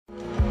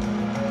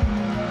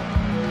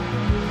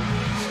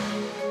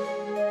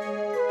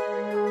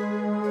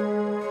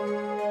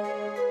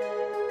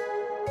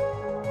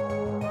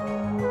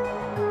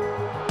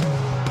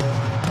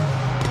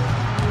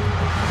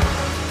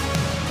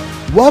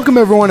Welcome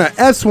everyone to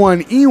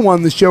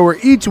S1E1, the show where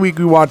each week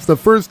we watch the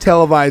first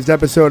televised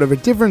episode of a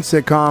different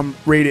sitcom,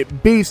 rate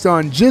it based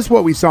on just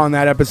what we saw in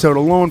that episode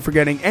alone,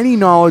 forgetting any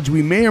knowledge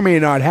we may or may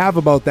not have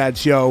about that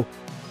show.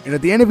 And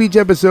at the end of each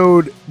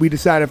episode, we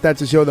decide if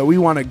that's a show that we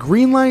want to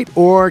greenlight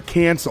or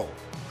cancel.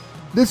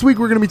 This week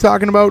we're going to be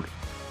talking about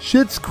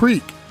Schitt's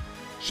Creek.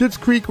 Schitt's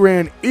Creek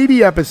ran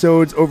 80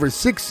 episodes over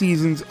 6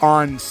 seasons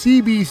on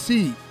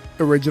CBC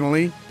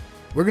originally.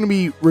 We're going to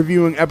be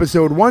reviewing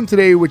episode 1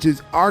 today, which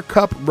is Our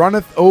Cup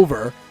Runneth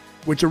Over,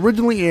 which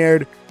originally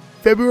aired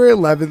February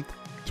 11th,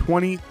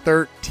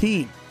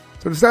 2013.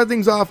 So to start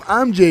things off,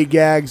 I'm Jay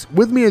Gags.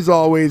 With me as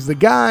always, the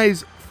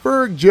guys,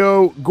 Ferg,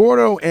 Joe,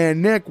 Gordo,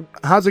 and Nick.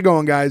 How's it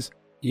going, guys?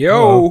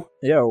 Yo.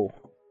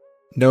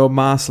 No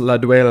mas la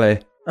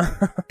duele.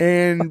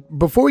 And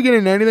before we get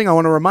into anything, I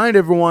want to remind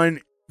everyone,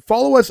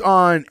 follow us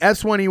on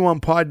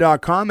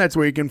s1e1pod.com. That's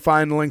where you can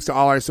find the links to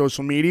all our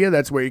social media.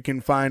 That's where you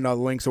can find all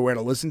the links of where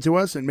to listen to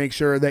us, and make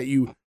sure that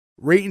you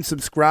rate and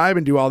subscribe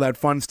and do all that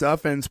fun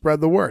stuff and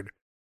spread the word.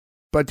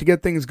 But to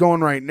get things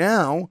going right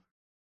now,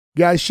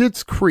 guys,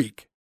 Schitt's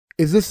Creek.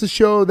 Is this the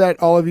show that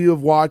all of you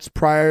have watched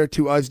prior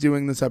to us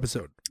doing this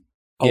episode?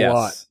 A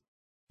lot.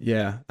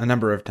 Yeah, a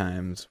number of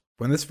times.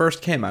 When this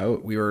first came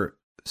out, we were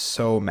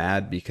so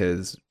mad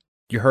because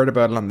you heard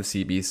about it on the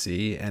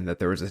CBC and that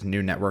there was this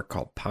new network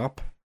called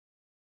Pop.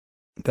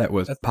 That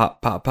was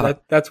Pop.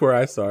 That's where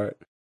I saw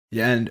it.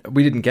 Yeah, and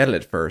we didn't get it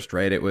at first,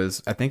 right?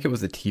 I think it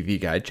was the TV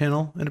Guide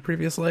channel in a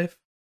previous life.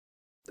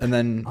 And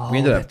then we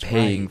ended up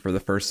paying for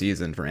the first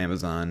season for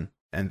Amazon.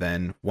 And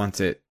then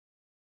once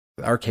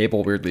our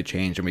cable weirdly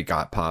changed and we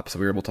got Pop, so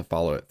we were able to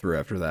follow it through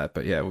after that.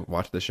 But yeah, we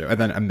watched the show. And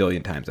then a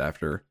million times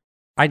after.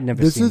 I'd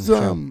never seen the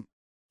show.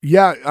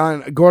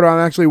 Yeah, Gordo, I'm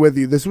actually with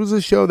you. This was a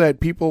show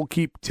that people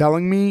keep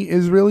telling me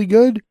is really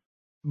good,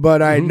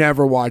 but I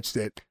never watched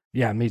it.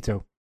 Yeah, me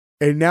too.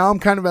 And now I'm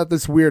kind of at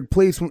this weird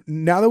place.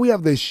 Now that we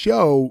have this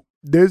show,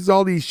 there's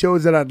all these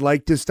shows that I'd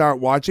like to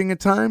start watching at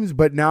times,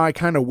 but now I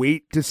kind of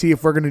wait to see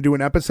if we're going to do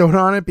an episode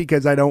on it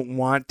because I don't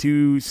want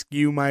to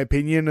skew my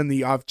opinion on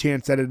the off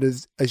chance that it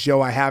is a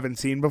show I haven't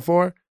seen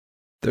before.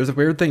 There's a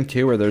weird thing,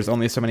 too, where there's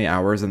only so many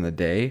hours in the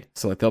day.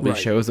 So, like, there'll be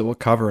shows that we'll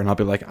cover, and I'll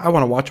be like, I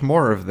want to watch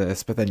more of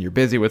this. But then you're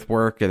busy with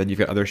work, and then you've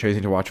got other shows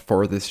you need to watch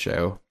for this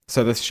show.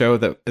 So this show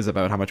that is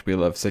about how much we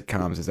love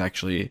sitcoms is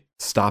actually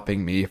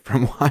stopping me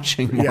from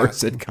watching more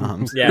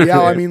sitcoms. Yeah,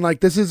 I mean,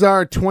 like, this is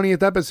our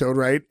 20th episode,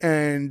 right?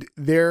 And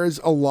there's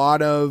a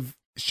lot of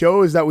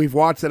shows that we've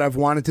watched that I've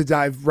wanted to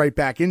dive right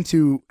back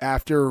into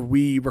after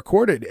we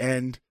recorded.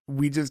 And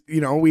we just,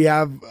 we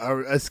have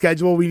a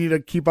schedule we need to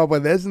keep up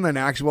with this, and then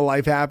actual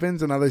life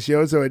happens and other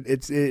shows. So it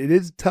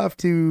is tough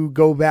to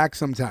go back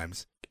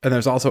sometimes. And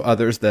there's also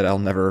others that I'll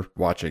never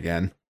watch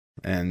again.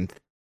 And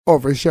oh,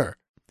 for sure.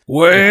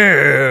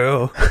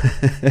 Well,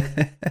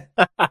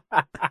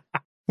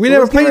 we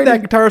never played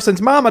that guitar since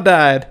Mama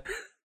died.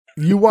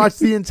 You watched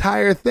the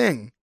entire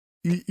thing.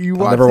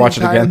 I'll never watch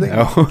it again,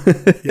 though.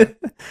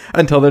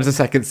 Until there's a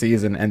second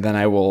season, and then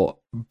I will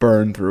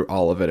burn through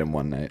all of it in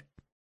one night.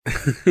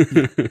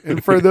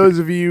 And for those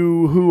of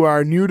you who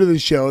are new to the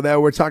show,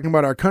 that we're talking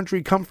about our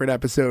Country Comfort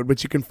episode,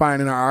 which you can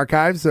find in our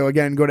archives. So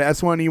again, go to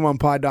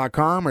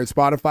s1e1pod.com or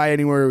Spotify,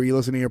 anywhere where you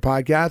listen to your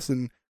podcasts.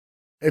 And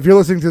if you're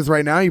listening to this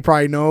right now, you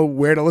probably know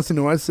where to listen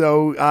to us.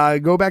 So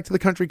go back to the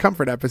Country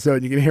Comfort episode,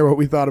 and you can hear what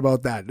we thought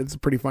about that. It's a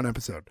pretty fun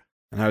episode.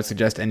 And I would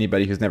suggest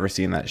anybody who's never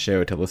seen that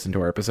show to listen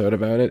to our episode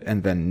about it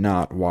and then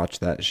not watch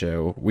that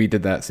show. We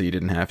did that so you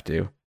didn't have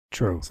to.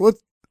 True. So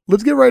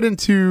let's get right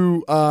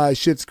into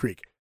Schitt's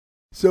Creek.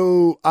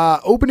 So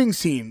opening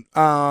scene,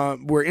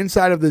 we're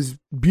inside of this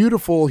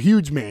beautiful,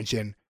 huge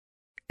mansion,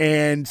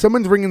 and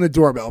someone's ringing the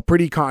doorbell,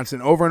 pretty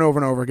constant, over and over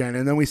and over again.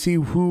 And then we see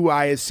who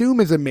I assume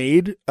is a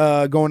maid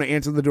going to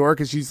answer the door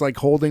because she's like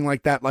holding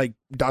like that like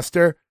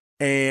duster,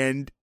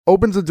 and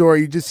opens the door.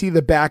 You just see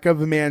the back of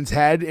the man's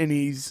head, and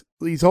he's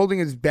holding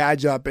his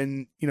badge up,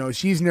 and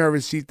she's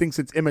nervous. She thinks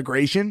it's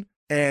immigration,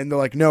 and they're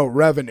like, no,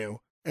 revenue.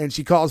 And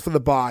she calls for the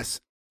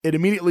boss. It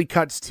immediately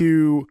cuts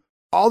to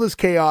all this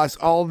chaos,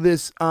 all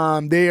this,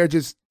 they are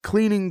just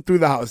cleaning through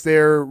the house.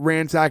 They're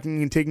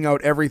ransacking and taking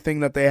out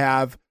everything that they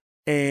have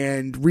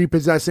and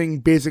repossessing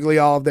basically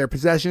all of their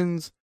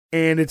possessions.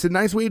 And it's a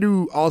nice way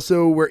to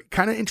also, we're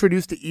kind of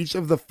introduced to each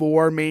of the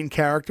 4 main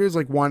characters,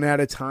 like one at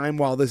a time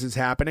while this is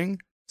happening.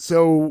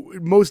 So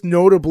most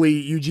notably,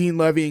 Eugene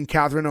Levy and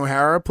Catherine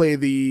O'Hara play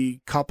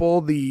the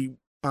couple, the,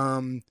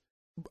 Johnny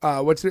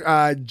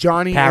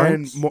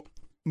Parents? and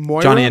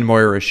Moira? Johnny and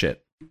Moira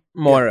shit.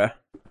 Moira.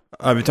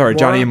 I'm sorry,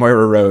 Johnny and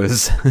Moira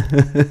Rose.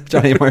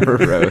 Johnny and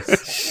Moira Rose.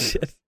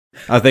 Shit.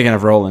 I was thinking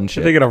of Roland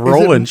shit. Thinking of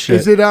Roland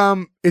shit.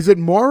 Is it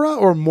Moira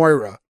or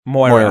Moira?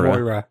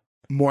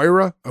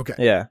 Moira. Okay.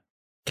 Yeah.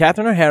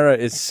 Catherine O'Hara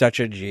is such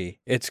a G.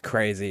 It's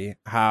crazy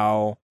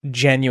how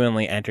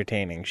genuinely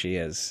entertaining she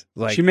is.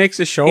 Like, she makes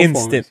a show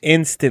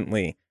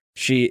instantly.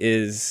 She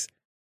is,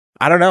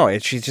 I don't know.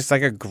 She's just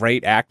like a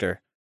great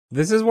actor.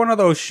 This is one of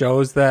those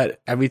shows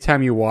that every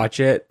time you watch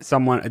it,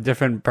 a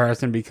different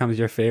person becomes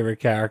your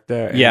favorite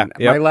character. And yeah.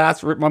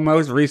 my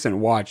most recent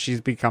watch, she's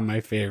become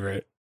my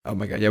favorite. Oh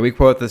my god, yeah, we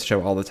quote this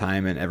show all the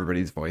time in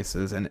everybody's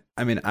voices, and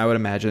I mean, I would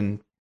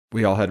imagine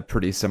we all had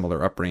pretty similar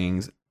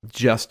upbringings.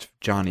 Just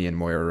Johnny and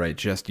Moira, right?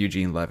 Just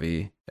Eugene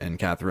Levy and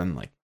Catherine,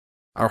 like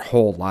our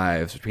whole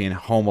lives between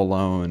Home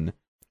Alone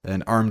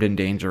and Armed and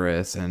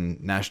Dangerous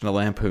and National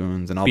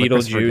Lampoons and all the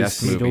Christopher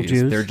Guest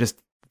movies. They're just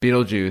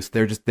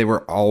Beetlejuice. They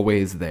were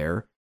always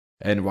there.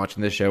 And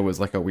watching this show was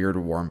like a weird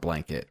warm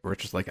blanket where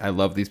it's just like, I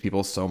love these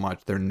people so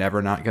much. They're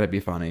never not going to be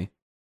funny.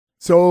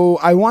 So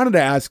I wanted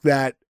to ask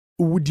that,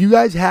 do you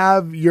guys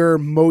have your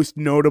most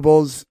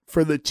notables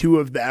for the two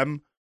of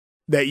them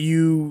that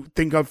you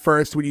think of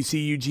first when you see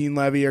Eugene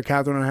Levy or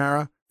Catherine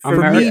O'Hara?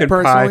 American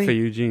Pie for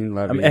Eugene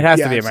Levy. It has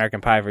to be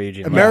American Pie for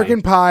Eugene American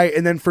Levy. Pie,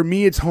 and then for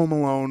me, it's Home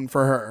Alone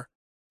for her.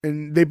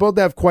 And they both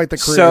have quite the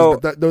careers, So-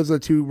 but those are the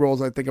two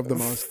roles I think of the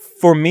most.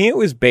 For me, it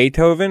was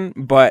Beethoven,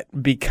 but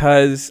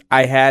because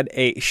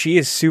she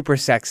is super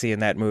sexy in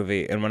that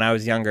movie, and when I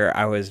was younger,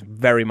 I was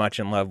very much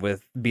in love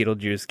with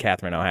Beetlejuice,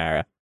 Catherine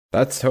O'Hara.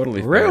 That's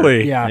totally fair.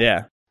 Really? Yeah.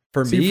 Yeah.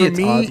 For me, it's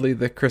oddly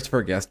the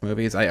Christopher Guest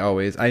movies.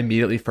 I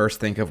immediately first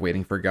think of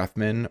Waiting for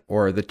Guffman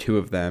or the two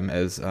of them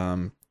as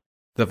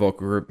the vocal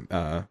group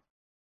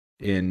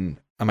in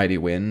A Mighty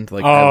Wind.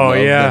 Like, I love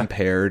them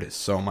paired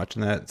so much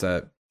in that.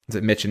 Is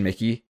it Mitch and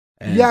Mickey?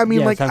 And Yeah, I mean,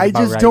 Yeah, like, sounds I about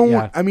just right, don't,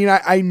 yeah. I mean,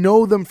 I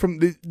know them from,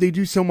 they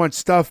do so much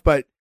stuff,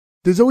 but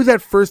there's always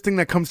that first thing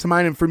that comes to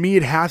mind. And for me,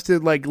 it has to,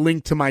 like,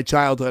 link to my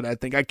childhood, I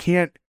think. I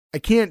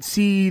can't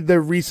see the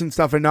recent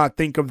stuff and not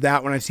think of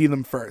that when I see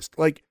them first.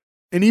 Like,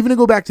 and even to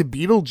go back to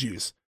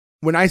Beetlejuice,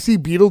 when I see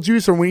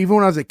Beetlejuice, or even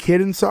when I was a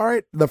kid and saw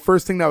it, the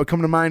first thing that would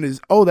come to mind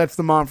is, oh, that's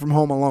the mom from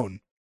Home Alone.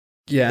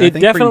 yeah, I It think for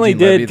definitely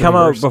Eugene Levy, did the come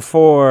out worst-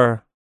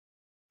 before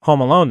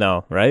Home Alone,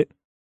 though, right?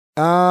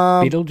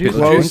 Beetlejuice, I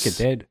close. think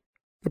it did.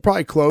 They're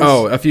probably close.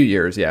 Oh, a few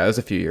years. Yeah, it was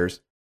a few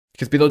years.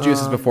 Because Beetlejuice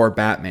is Um, before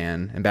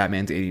Batman, and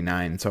Batman's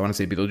 89. So I want to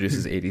say Beetlejuice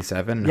is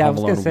 87. And Yeah, I Home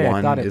was gonna Alone say, I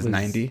 1 thought it is was-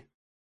 90.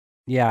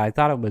 Yeah, I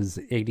thought it was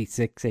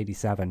 86,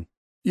 87.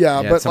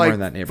 yeah, Yeah, but somewhere like, in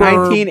that neighborhood. for-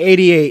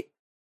 1988.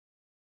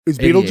 is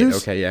 88, Beetlejuice?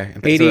 Okay, yeah. So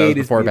that 88 was is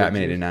before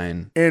Batman Beetlejuice.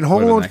 89. And What Home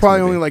about the Alone's next probably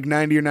movie? only like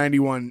 90 or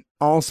 91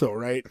 also,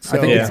 right? I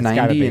think Yeah. it's It's gotta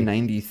 90 be. and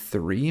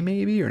 93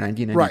 maybe, or Right.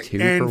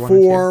 1992 And for one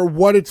for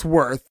what it's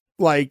worth,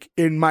 like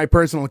in my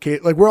personal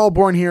case, like we're all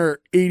born here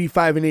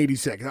 85 and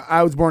 86.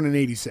 I was born in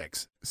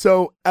 86.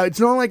 So it's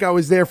not like I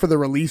was there for the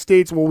release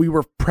dates. Well, we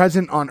were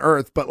present on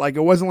Earth, but like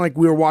it wasn't like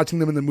we were watching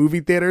them in the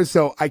movie theaters.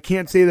 So I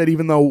can't say that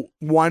even though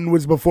one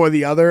was before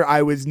the other,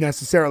 I was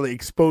necessarily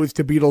exposed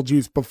to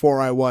Beetlejuice before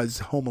I was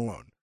Home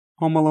Alone.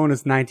 Home Alone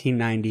is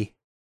 1990.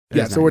 It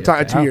Yeah, is so we're 90,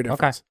 talking okay. a 2 year Oh, okay.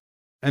 difference.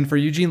 And for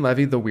Eugene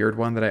Levy, the weird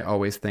one that I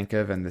always think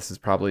of, and this is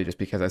probably just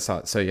because I saw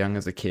it so young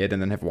as a kid and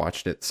then have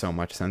watched it so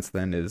much since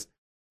then, is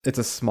it's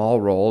a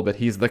small role, but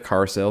he's the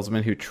car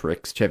salesman who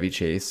tricks Chevy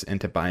Chase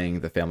into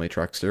buying the family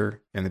truckster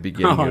in the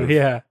beginning Oh, of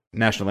yeah.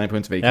 National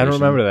Lampoon's Vacation. I don't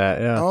remember that.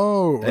 Yeah.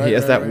 Oh, And he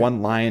has that right.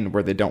 one line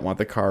where they don't want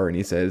the car, and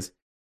he says,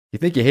 "You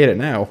think you hate it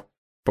now,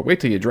 but wait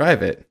till you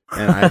drive it."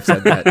 And I've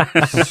said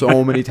that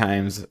so many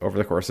times over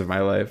the course of my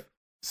life.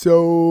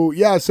 So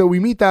yeah, so we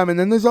meet them, and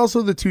then there's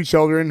also the two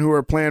children who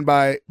are played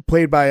by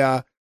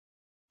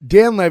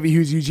Dan Levy,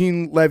 who's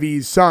Eugene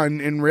Levy's son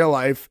in real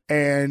life,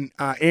 and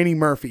Annie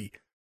Murphy,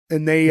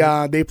 and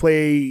they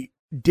play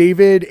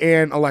David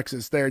and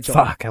Alexis. Their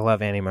children. Fuck, I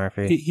love Annie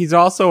Murphy. He's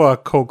also a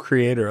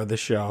co-creator of the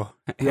show.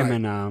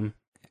 Right.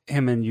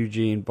 Him and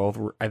Eugene both.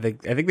 I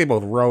think they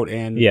both wrote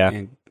and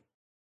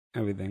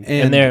everything.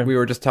 And they're- we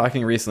were just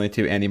talking recently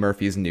to Andy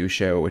Murphy's new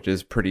show, which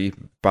is pretty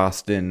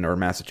Boston or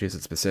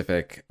Massachusetts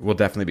specific. Will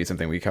definitely be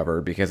something we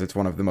cover because it's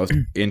one of the most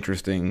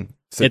interesting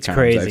sitcoms It's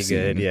crazy I've seen.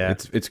 good, yeah.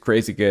 It's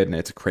crazy good and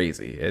it's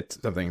crazy.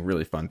 It's something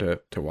really fun to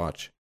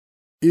watch.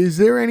 Is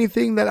there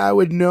anything that I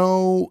would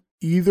know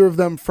either of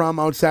them from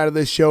outside of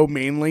this show?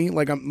 Mainly,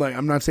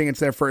 I'm not saying it's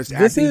their first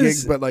This acting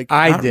is- gig, but like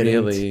I Not didn't.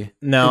 really.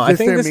 No, Is I this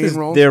think their this main is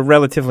roles? they're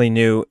relatively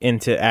new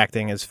into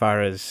acting as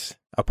far as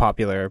a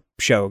popular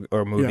show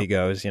or movie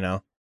goes. You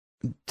know,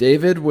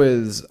 David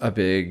was a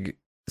big.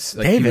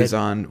 Like David? he was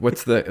on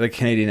what's the like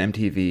Canadian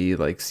MTV,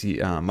 like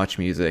Much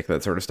Music,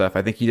 that sort of stuff.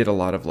 I think he did a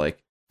lot of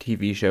like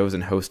TV shows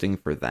and hosting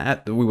for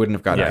that. We wouldn't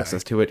have got Yeah.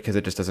 access to it because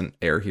it just doesn't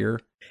air here.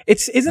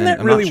 isn't And that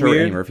I'm really not sure what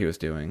weird? Andy Murphy was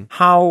doing.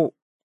 How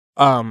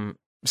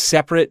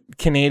separate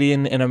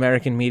Canadian and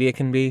American media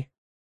can be.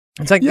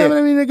 It's like yeah, they're- but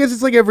I mean, I guess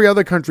it's like every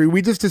other country.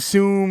 We just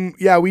assume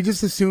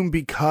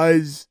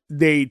because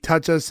they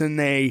touch us and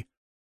they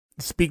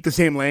speak the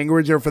same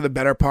language, or for the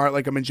better part,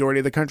 like a majority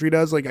of the country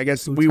does. Like, I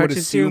guess Who we would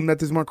touches assume you? that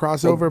there's more Well,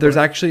 crossover. there's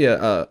but actually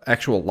a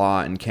actual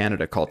law in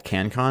Canada called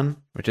CanCon,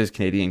 which is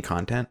Canadian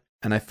content,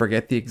 and I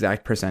forget the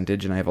exact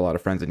percentage. And I have a lot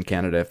of friends in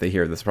Canada. If they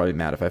hear this, probably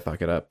mad if I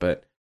fuck it up,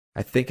 but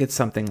I think it's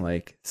something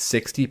like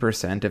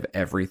 60% of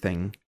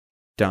everything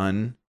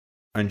done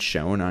and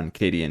shown on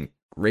Canadian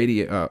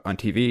radio, on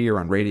TV or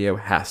on radio,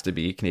 has to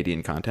be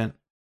Canadian content.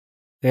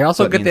 They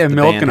also So that get means their the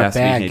milk band in a has to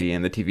be bag.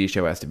 Canadian, the TV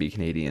show has to be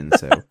Canadian.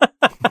 So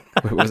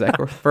what was that,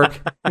 Ferg?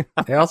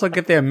 They also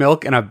get their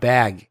milk in a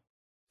bag.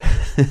 Well,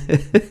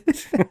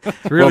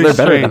 Really they're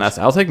better than strange. us.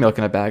 I'll take milk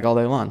in a bag all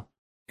day long.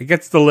 It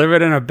gets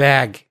delivered in a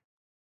bag.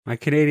 My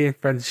Canadian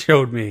friends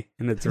showed me,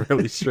 and it's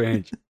really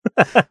strange.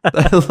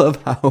 I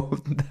love how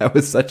that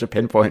was such a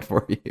pinpoint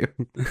for you.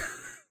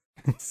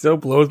 It still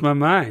blows my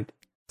mind.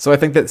 So I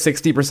think that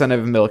 60%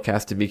 of milk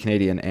has to be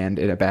Canadian and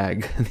in a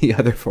bag. The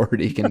other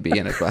 40 can be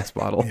in a glass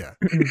bottle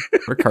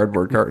or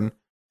cardboard carton.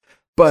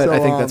 But So, I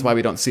think that's why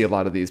we don't see a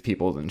lot of these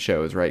people in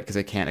shows, right? Because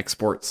they can't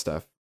export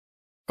stuff.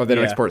 Or they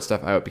don't export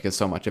stuff out because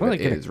so much of it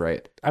is,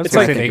 right? I was It's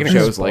gonna like say they Think can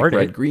of shows like export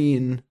Red it.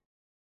 Green.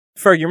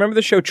 Ferg, you remember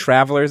the show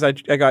Travelers I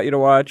got you to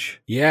watch?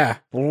 Yeah.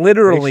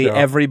 Literally Great show.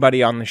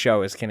 everybody on the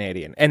show is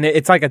Canadian. And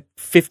it's like a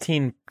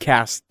 15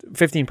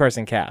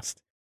 person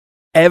cast.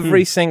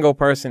 Every single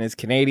person is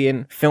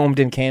Canadian, filmed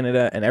in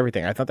Canada and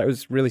everything. I thought that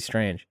was really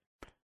strange.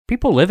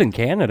 People live in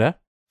Canada.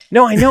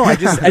 No, I know. I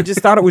just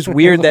thought it was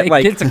weird that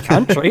like it's a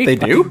country. They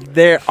do?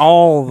 they're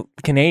all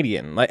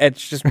Canadian. Like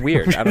it's just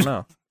weird. I don't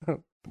know.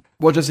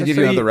 Well, just to give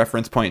So you you- another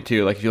reference point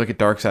too, like if you look at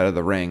Dark Side of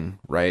the Ring,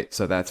 right?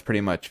 So that's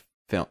pretty much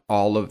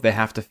they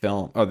have to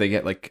film, they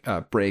get like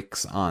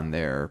breaks on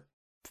their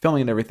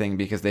filming and everything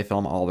because they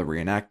film all the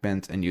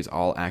reenactments and use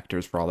all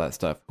actors for all that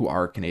stuff who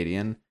are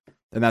Canadian.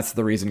 And that's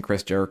the reason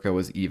Chris Jericho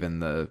was even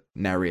the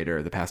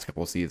narrator the past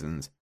couple of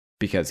seasons,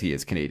 because he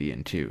is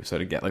Canadian too. So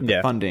to get like the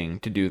funding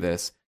to do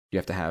this, you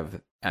have to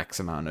have X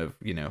amount of,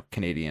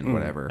 Canadian,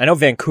 whatever. I know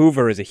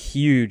Vancouver is a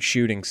huge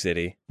shooting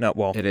city. Not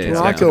well. It is.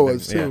 Toronto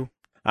is too.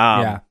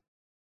 Yeah.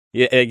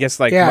 Yeah, I guess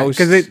like Yeah, most.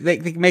 because they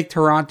make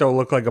Toronto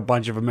look like a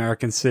bunch of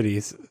American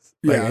cities.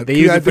 Like, Yeah, they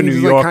use I it for think New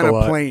it's, York kind a of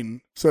lot.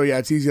 plain. So yeah,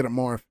 it's easy to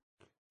morph.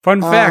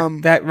 Fun fact: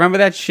 Um, remember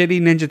that shitty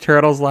Ninja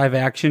Turtles live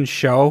action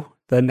show,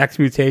 The Next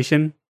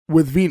Mutation?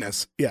 With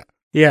Venus, yeah.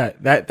 Yeah,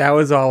 that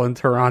was all in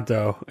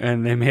Toronto,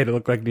 and they made it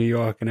look like New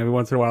York. And every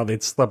once in a while,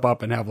 they'd slip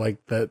up and have like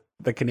the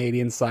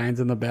Canadian signs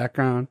in the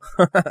background.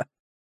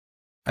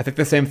 I think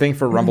the same thing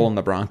for Rumble in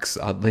the Bronx,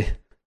 oddly.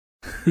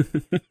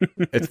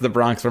 It's the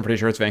Bronx, but I'm pretty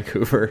sure it's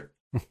Vancouver.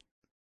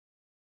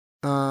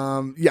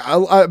 Yeah,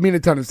 I mean a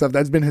ton of stuff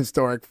that's been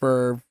historic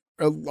for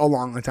a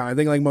long time. I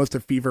think like most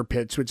of Fever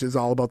Pitch, which is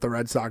all about the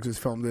Red Sox, was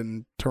filmed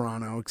in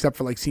Toronto, except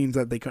for like scenes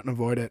that they couldn't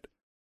avoid it.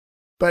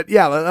 But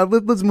yeah,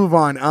 let's move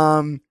on.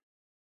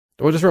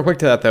 Well, just real quick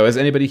to that though, has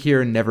anybody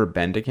here never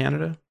been to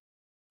Canada?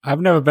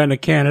 I've never been to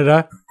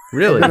Canada.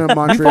 Really? Been in We've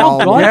all Montreal.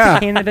 gone Yeah. to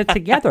Canada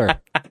together.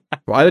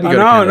 Well, I didn't go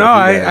to No, Canada.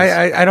 no, with you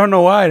guys. I don't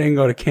know why I didn't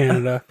go to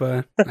Canada,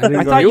 but I didn't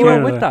I go thought to you were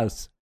Canada. with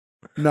us.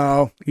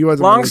 No, he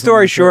wasn't. Long with us on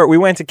story that trip. short, we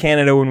went to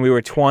Canada when we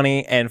were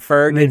 20, and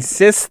Ferg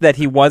insists that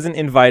he wasn't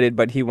invited,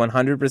 but he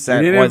 100%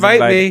 You didn't was invite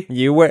invited. me.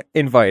 You were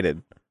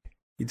invited.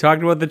 You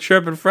talked about the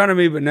trip in front of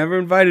me, but never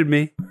invited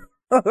me.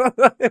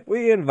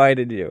 We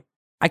invited you.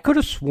 I could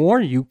have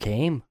sworn you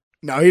came.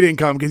 No, he didn't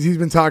come because he's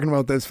been talking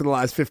about this for the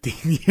last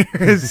 15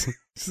 years.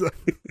 So,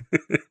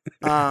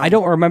 I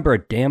don't remember a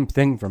damn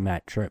thing from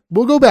that trip.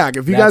 We'll go back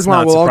if you That's guys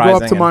want. not We'll all go up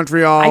surprising. to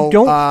Montreal. I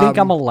don't think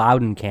I'm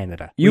allowed in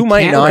Canada. You We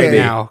might can't not right be.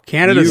 now.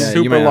 Canada's Yeah, you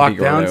super might not be locked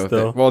going down there with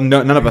still. it. Well,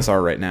 no, none of us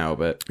are right now,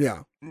 but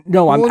Yeah.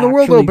 No, I'm Well, when the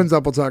world actually- opens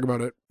up, we'll talk about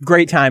it.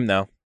 Great time,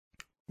 though.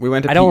 we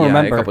went to I don't PEI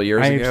remember. a couple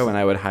years I've- ago, and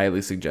I would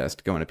highly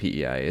suggest going to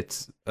PEI.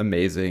 It's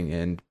amazing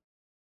and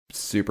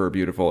super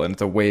beautiful, and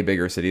it's a way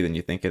bigger city than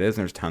you think it is,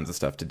 and there's tons of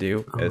stuff to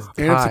do. And it's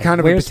a kind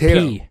of Where's a potato.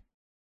 P?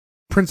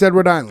 Prince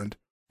Edward Island.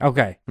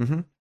 Okay.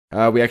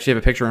 We actually have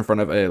a picture in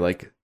front of a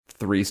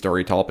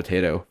 3-story tall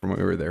potato from when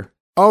we were there.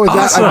 Oh, is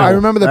Awesome. that? I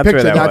remember the That's where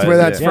picture. that That's was, where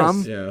that's yeah.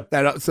 from.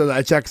 Yeah. So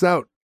that checks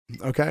out.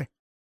 Okay.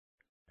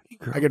 I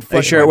could. Are you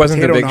flex sure my it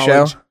wasn't the potato big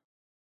knowledge.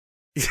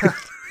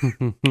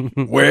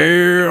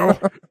 Well,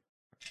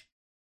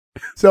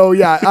 So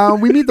yeah,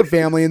 we meet the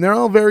family, and they're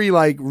all very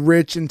like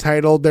rich,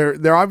 entitled.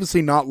 They're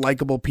obviously not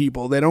likable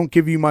people. They don't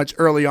give you much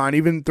early on,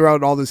 even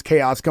throughout all this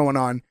chaos going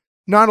on.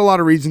 Not a lot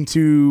of reason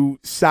to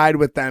side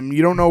with them.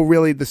 You don't know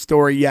really the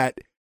story yet.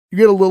 You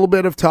get a little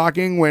bit of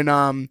talking when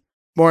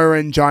Moira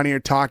and Johnny are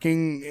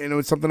talking, and it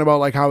was something about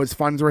like how his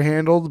funds were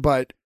handled,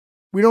 but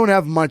we don't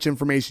have much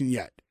information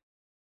yet.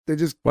 They're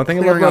just one thing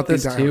I love clearing out about the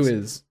this entire too house.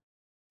 is,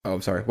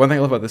 I'm sorry. One thing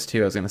I love about this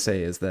too, I was going to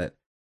say, is that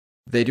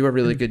they do a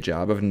really good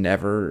job of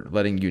never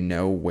letting you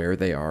know where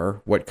they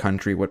are, what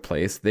country, what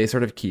place. They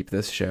sort of keep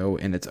this show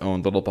in its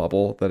own little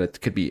bubble that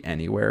it could be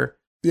anywhere.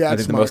 Yeah, I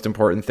it's think the smart. most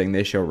important thing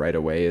they show right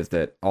away is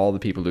that all the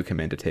people who come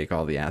in to take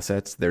all the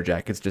assets, their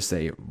jackets just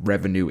say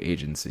revenue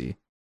agency.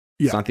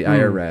 Yeah. It's not the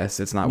IRS.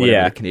 It's not whatever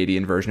Yeah. the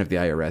Canadian version of the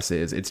IRS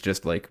is. It's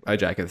just like a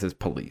jacket that says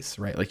police,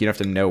 right? Like you don't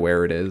have to know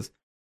where it is.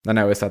 And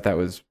I always thought that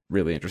was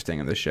really interesting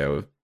in the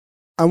show.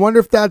 I wonder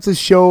if that's a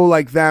show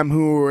like them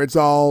who it's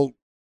all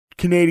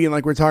Canadian,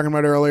 like we are talking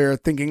about earlier,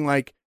 thinking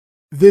like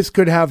this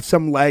could have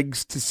some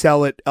legs to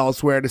sell it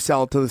elsewhere, to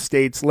sell it to the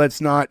States.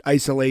 Let's not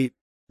isolate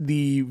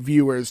the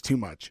viewers too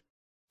much.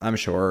 I'm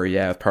sure,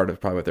 yeah, it's part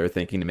of probably what they're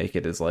thinking to make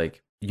it as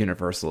like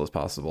universal as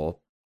possible.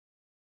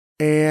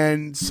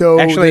 And so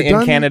Actually, they're in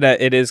done-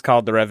 Canada, it is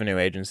called the Revenue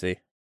Agency.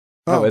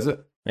 Oh, is it?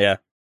 Yeah.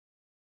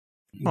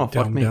 Oh,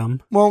 fuck me.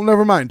 Dumb. Well,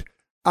 never mind.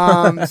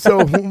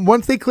 So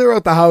once they clear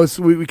out the house,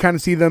 we kind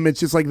of see them. It's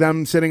just like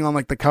them sitting on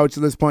like the couch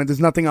at this point. There's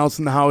nothing else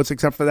in the house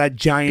except for that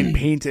giant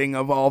painting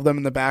of all of them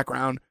in the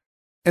background.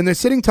 and they're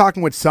sitting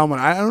talking with someone.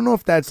 I don't know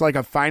if that's like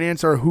a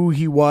finance or who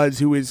he was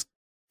who is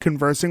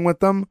conversing with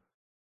them,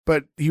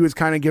 but he was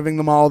kind of giving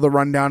them all the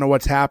rundown of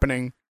what's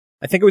happening.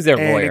 I think it was their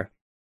And lawyer.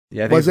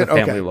 Yeah, I think Was it's the it?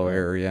 family Okay.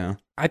 lawyer. Yeah.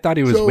 I thought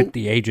he was So- with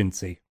the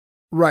agency.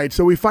 Right.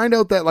 So we find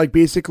out that like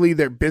basically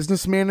their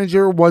business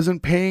manager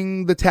wasn't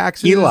paying the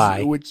taxes,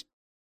 Eli. which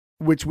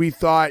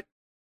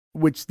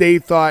they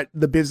thought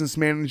the business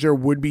manager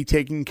would be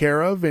taking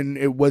care of, and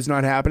it was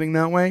not happening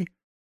that way.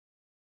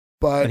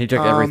 But And he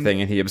took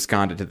everything and he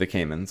absconded to the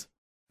Caymans.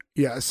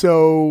 Yeah,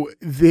 so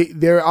they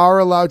are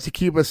allowed to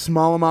keep a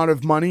small amount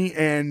of money,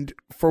 and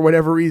for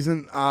whatever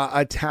reason,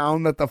 a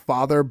town that the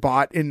father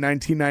bought in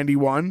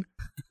 1991,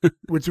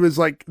 which was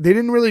like they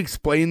didn't really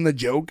explain the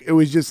joke. It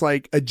was just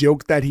like a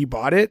joke that he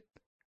bought it,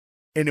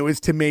 and it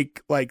was to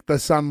make like the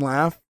son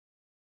laugh.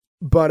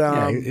 But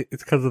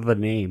It's because of the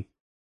name.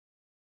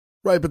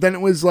 right, but then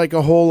it was like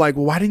a whole like,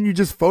 well, why didn't you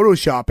just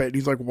Photoshop it? And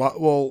he's like, what?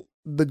 Well,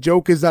 the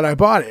joke is that I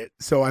bought it,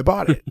 so I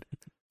bought it.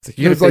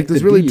 You There's gotta like fake this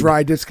the really deed.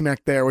 dry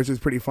disconnect there, which is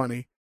pretty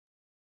funny.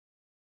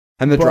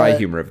 And the dry but-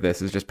 humor of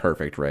this is just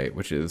perfect, right?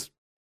 Which is,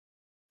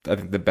 I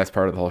think, the best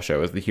part of the whole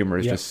show is the humor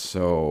is Yep. just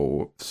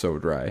so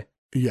dry.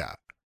 Yeah.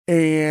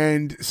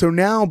 And so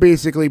now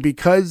basically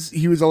because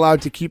he was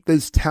allowed to keep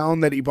this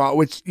town that he bought,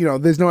 which, you know,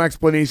 there's no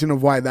explanation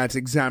of why that's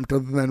exempt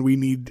other than we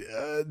need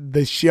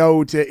the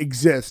show to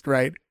exist,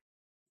 right?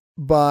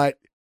 But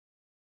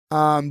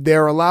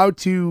they're allowed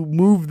to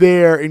move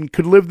there and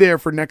could live there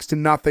for next to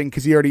nothing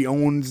because he already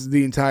owns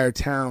the entire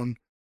town.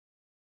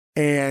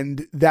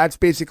 And that's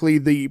basically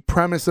the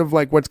premise of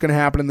like what's going to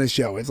happen in this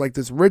show. It's like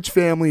this rich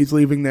family is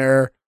leaving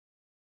their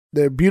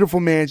beautiful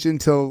mansion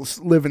to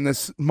live in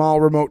this small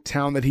remote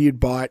town that he had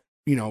bought,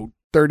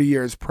 30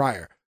 years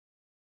prior.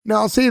 Now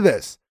I'll say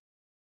this.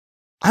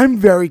 I'm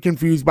very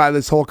confused by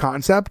this whole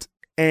concept,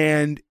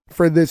 and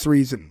for this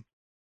reason.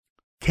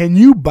 Can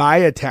you buy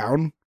a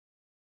town?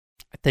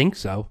 I think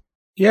so.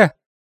 Yeah.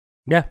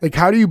 Like,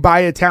 how do you buy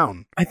a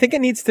town? I think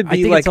it needs to I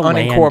be think like it's a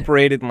land.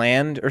 unincorporated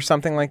land or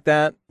something like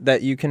that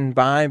you can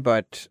buy,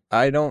 but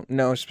I don't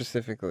know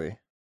specifically.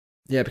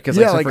 Yeah, because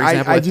Yeah, like, so like, for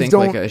example, I I, just think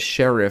like don't- a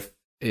sheriff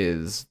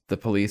is the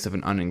police of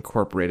an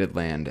unincorporated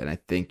land, and I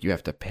think you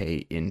have to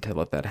pay in to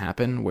let that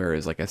happen.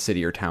 Whereas like a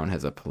city or town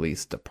has a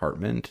police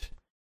department.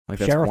 Like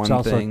that's Sheriff's one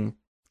also- thing.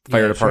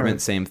 Fire Yeah, department,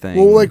 sheriff. same thing.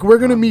 Well, like, we're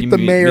gonna meet the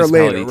mayor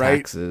municipality later, right?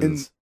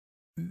 taxes.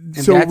 And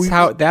So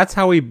that's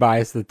how he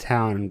buys the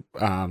town.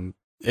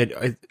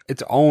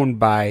 It's owned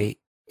by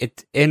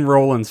it's in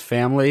Roland's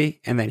family,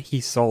 and then he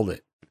sold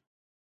it.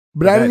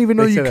 But I didn't even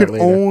know they you say that could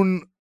later.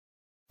 own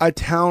a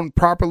town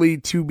properly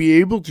to be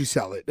able to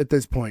sell it at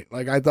this point.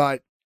 Like I thought,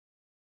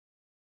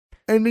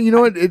 and you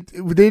know what? They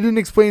didn't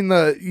explain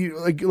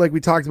like we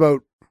talked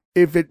about.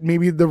 If it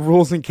maybe the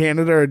rules in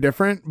Canada are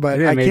different, but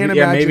Yeah, I maybe, can't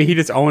yeah, imagine. maybe he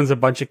just owns a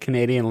bunch of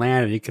Canadian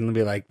land, and you can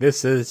be like,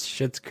 "This is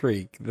Schitt's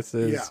Creek. This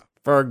is Yeah.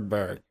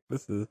 Fergburg.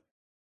 This is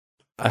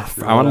I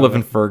want to live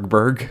in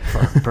Fergburg.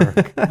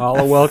 all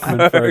a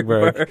welcome in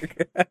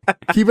Fergburg."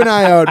 Keep an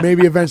eye out.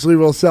 Maybe eventually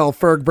we'll sell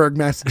Fergburg,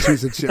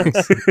 Massachusetts shows.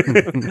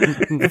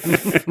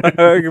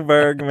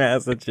 Fergburg,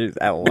 Massachusetts.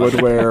 I love Would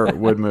it. wear,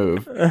 would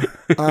move.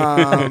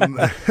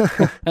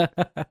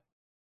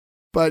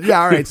 But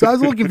yeah, all right. So I was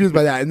a little confused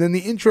by that. And then the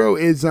intro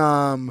is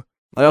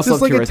I also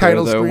Just love like too a right there,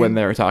 title though, screen, when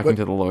they're talking but-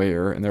 to the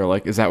lawyer and they're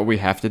like, "Is that what we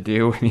have to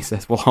do?" And he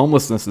says, "Well,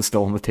 homelessness is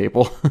still on the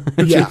table."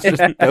 It's Yeah.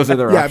 just- those are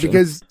their yeah, options.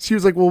 because she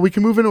was like, "Well, we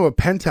can move into a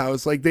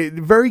penthouse." Like they're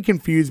very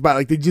confused by it.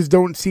 Like they just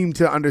don't seem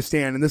to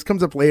understand. And this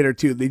comes up later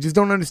too. They just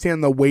don't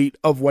understand the weight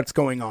of what's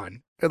going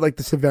on, like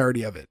the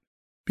severity of it.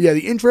 But yeah,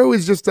 the intro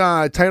is just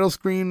title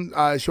screen,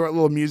 short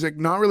little music,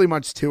 not really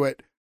much to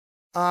it.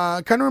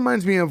 Kind of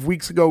reminds me of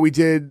weeks ago we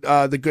did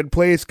The Good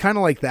Place, kind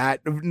of like that.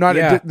 Not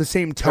Yeah. the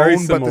same Very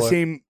tone, but the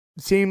similar.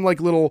 same like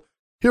little.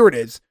 Here it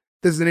is.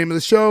 This is the name of the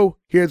show.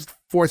 Here's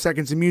 4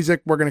 seconds of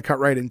music. We're gonna cut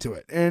right into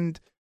it. And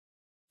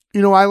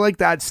I like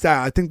that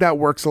style. I think that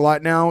works a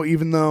lot now,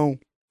 even though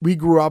we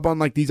grew up on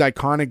like these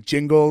iconic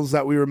jingles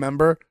that we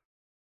remember.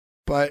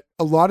 But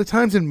a lot of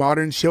times in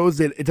modern shows,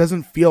 it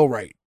doesn't feel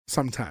right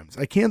sometimes.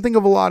 I can't think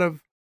of a lot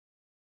of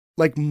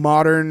like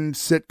modern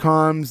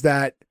sitcoms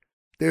that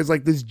there's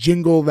like this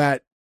jingle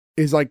that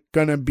is like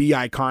gonna be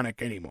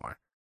iconic anymore.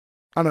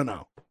 I don't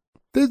know.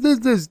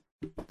 There's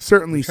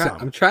certainly some.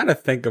 I'm trying to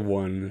think of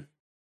one.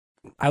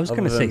 I was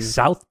going to Other say than-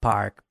 South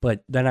Park,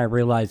 but then I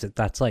realized that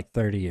that's like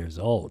 30 years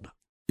old.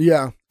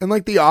 Yeah. And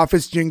like the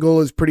Office jingle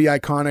is pretty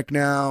iconic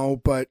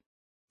now, but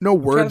no I'm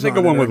trying words to think on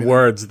of it one or with anything.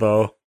 words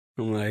though.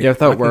 I'm like, yeah,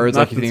 without nothing- words,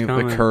 like you nothing's think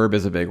coming. the Curb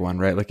is a big one,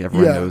 right? Like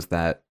everyone Yeah. knows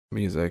that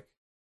music.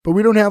 But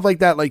we don't have like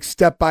that like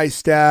step by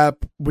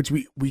step, which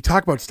we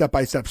talk about step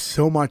by step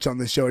so much on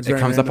this show. It's It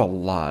very comes up a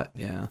random. lot.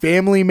 Yeah.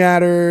 Family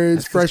Matters,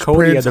 That's 'cause Fresh Cody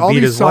had Prince, to all beat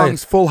these his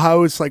songs, wife. Full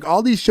House, like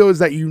all these shows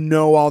that you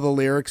know all the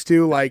lyrics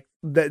to. Like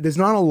there's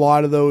not a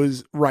lot of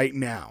those right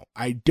now.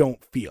 I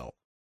don't feel.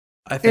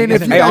 I And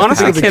if you I guys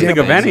honestly think of can't think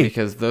of examples- any.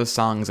 because those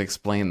songs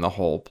explain the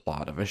whole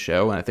plot of a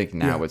show, and I think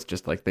now Yeah. it's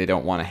just like they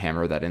don't want to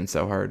hammer that in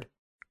so hard.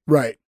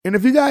 Right. And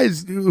if you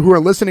guys who are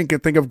listening can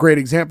think of great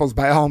examples,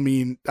 by all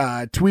means,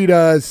 tweet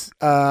us,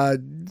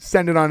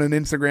 send it on an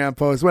Instagram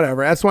post,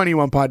 whatever.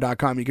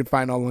 S1E1pod.com. You can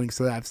find all the links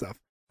to that stuff.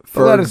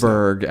 But let us know.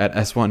 Fergberg at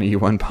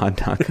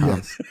s1e1pod.com.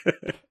 Yes.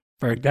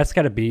 Ferg, that's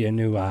got to be a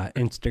new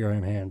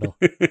Instagram handle.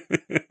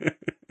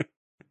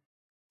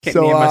 Can't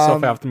So, name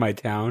myself after my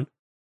town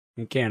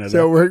in Canada.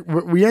 So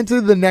we enter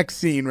the next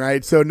scene,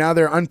 right? So now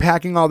they're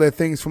unpacking all their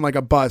things from like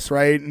a bus,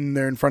 right? And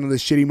they're in front of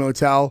this shitty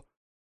motel.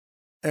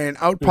 And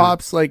out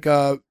pops like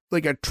a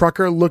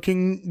trucker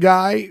looking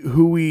guy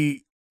who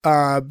we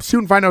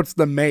soon find out is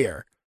the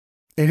mayor.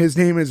 And his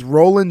name is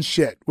Roland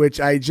Shit,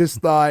 which I just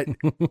thought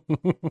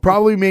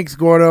probably makes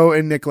Gordo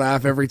and Nick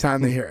laugh every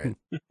time they hear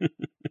it.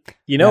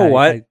 You know Yeah,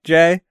 what,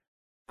 Jay?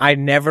 I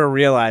never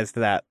realized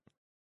that.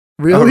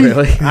 Really? Oh,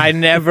 really? I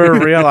never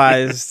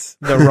realized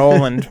the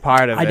Roland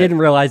part of it. I didn't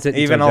realize it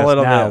even until a just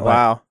little now, bit. but-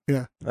 Wow.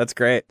 Yeah. That's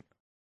great.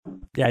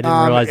 Yeah, I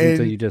didn't realize it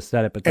until and- you just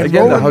said it. But and that's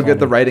Again, Roland- how good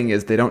the writing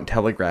is, they don't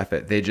telegraph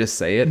it. They just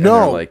say it. And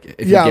No. they're like,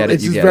 if Yeah, you get it,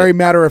 it's you just get very it.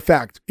 matter of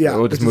fact. Yeah.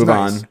 We'll just which is move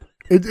nice. on.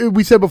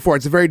 We said before,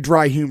 it's a very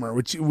dry humor,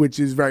 which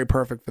is very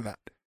perfect for that.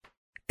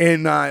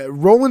 And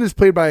Roland is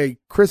played by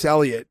Chris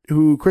Elliott,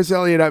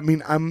 I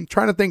mean, I'm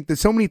trying to think, there's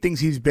so many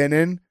things he's been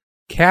in.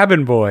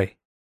 Cabin Boy.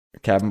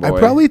 Cabin Boy. I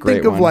probably great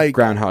think of, one. like-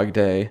 Groundhog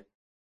Day.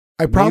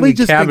 I probably Mainly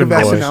just think of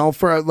Cabin Boy. SNL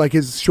for like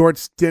his short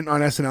stint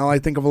on SNL. I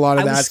think of a lot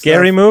of that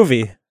Scary stuff.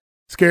 movie.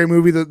 Scary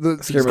movie. The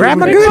Scary Grab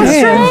my movie. good Yeah.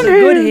 hand.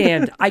 Good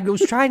hand. I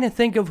was trying to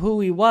think of who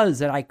he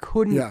was, and I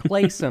couldn't Yeah.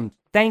 place him.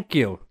 Thank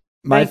you.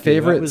 My Thank you. That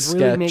favorite was really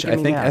sketch, making I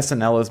me think laugh.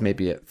 SNL is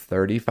maybe at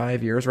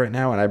 35 years right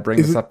now, and I bring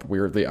Is this it up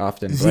weirdly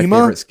often. but Zima? My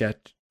favorite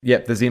sketch.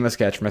 Yep, the Zima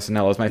sketch from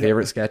SNL is my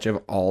favorite sketch of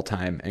all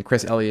time, and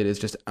Chris Elliott is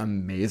just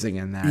amazing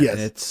in that. Yes.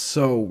 And it's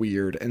so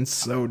weird and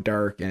so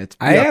dark, and it's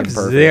I have fucking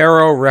perfect.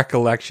 zero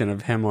recollection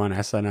of him on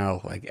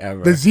SNL, like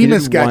ever. The Zima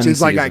did sketch one is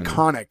like season.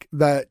 iconic.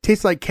 The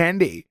tastes like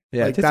candy.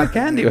 Yeah, like it tastes like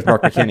candy with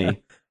Mark McKinney,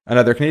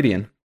 another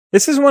Canadian.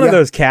 This is one Yeah. of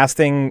those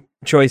casting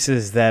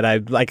choices that I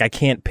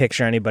can't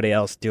picture anybody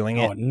else doing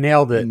it. Oh,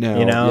 nailed it. No,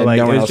 You know, yeah, like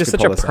no one it was else just could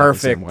such a pull this off the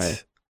same way.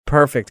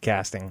 perfect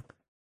casting.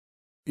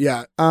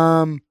 Yeah.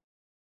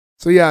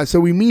 So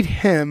we meet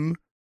him,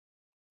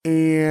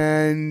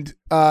 and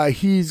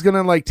he's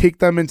gonna like take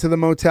them into the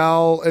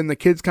motel, and the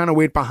kids kind of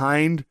wait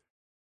behind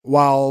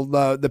while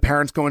the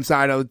parents go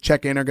inside to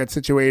check in or get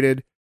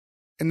situated.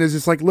 And there's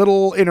this like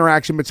little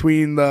interaction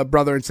between the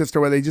brother and sister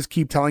where they just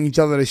keep telling each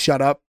other to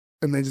shut up,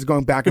 and they're just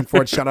going back and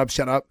forth, shut up,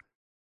 shut up.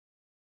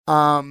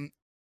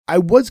 I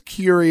was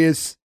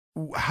curious,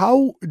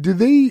 do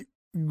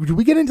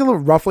we get into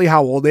roughly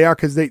how old they are?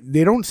 Because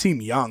they don't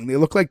seem young. They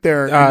look like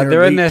they're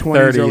They're in late their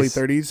 20s, 30s. early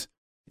 30s.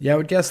 Yeah, I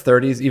would guess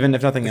 30s, even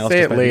if nothing I else.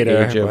 say just it by later,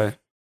 the age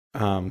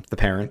of the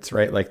parents,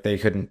 right? Like they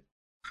couldn't.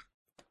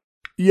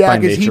 Yeah, By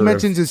because he nature of-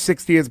 mentions his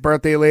 60th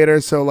birthday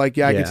later, so like,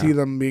 yeah, I can Yeah. see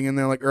them being in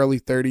their like early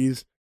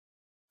 30s.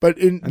 But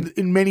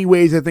in many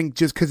ways, I think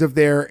just because of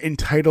their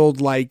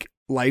entitled like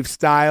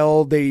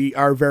lifestyle, they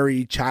are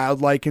very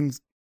childlike and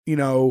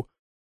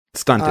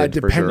Stunted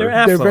for depend- sure. They're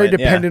They're very affluent, yeah.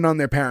 dependent on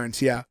their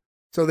parents. Yeah,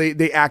 so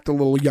they act a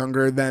little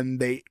younger than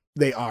they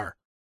are.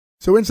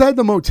 So inside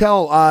the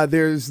motel,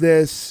 there's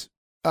this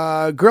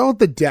girl at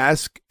the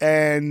desk,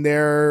 and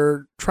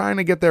they're trying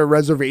to get their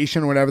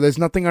reservation or whatever. There's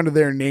nothing under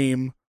their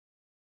name.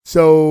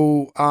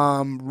 So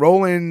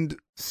Roland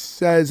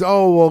says,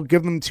 "Oh, we'll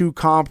give them 2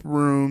 comp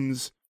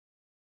rooms,"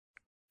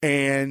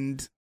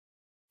 and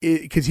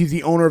because he's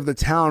the owner of the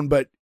town.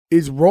 But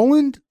is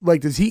Roland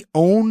like? Does he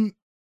own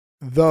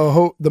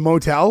the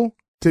motel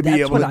to be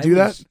That's able what to I do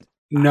that? was-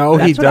 No,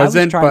 he That's what I was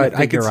doesn't, trying to but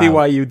I can figure see out.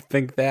 why you'd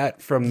think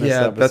that from this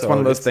Yeah, episode. that's one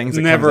of those It's things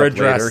that never comes up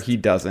addressed. later. He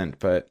doesn't,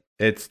 but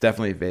it's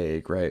definitely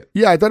vague, right?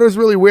 Yeah, I thought it was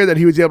really weird that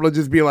he was able to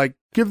just be like,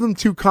 give them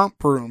 2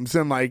 comp rooms,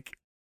 and like,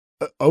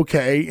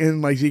 okay,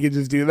 and like he could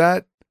just do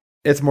that.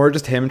 It's more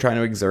just him trying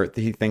to exert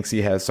that he thinks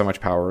he has so much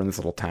power in this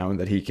little town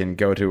that he can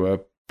go to a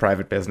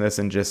private business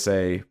and just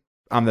say,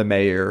 I'm the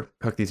mayor,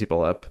 hook these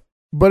people up.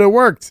 But it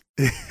worked.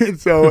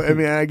 So I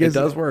mean, I guess It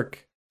does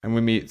work. And we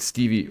meet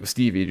Stevie,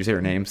 did you say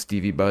her name?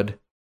 Stevie Budd?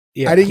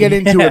 Yeah. I didn't get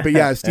into it, but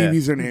yeah, Yeah.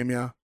 Stevie's her name.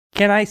 Yeah.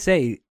 Can I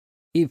say,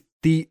 if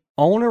the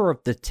owner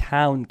of the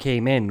town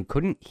came in,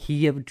 couldn't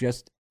he have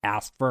just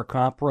asked for a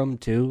comp room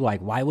too?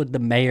 Like, why would the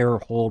mayor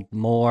hold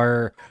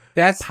more?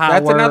 That's power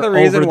another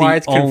reason over why the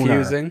it's owner.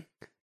 confusing.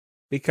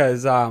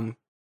 Because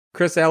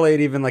Chris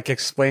Elliott even like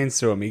explains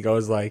to him, he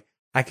goes like,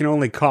 I can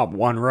only comp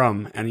 1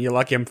 room, and you're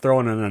lucky I'm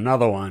throwing in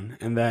another one.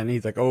 And then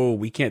he's like, oh,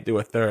 we can't do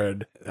a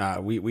third.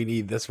 We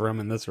need this room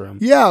and this room.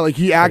 Yeah, like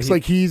he acts he-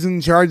 like he's in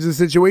charge of the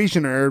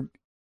situation, or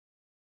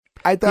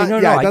I thought, No, I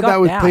I thought got that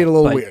was that, played a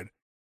little but- weird.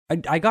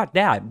 I got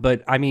that,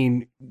 but I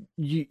mean,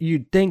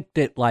 you'd think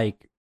that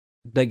like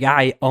the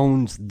guy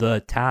owns the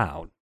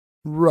town.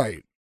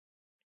 Right.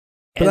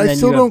 But And I then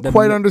still you have don't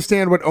quite ma-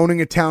 understand what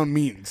owning a town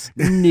means.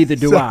 Neither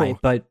do So- I.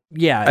 But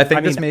yeah, I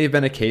think mean, this may have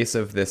been a case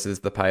of this is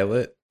the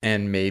pilot,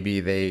 and maybe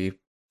they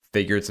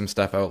figured some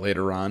stuff out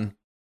later on,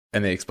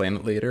 and they explain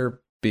it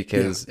later,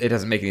 because it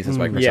doesn't make any sense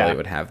why Chris Yeah. Elliott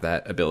would have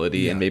that ability,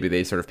 Yeah. and maybe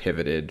they sort of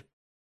pivoted,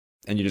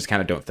 and you just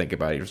kind of don't think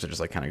about it. You just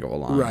like kind of go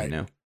along, Right. you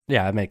know?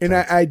 Yeah, that makes And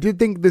sense. I did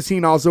think the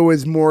scene also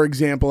is more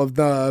example of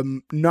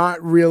the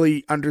not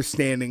really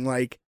understanding.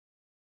 Like,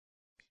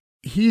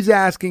 he's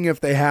asking if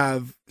they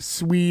have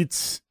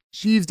suites.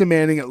 She's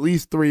demanding at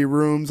least 3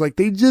 rooms. Like,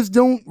 they just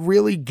don't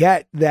really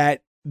get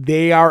that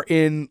they are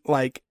in,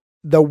 like,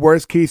 the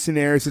worst case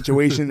scenario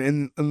situation.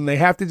 and they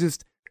have to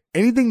just,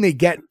 anything they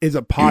get is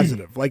a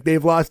positive. Like,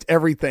 they've lost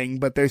everything,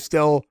 but they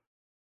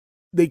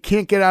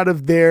can't get out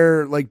of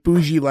their, like,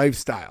 bougie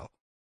lifestyle.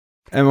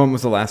 And when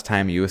was the last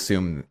time you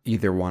assume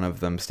either one of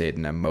them stayed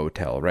in a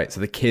motel, right?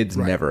 So the kids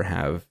Right. never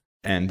have,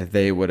 and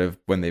they would have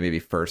when they maybe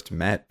first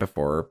met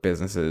before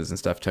businesses and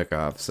stuff took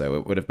off. So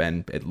it would have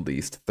been at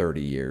least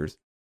 30 years.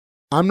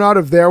 I'm not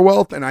of their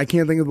wealth, and I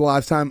can't think of the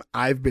last time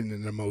I've been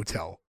in a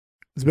motel.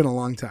 It's been a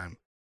long time.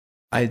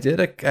 I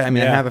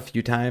have a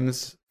few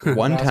times.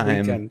 One Last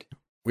time weekend.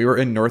 we were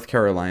in North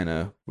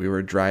Carolina. We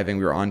were driving.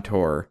 We were on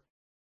tour.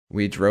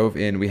 We drove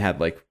in. We had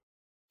like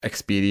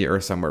Expedia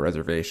or somewhere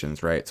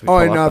reservations, right? So we Oh,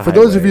 pull and off the for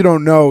those of highway. you who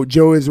don't know,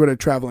 Joe is with a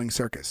traveling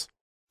circus.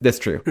 That's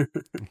true.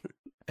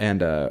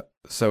 And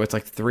so it's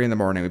like 3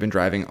 a.m. We've been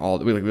driving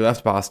we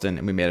left Boston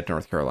and we made it to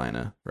North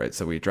Carolina, right?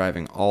 So we're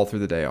driving all through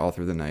the day, all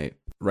through the night,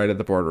 right at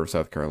the border of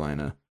South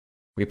Carolina.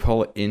 We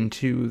pull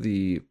into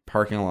the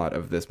parking lot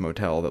of this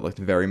motel that looked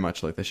very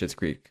much like the Schitt's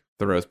Creek,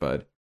 the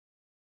Rosebud,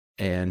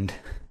 and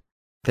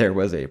there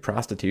was a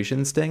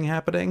prostitution sting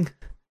happening.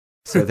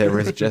 So there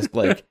was just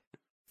like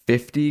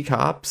 50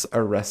 cops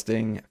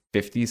arresting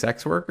 50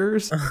 sex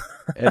workers,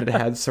 and it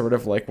had sort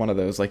of like one of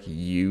those like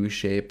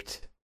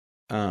U-shaped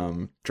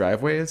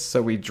driveways.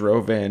 So we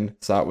drove in,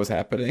 saw what was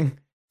happening,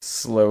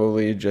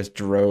 slowly just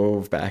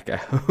drove back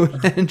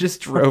out and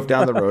just drove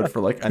down the road for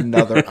like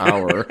another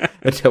hour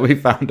until we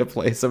found a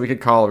place so we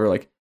could call. We were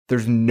like,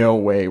 there's no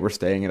way we're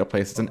staying in a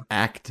place that's an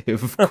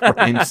active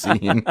crime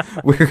scene.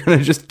 We're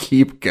gonna just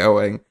keep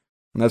going.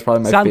 And that's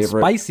probably my Sounds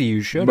favorite spicy.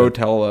 You should have.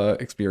 motel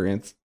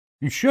experience.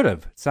 You should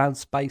have. Sounds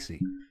spicy.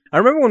 I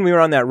remember when we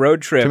were on that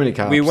road trip. Too many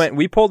cops.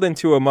 We pulled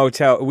into a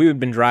motel. We had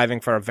been driving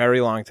for a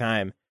very long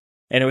time,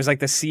 and it was like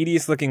the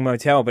seediest looking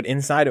motel. But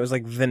inside, it was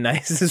like the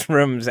nicest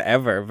rooms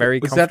ever. Very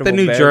Was that comfortable. the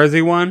New bed.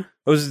 Jersey one?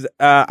 It was.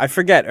 I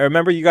forget. I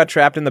remember you got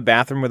trapped in the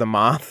bathroom with a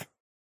moth.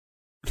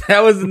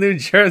 That was the New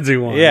Jersey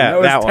one. Yeah, that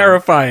was that one.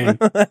 terrifying.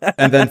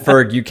 And then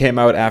Ferg, you came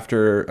out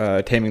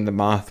after taming the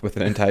moth with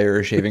an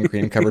entire shaving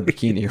cream covered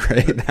bikini,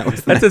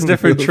 right? That's a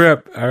different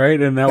trip, all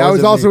right. And That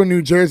was also in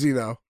New Jersey,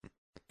 though.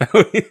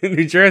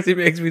 New Jersey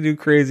makes me do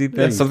crazy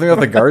Yeah, things. something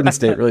about the Garden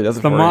State really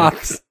doesn't. The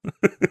moths.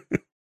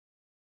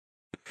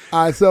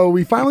 So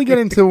we finally get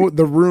into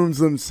the rooms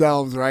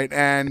themselves, right?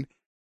 And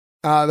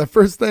the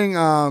first thing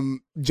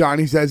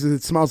Johnny says is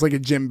it smells like a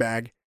gym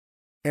bag.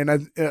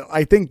 And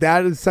I think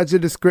that is such a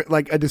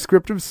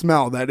descriptive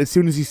smell that as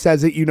soon as he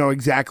says it, you know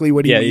exactly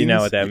what he means. You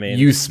know what that means.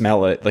 You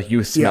smell it, like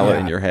you smell it Yeah.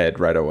 in your head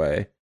right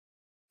away.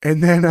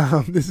 And then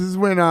this is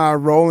when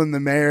Roland, the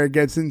mayor,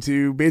 gets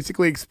into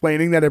basically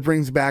explaining that it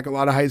brings back a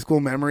lot of high school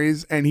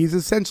memories. And he's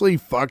essentially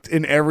fucked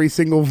in every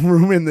single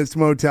room in this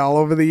motel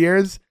over the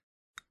years.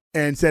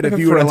 And said if If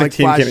you were to like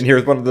team flash, came in here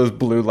with one of those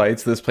blue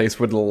lights, this place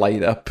would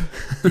light up.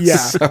 Yeah.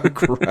 So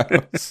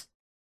gross.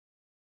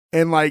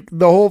 and like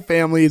the whole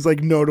family is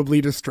like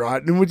notably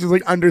distraught, and which is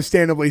like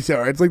understandably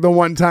so. It's like the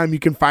one time you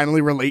can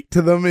finally relate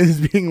to them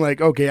is being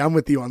like, okay, I'm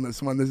with you on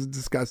this one. This is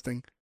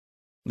disgusting.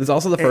 This is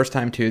also the first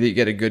time too that you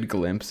get a good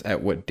glimpse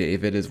at what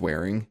David is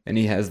wearing, and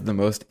he has the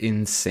most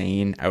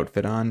insane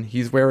outfit on.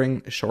 He's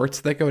wearing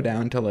shorts that go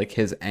down to like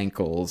his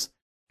ankles,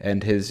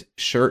 and his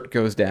shirt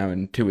goes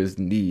down to his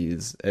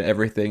knees, and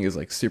everything is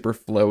like super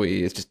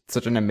flowy. It's just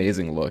such an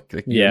amazing look.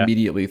 Like you Yeah.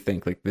 immediately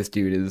think like this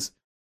dude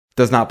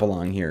does not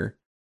belong here.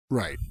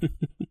 Right.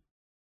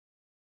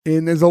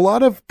 And there's a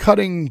lot of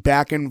cutting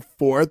back and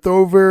forth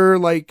over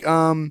like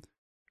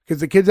because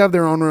the kids have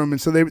their own room,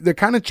 and so they're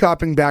kind of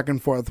chopping back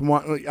and forth.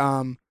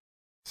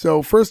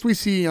 So first we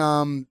see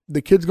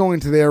the kids go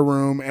into their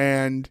room,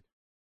 and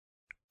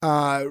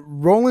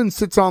Roland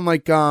sits on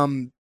like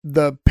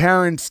the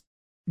parents'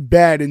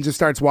 bed and just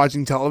starts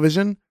watching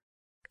television.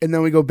 And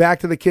then we go back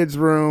to the kids'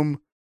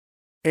 room,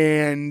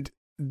 and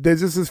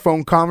there's just this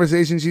phone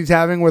conversation she's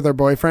having with her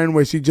boyfriend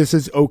where she just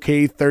says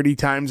okay 30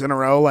 times in a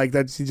row. Like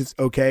that, she just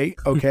okay.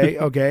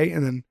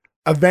 And then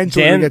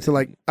eventually we get to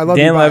like, I love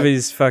Dan you, bye.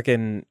 Levy's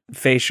fucking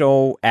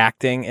facial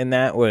acting in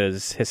that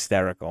was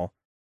hysterical.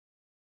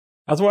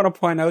 I just want to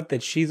point out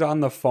that she's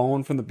on the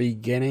phone from the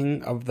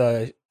beginning of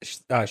the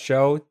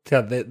show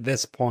to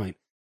this point.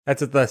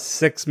 That's at the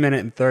 6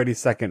 minute and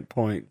 30-second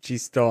point.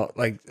 She's still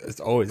like, it's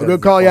always. A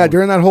good call. Yeah.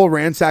 During that whole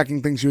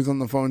ransacking thing, she was on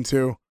the phone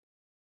too.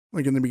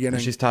 Like in the beginning.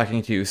 She's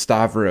talking to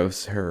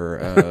Stavros,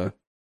 her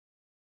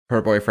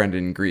her boyfriend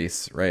in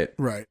Greece, right?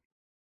 Right.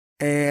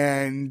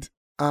 And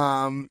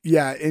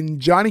yeah,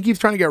 and Johnny keeps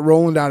trying to get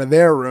Roland out of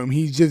their room.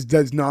 He just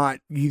he's not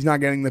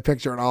getting the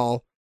picture at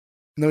all.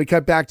 And then we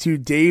cut back to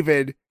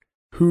David,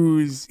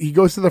 he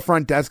goes to the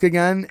front desk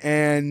again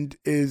and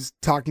is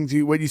talking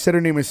to, what you said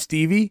her name was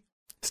Stevie?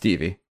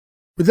 Stevie.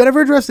 Was that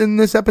ever addressed in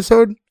this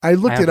episode? I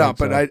looked I it up,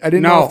 don't but think I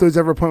didn't know No. if there was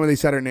ever a point where they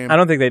said her name. I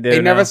don't think they did.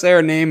 They never no. say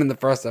her name in the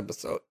first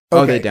episode. Oh,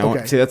 Okay, they don't.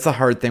 okay. See, that's the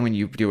hard thing when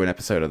you do an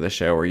episode of the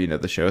show where you know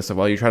the show so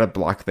well. You try to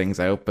block things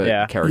out, but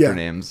Yeah. character Yeah.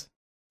 names.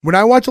 When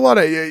I watch a lot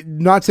of,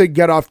 not to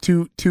get off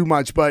too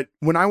much, but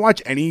when I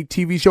watch any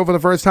TV show for the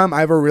first time, I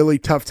have a really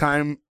tough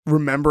time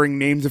remembering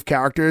names of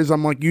characters.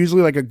 I'm like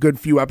usually like a good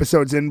few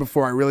episodes in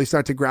before I really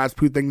start to grasp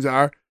who things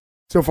are.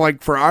 So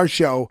for our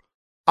show,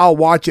 I'll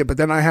watch it, but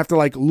then I have to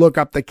like look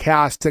up the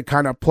cast to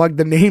kind of plug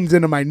the names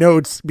into my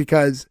notes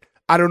because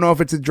I don't know if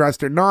it's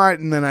addressed or not,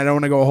 and then I don't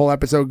want to go a whole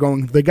episode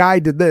going, the guy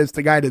did this,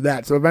 the guy did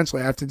that. So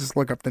eventually I have to just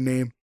look up the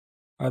name.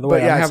 By the way,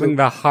 But yeah, I'm having so-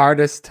 the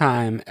hardest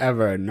time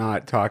ever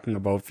not talking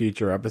about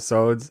future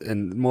episodes,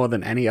 and more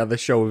than any other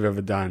show we've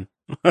ever done.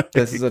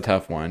 This is a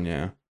tough one,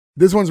 yeah.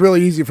 This one's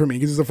really easy for me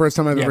because it's the first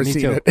time I've Yeah, ever me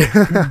seen too.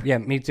 it. Yeah,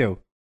 me too.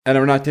 And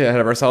we're not too ahead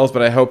of ourselves,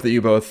 but I hope that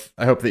you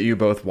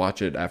both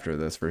watch it after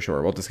this for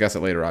sure. We'll discuss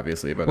it later,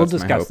 obviously, but We'll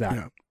that's my discuss hope. that.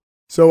 Yeah.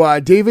 So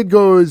David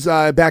goes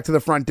back to the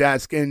front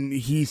desk and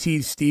he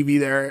sees Stevie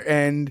there,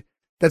 and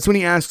that's when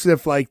he asks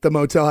if like the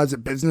motel has a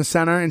business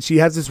center, and she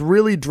has this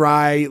really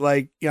dry,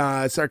 like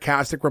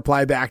sarcastic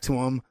reply back to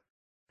him,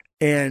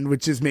 and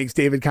which just makes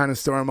David kind of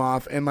storm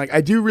off. And like I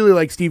do really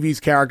like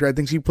Stevie's character. I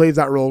think she plays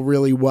that role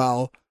really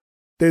well.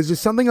 There's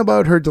just something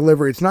about her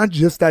delivery. It's not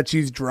just that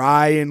she's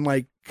dry and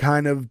like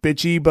kind of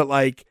bitchy, but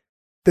like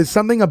there's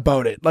something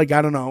about it. Like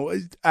I don't know,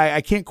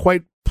 I can't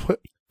quite put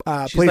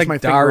She's place like my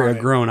finger on Daria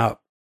it. grown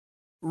up.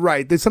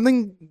 Right. There's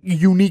something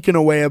unique in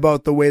a way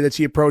about the way that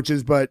she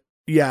approaches, but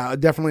yeah,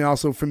 definitely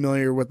also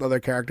familiar with other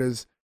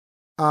characters.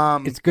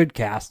 It's good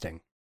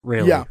casting,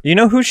 really. Yeah. You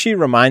know who she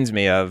reminds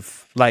me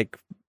of?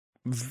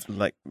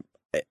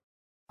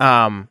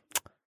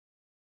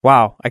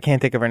 Wow, I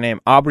can't think of her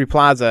name. Aubrey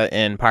Plaza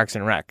in Parks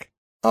and Rec.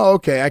 Oh,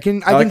 okay. I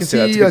can I see can see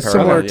that's a a good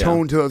similar parallel, yeah.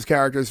 tone to those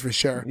characters for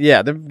sure.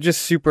 Yeah, they're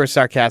just super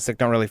sarcastic.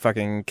 Don't really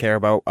fucking care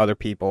about other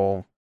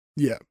people.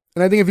 Yeah.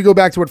 And I think if you go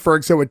back to what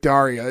Ferg said with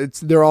Daria,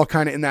 they're all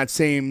kind of in that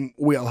same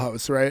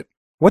wheelhouse, right?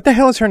 What the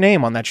hell is her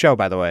name on that show,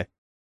 by the way?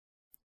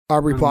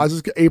 Aubrey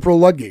Plaza's April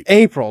Ludgate.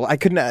 April. I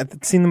couldn't. I've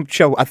seen the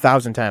show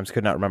 1,000 times.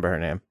 Could not remember her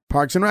name.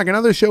 Parks and Rec,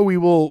 another show we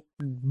will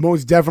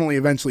most definitely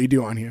eventually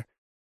do on here.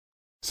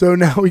 So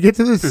now we get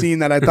to this scene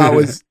that I thought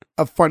was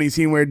a funny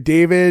scene where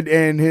David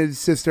and his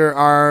sister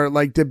are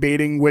like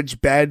debating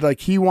which bed. Like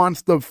he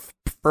wants the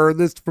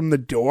furthest from the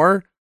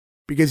door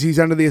because he's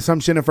under the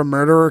assumption if a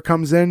murderer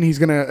comes in, he's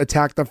going to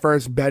attack the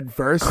first bed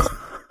first.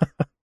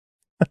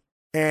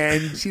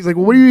 And she's like,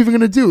 well, what are you even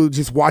going to do?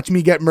 Just watch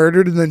me get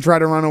murdered and then try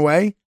to run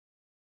away?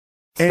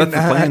 That's the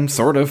plan,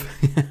 sort of.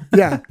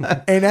 Yeah.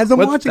 And as I'm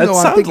watching, that though,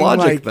 I'm sounds thinking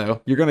logic, like,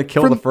 though. You're gonna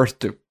kill from- the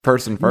first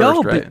person first,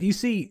 No, right? but you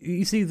see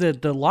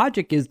the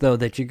logic is though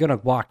that you're gonna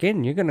walk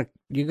in, you're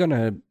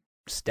gonna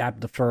stab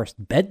the first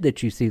bed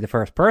that you see, the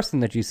first person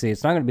that you see.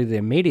 It's not gonna be the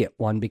immediate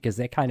one because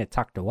they're kind of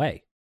tucked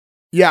away.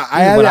 yeah,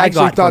 I What I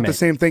actually got thought from the it.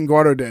 same thing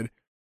Gordo did.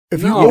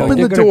 If you No, open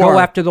you're the gonna door, go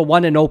after the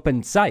one in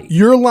open sight.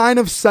 your line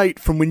of sight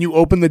from when you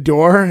open the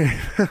door.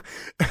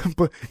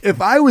 But if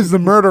I was the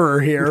murderer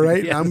here,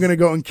 right, Yes. I'm gonna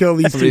go and kill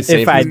these Somebody two save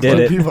If I me. did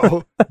it.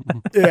 people.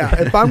 Yeah,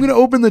 if I'm gonna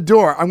open the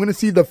door, I'm gonna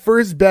see the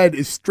first bed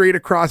is straight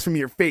across from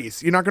your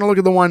face. You're not gonna look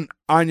at the one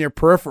on your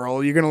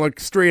peripheral. You're gonna look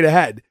straight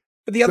ahead.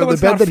 But the other So the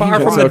one's bed not that he far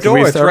wants- from So the can we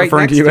door. It's start right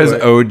referring next to you as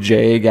it.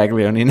 OJ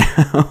Gaglioni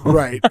now?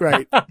 Right,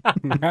 right.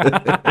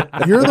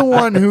 You're the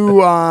one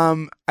who,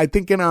 I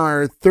think in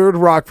our third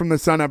Rock from the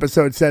Sun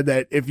episode said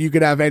that if you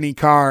could have any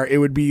car, it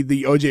would be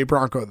the OJ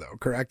Bronco, though.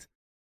 Correct?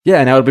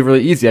 Yeah, now it'll be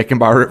really easy. I can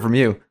borrow it from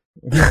you.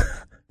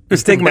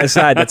 Just take my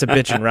side. That's a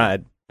bitch and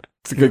ride.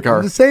 It's a good I'm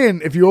car. just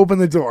saying, if you open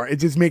the door, it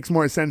just makes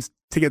more sense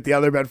to get the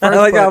other bed first. I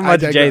like but how much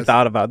Jay digress.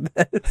 thought about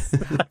this.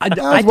 I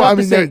well, thought I the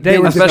mean, same they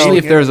thing. were just Especially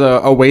if going there's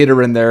a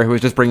waiter in there who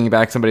is just bringing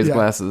back somebody's Yeah.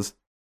 glasses.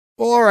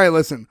 Well, all right,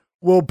 listen.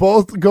 We'll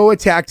both go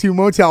attack 2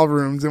 motel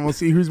rooms, and we'll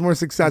see who's more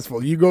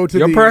successful. You go to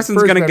Your the person's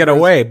first gonna bed get first.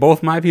 away.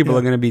 Both my people Yeah.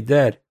 are gonna be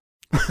dead.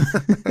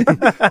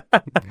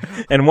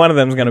 And one of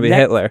them's going to be Next-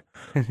 Hitler.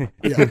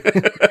 Yeah.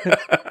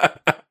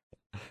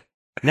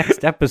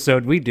 Next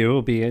episode we do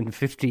will be in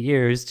 50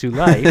 years to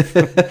life.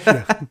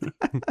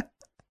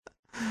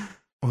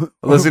 Well,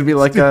 this is gonna be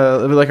like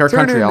it'll be like our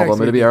Turn country in next album.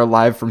 It'll week. be our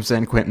live from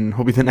San Quentin.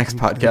 Will be the next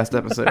podcast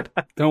episode.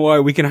 Don't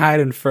worry, we can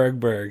hide in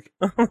Fergburg.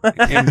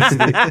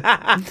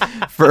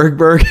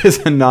 Fergburg is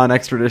a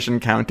non-extradition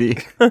county.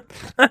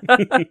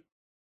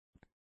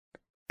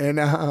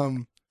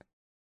 And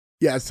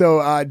yeah,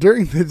 so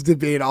during this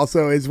debate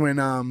also is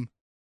when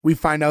we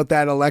find out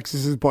that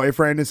Alexis's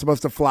boyfriend is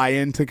supposed to fly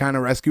in to kind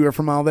of rescue her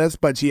from all this,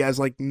 but she has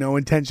like no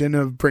intention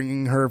of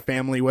bringing her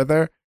family with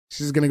her.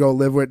 She's gonna go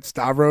live with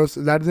Stavros.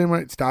 Is that his name,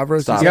 right?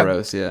 Stavros.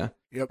 Stavros, yeah.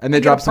 Yep. And they I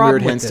got drop a some weird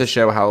problem with hints to this.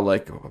 show how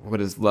like what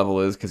his level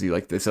is because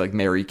they say like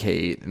marry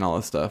Kate and all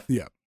this stuff.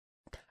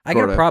 I got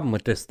Sorta. a problem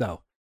with this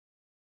though.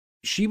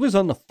 She was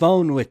on the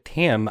phone with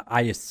him,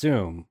 I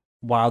assume,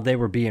 while they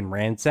were being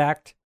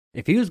ransacked.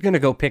 If he was going to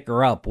go pick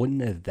her up,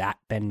 wouldn't have that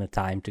been the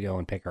time to go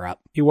and pick her up?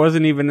 He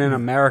wasn't even in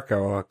America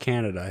or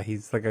Canada.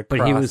 He's like a But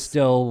he cross. was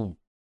still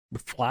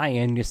fly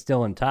in, you're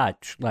still in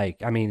touch.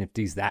 Like, I mean, if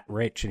he's that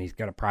rich and he's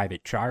got a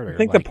private charter, I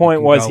think like, the point you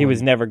can was go he was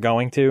and- never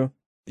going to.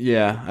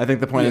 Yeah, I think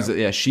the point is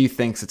that she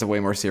thinks it's a way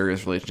more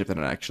serious relationship than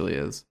it actually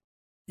is.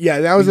 Yeah,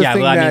 that was the Yeah,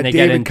 thing well, I mean, that they get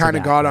David into kind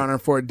of that, got but- on her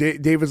for.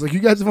 David's like, you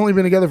guys have only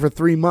been together for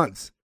 3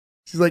 months.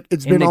 She's like,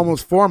 it's And been they-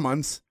 almost 4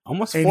 months.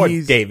 Almost And 4,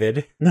 he's-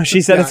 David. No,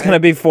 she said Yeah, it's going to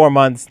be 4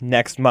 months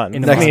next month.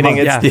 In a Next meaning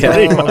month, it's yeah.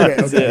 3 Oh, okay,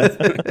 months.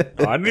 okay. Yeah.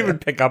 Oh, I didn't even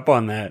pick up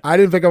on that. I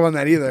didn't pick up on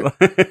that either.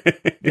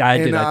 Yeah, I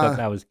And, did. I thought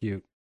that was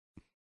cute.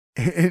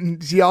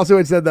 And she also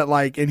had said that,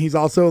 like, and he's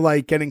also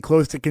like getting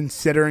close to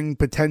considering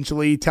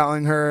potentially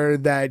telling her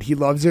that he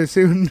loves her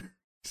soon.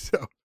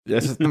 So Yeah,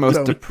 it's just the most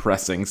So-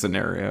 depressing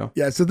scenario.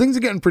 yeah, so things are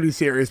getting pretty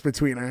serious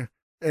between her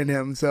and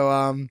him. So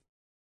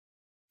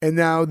and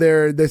now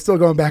they're still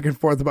going back and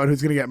forth about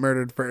who's gonna get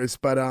murdered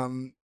first. But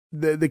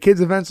the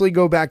kids eventually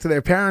go back to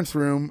their parents'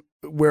 room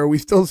where we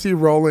still see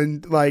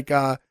Roland like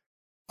oh,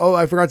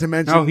 I forgot to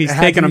mention. Oh, he's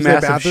had to taking a use their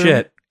massive bathroom.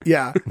 shit.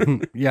 Yeah.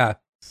 Yeah.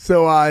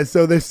 So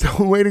they're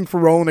still waiting for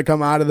Roland to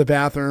come out of the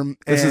bathroom.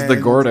 This is the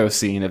and- Gordo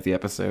scene of the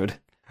episode.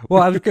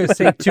 Well, I was going to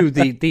say too.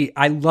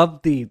 I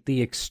love the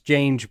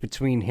exchange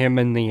between him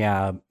and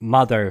the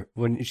mother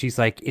when she's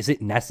like, "Is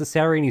it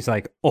necessary?" And he's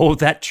like, "Oh,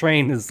 that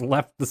train has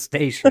left the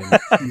station.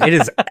 It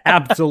is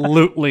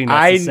absolutely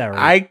necessary."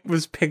 I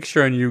was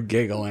picturing you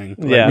giggling.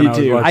 Yeah. when Me I was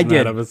too. watching I that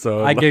did.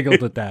 episode. I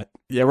giggled at that.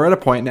 Yeah, we're at a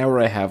point now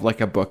where I have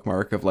like a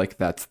bookmark of like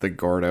that's the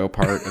Gordo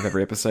part of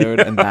every episode,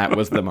 and that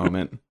was the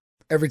moment.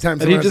 Every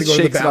time And he someone has to just go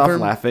to shakes the it off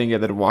bathroom. laughing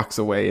and then walks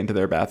away into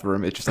their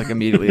bathroom. It's just like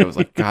immediately I was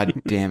like, God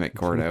damn it,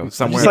 Gordo. I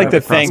Somewhere just like to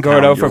across thank town,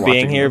 Gordo you're for being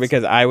watching here this.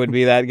 because I would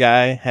be that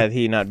guy had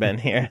he not been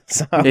here.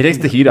 So It takes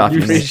the heat off. You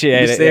you.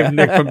 appreciate You it. saved yeah.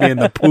 Nick from being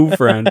the poo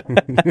friend.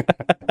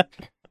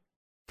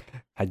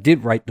 I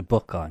did write the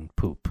book on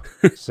poop,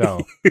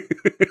 so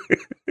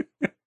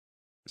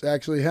I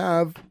actually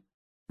have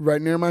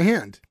right near my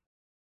hand.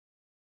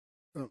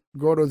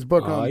 Gordo's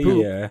book Oh on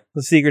poop. yeah.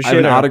 The secret I have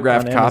an shitter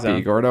autographed on copy.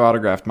 Amazon. Gordo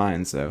autographed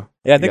mine, so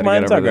Yeah, I you think gotta get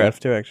mine's over there.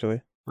 autographed too.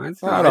 Actually, Mine's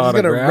Oh, not I just got a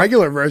autographed.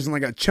 regular version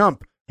like a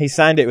chump. he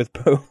signed it with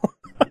poo.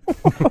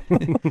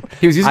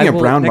 He was using I a will-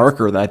 brown next-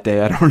 marker that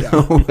day. I don't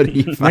know what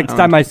he found. next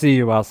time I see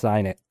you, I'll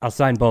sign it. I'll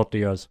sign both of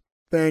yours.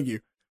 Thank you.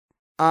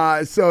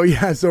 So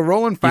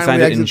Roland He signed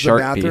finally it in exits the Sharpie.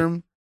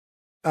 bathroom.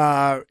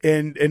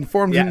 And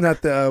informs him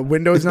that the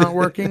window's not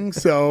working.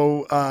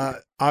 So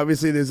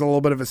obviously there's a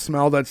little bit of a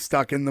smell that's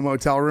stuck in the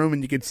motel room,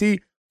 and you can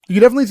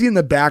definitely see in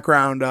the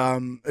background,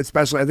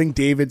 especially I think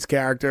David's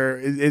character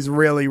is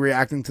really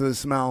reacting to the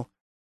smell.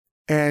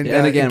 And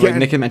And again, like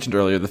Nick had mentioned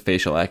earlier, the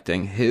facial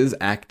acting, his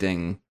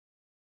acting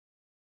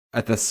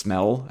at the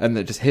smell and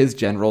just his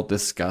general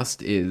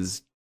disgust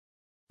is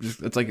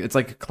it's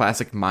like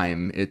classic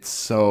mime. It's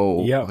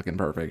so Yep. fucking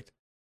perfect.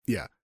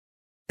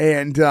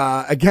 And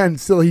again,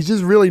 still, he's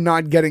just really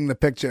not getting the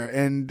picture,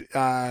 and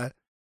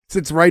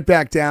sits right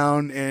back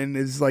down and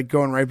is like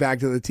going right back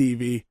to the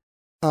TV.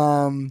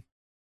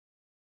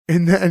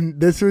 And then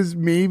this was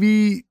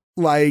maybe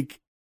like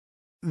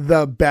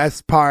the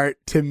best part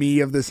to me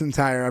of this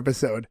entire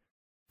episode,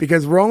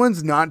 because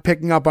Roland's not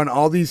picking up on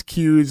all these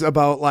cues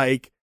about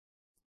like,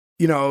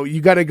 you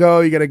gotta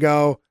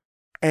go.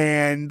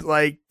 And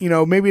like,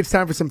 maybe it's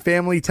time for some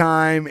family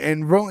time.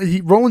 And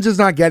Roland's just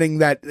not getting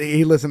that.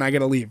 Hey, listen, I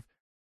gotta leave.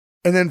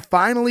 And then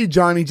finally,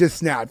 Johnny just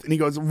snapped and he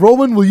goes,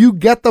 Roland, will you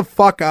get the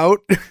fuck out?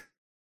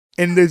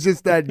 And there's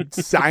just that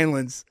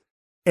silence.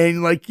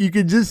 And like, you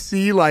could just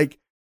see like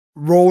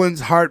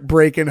Roland's heart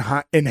break in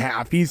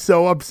half. He's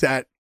so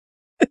upset.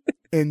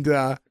 And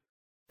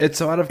It's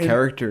so out of And-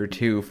 character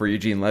too for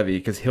Eugene Levy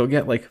because he'll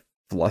get like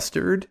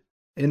flustered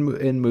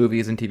in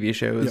movies and TV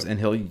shows, Yep. and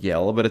he'll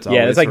yell, but it's Yeah,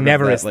 always it's like sort of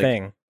never that, his like,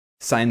 thing.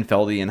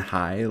 Seinfeldian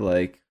high,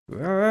 like.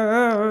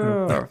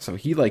 So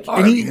he like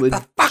And he-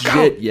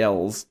 legit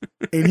yells.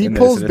 And he in this,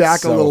 pulls and it's back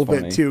a so little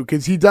funny. bit too,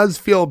 because he does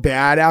feel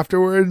bad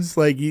afterwards.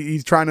 Like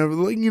he's trying to,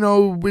 like,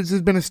 this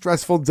has been a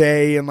stressful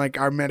day, and like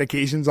our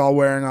medication's all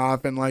wearing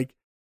off, and like,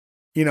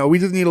 we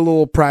just need a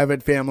little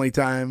private family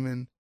time.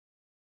 And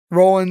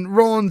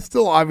Roland's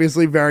still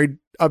obviously very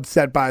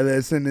upset by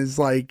this, and is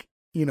like,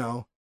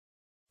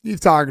 he's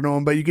talking to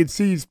him, but you can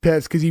see he's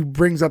pissed because he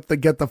brings up the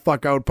get the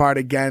fuck out part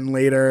again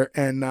later,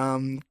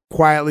 and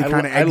quietly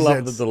kind of I exits.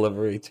 love the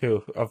delivery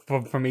too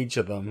from each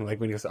of them. Like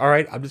when he goes, "All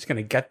right, I'm just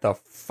gonna get the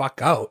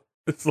fuck out."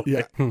 It's like,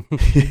 Yeah.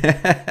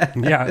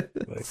 Yeah.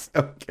 It's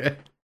so good.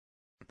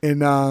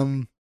 And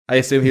I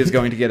assume he was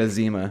going to get a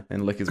Zima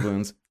and lick his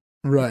wounds.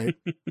 right.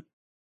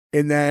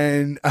 And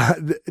then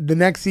the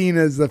next scene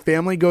is the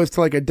family goes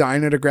to like a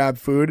diner to grab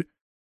food.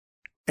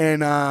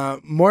 And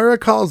Moira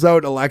calls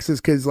out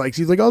Alexis because like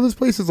she's like, oh, this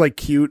place is like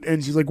cute.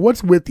 And she's like,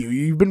 what's with you?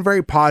 You've been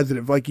very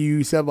positive. Like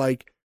you said,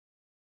 like,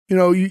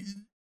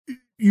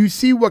 you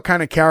see what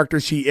kind of character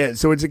she is.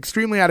 So it's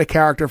extremely out of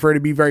character for her to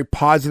be very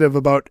positive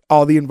about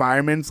all the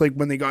environments. Like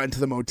when they got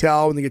into the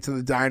motel, when they get to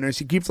the diner,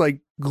 she keeps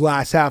like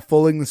glass half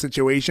fulling the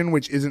situation,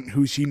 which isn't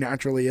who she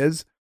naturally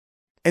is.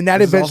 And that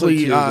This is also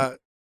eventually, too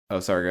Oh,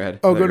 sorry, go ahead.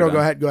 oh, I thought you were go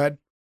done. ahead.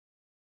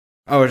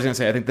 Oh, I was just gonna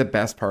say, I think the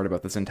best part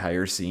about this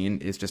entire scene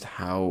is just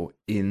how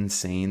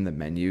insane the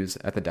menus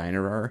at the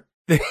diner are.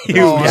 Oh,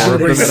 Yeah,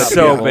 bring it's that up,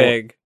 so yeah.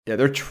 big. Yeah,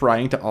 they're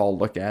trying to all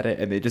look at it,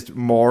 and they just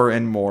more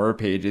and more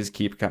pages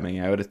keep coming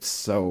out. It's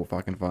so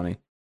fucking funny.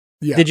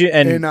 Yeah. Did you?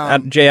 And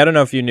And, Jay, I don't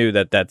know if you knew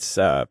that that's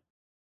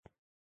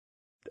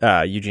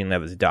Eugene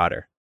Levitt's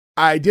daughter.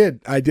 I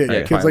did. Yeah,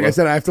 Because, like I Twyla.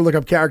 said, I have to look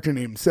up character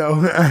names.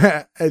 So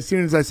as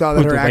soon as I saw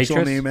that Who, her the actual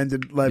waitress? name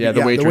ended Levy. Yeah,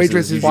 the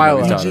waitress, is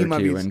Twyla. Eugene's Eugene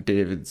daughter too, Levy's. and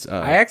David's.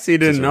 I actually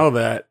didn't sister. know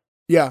that.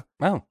 Yeah.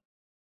 Oh,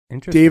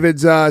 interesting.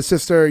 David's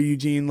sister,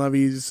 Eugene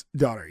Levy's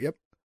daughter. Yep.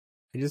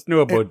 I just knew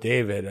about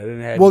David. I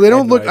didn't have. Well, they I had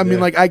don't no look. I mean, idea.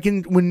 like I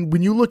can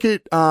when you look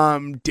at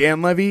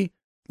Dan Levy,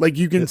 like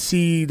you can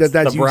see that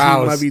that's the Eugene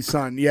brows. Levy's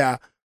son. Yeah.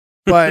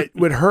 But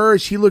with her,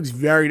 she looks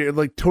very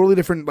like totally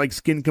different, like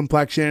skin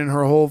complexion.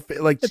 Her whole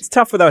like It's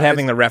tough without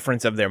having the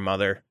reference of their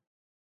mother.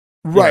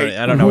 You know, right.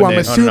 I don't know. Who What I'm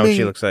I don't know what she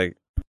assuming. looks like.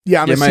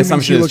 Yeah, I'm Yeah, my assuming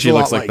assumption is she a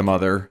looks lot like the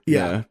mother.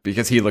 Yeah.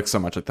 Because he looks so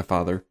much like the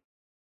father.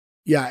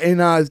 Yeah,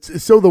 and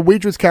so the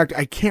waitress character,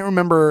 I can't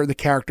remember the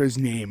character's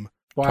name.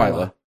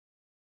 Twyla.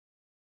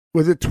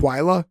 Was it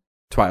Twyla?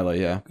 Twyla,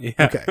 yeah. Yeah.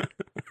 Okay.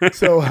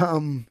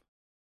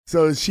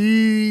 So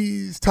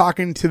she's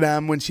talking to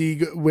them when she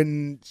goes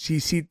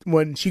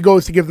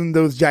to give them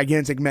those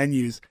gigantic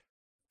menus,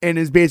 and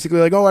is basically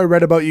like, "Oh, I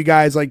read about you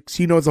guys." Like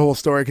she knows the whole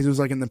story because it was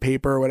like in the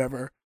paper or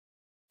whatever,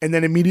 and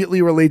then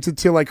immediately relates it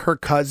to like her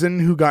cousin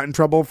who got in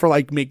trouble for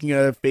like making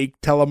a fake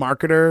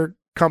telemarketer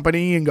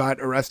company and got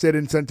arrested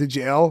and sent to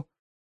jail.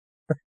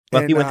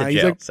 Well, he went to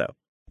he's jail, like- so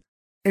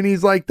And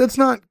he's like, "That's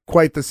not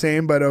quite the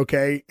same, but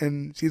okay."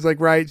 And she's like,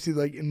 "Right." She's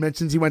like, and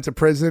mentions he went to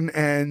prison,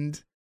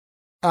 and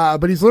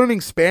but he's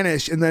learning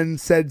Spanish, and then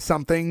said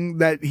something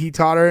that he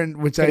taught her, and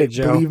which Get I it,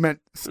 Joe. believe meant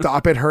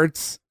 "stop, it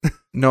hurts."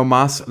 No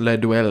más le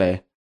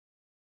duele.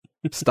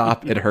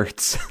 Stop, it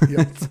hurts.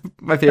 Yep. It's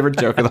my favorite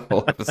joke of the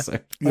whole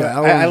episode. Yeah, that I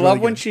one was love really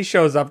when good. she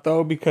shows up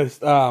though because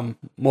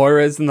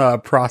Moira's in the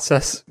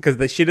process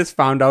because she just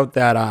found out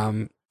that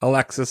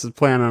Alexis is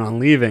planning on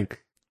leaving,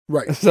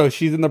 Right. so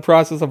she's in the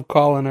process of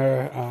calling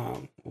her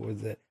what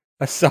was it,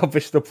 a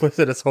selfish,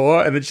 duplicitous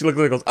whore, and then she looks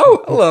like goes,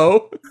 "Oh,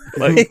 hello,"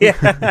 like yeah.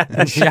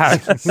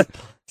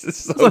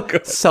 it's so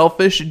good.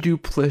 Selfish,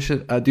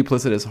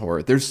 duplicitous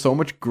whore. There's so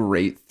much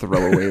great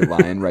throwaway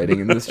line writing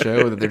in this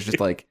show that there's just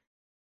like,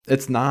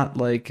 it's not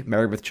like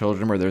Married with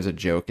Children where there's a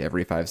joke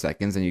every 5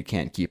 seconds and you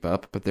can't keep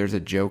up, but there's a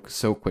joke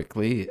so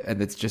quickly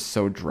and it's just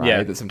so dry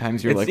Yeah. that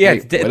sometimes you're It's, like, yeah,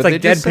 wait, it's what did like they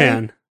just say?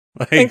 deadpan.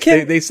 Like And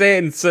can- they say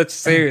it in such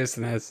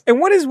seriousness. And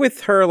what is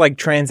with her like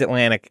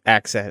transatlantic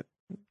accent?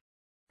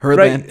 Her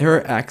Right.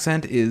 her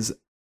accent is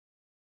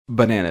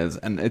bananas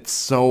and it's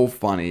so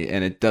funny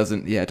and it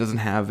doesn't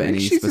have any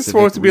She's specific just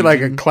supposed to be like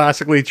a region.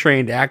 classically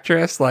trained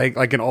actress, like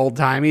an old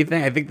timey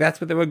thing. I think that's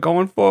what they were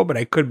going for, but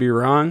I could be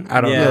wrong. I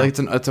don't Yeah. Yeah, know. like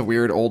it's a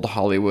weird old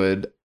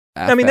Hollywood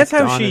I mean, that's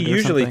affect how on she it or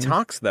usually something.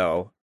 talks,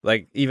 though.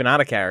 Like even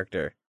out of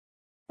character,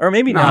 or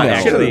maybe No, not no, she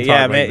actually. doesn't Yeah,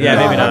 talk like yeah,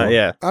 that. maybe No. not.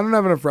 Yeah. I don't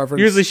have enough reference.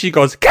 Usually she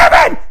goes,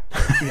 Kevin!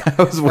 I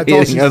was all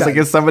waiting. she I was said. like,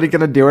 is somebody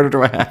gonna do it or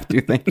do I have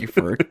to? Thank you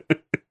for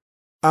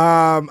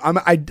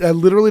I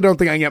literally don't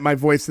think I can get my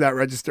voice to that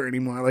register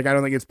anymore. Like I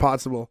don't think it's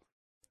possible.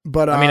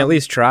 But I mean, at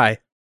least try.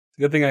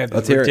 Good thing I have this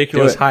Let's hear it. Do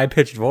ridiculous it. high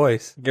pitched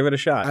voice. Give it a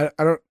shot.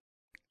 I don't.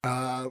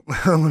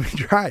 Let me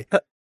try.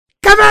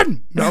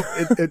 Kevin. Nope.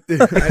 I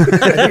think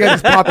I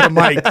just popped the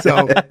mic.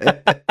 So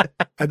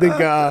I think.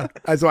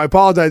 So I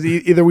apologize.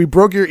 Either we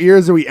broke your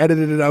ears or we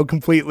edited it out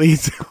completely.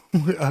 So,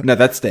 No,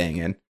 that's staying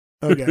in.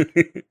 okay.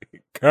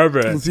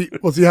 Kevin. We'll see.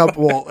 We'll see how.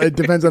 Well, it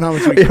depends on how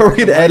much we. Yeah, we're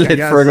gonna edit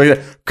it for like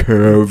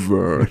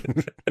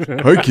Kevin.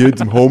 Hi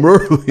kids, I'm home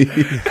early.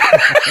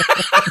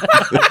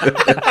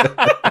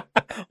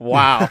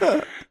 Wow.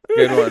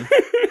 Good one.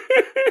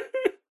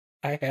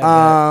 I had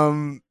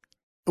that.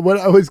 What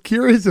I was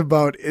curious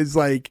about is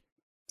like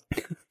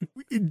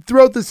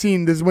throughout the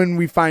scene, this is when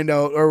we find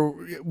out, or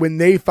when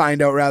they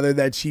find out rather,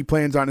 that she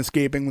plans on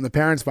escaping. When the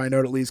parents find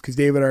out, at least, because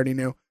David already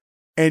knew,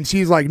 and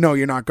she's like, "No,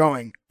 you're not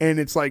going." And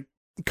it's like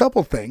a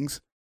couple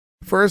things.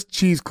 First,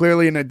 she's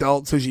clearly an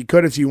adult, so she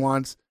could if she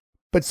wants.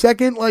 But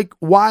second, like,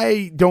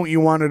 why don't you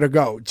want her to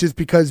go? Just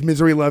because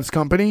misery loves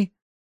company?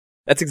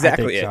 That's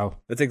exactly I think it. so.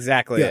 That's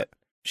exactly Yeah. it.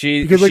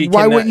 She Because like, she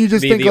why cannot wouldn't you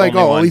just be think the like,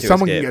 only oh, one at least to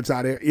someone escape. gets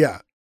out of here? Yeah.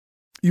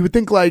 You would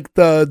think like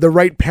the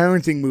right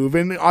parenting move,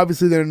 and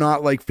obviously they're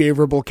not like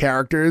favorable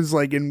characters,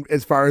 like in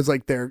as far as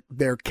like their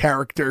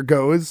character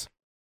goes.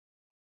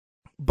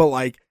 But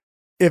like,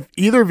 if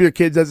either of your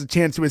kids has a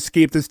chance to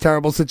escape this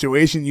terrible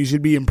situation, you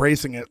should be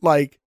embracing it.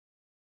 Like,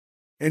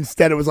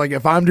 instead it was like,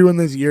 if I'm doing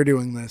this, you're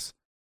doing this.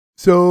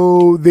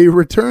 So they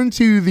return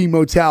to the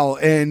motel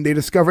and they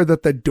discover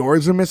that the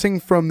doors are missing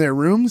from their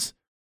rooms.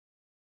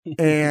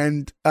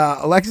 And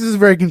Alexis is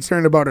very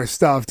concerned about her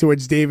stuff, to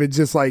which David's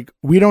just like,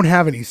 we don't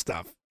have any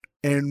stuff.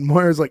 And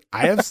Moira's like,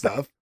 I have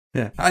stuff.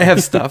 Yeah, I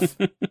have stuff.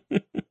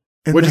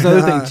 And Which is then,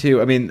 another thing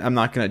too. I mean, I'm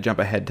not going to jump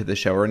ahead to the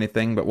show or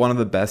anything, but one of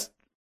the best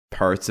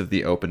parts of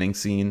the opening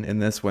scene in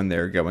this, when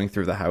they're going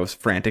through the house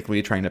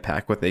frantically trying to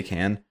pack what they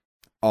can,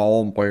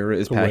 all Moira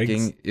is The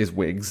packing wigs. is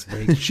wigs.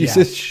 Wigs, She's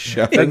yeah. just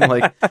shoving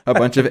like a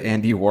bunch of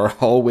Andy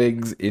Warhol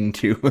wigs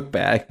into a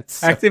bag. It's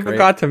so I actually great.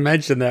 forgot to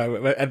mention that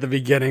at the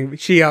beginning.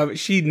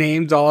 She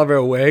names all of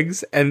her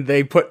wigs, and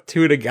they put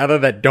two together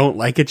that don't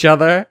like each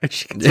other, and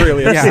she gets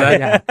really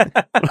upset.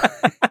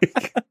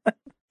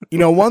 You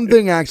know, one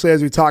thing actually,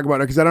 as we talk about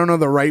it, because I don't know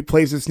the right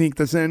place to sneak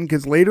this in,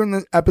 because later in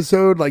the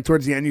episode, like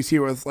towards the end, you see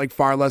her with like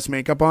far less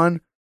makeup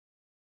on.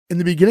 In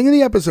the beginning of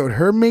the episode,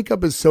 her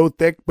makeup is so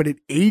thick, but it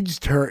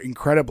aged her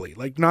incredibly.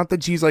 Like, not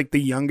that she's like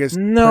the youngest.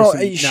 No,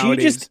 person she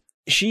nowadays.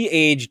 she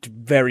aged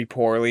very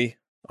poorly,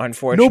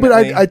 unfortunately. No,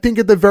 but I think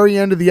at the very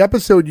end of the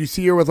episode, you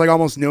see her with like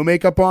almost no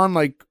makeup on.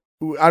 Like,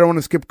 I don't want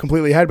to skip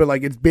completely ahead, but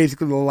like it's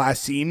basically the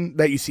last scene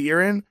that you see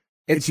her in,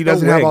 and she the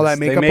doesn't have all wigs. that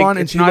They makeup make- on, and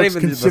it's she not looks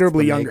even just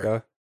considerably the younger.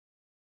 makeup.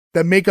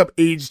 The makeup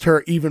aged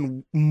her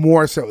even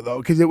more so though,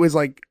 because it was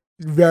like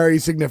very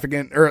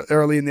significant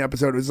early in the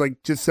episode. It was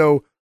like just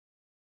so,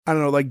 I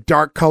don't know, like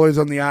dark colors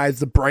on the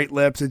eyes, the bright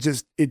lips. It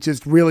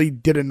just really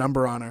did a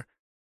number on her.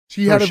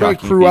 She Some had a very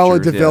shocking Cruella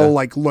features, Deville yeah.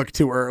 like look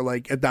to her,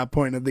 like at that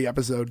point of the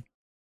episode.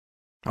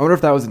 I wonder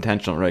if that was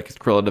intentional, right? Because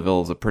Cruella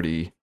Deville is a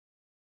pretty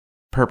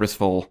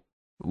purposeful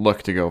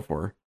look to go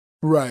for.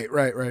 Right.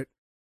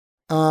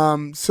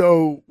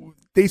 So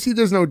they see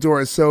there's no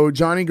doors, so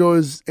Johnny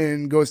goes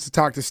to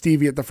talk to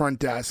Stevie at the front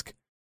desk,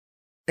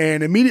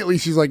 and immediately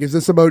she's like, "Is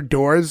this about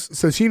doors?"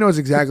 So she knows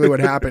exactly what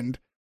happened,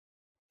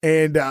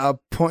 and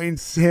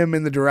points him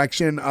in the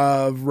direction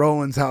of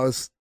Roland's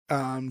house.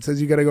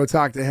 Says, "You got to go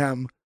talk to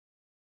him."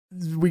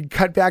 We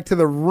cut back to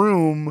the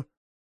room,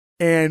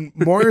 and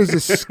Moira's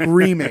just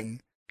screaming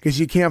because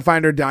she can't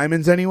find her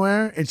diamonds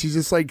anywhere, and she's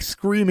just like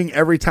screaming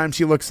every time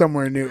she looks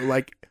somewhere new,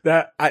 like.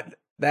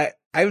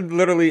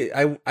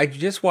 I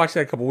just watched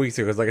that a couple weeks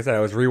ago because, like I said, I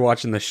was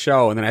rewatching the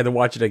show, and then I had to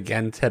watch it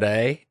again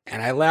today,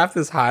 and I laughed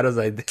as hard as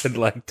I did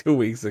like 2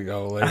 weeks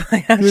ago.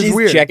 Like She's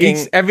weird. checking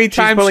every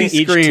time pulling she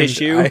each screams,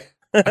 tissue.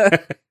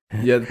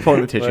 Yeah,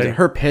 pulling the tissues. Like-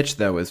 Her pitch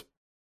though is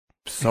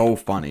so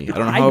funny. I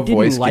don't know I how a didn't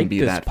voice like can be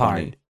this that part.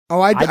 funny.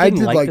 Oh, I didn't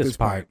did like this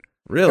part.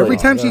 Really? Every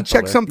time she that's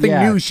checked funny. something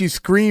Yeah. new, she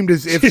screamed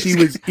as if she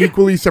was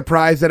equally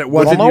surprised that it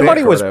Well, wasn't. Well,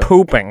 nobody was Frodo.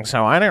 pooping,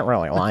 so I didn't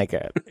really like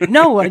it.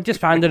 No, I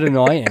just found it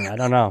annoying. I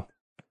don't know.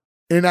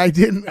 And I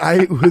didn't.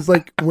 I was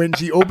like, when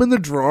she opened the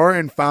drawer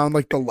and found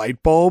like the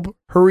light bulb,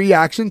 her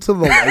reaction to the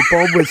light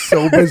bulb was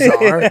so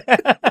bizarre.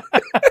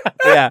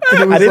 Yeah,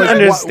 It was I didn't like,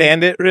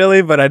 understand it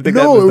really, but I think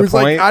that No, was it the was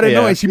point. like I don't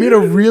know. Yeah. And she made a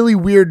really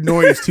weird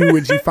noise too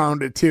when she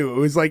found it too.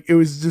 It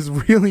was just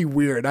really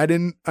weird. I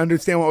didn't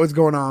understand what was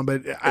going on,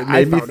 but It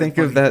made me think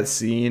of that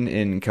scene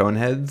in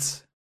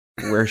Coneheads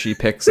where she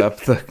picks up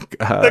the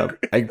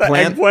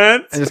eggplant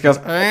Eggplant. and just goes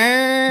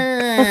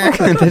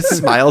and just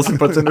smiles and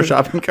puts it in her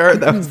shopping cart.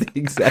 That was the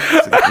exact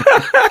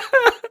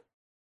scene.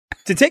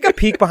 To take a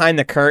peek behind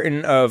the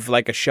curtain of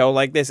like a show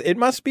like this, it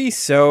must be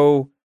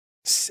so,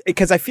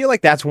 because I feel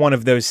like that's one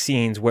of those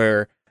scenes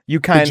where you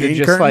kind of Jane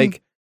just curtain?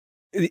 like,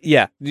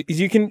 yeah,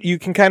 you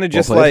can kind of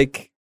just played.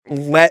 like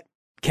let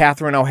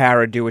Catherine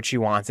O'Hara do what she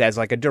wants as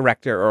like a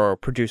director or a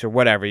producer,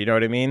 whatever, you know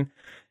what I mean?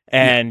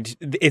 And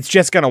it's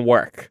just gonna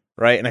work,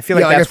 right? And I feel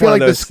like Yeah, like, I that's feel one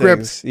like of the those script-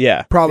 things.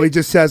 Yeah, probably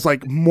just says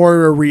like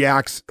Moira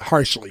reacts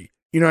harshly.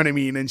 You know what I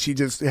mean? And she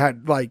just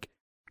had like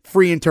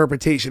free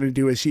interpretation and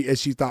do as she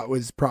thought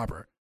was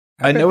proper.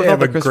 I know with they all have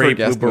the a Christopher great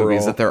Guest blooper movies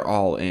roll. that they're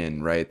all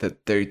in, right?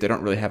 That they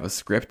don't really have a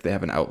script; they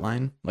have an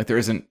outline. Like there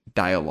isn't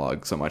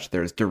dialogue so much.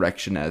 There's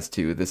direction as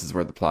to this is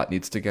where the plot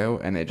needs to go,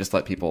 and they just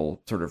let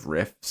people sort of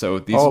riff. So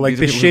these, Like these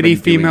the are people who've been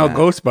shitty female doing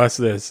that.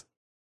 Ghostbusters.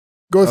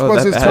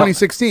 Ghostbusters that-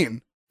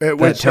 2016,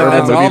 which terrible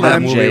that's movie all that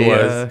that movie Jay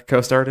was.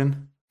 co-starred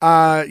in.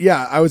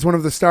 yeah, I was one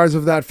of the stars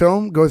of that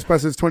film,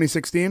 Ghostbusters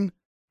 2016.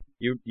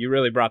 you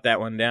really brought that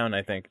one down,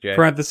 I think, Jay.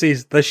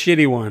 Parentheses, the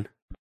shitty one.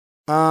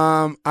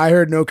 I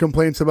heard no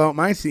complaints about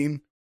my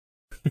scene,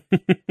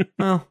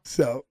 Well,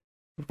 so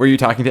were you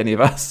talking to any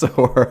of us,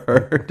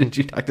 or did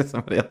you talk to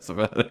somebody else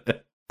about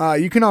it?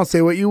 you can all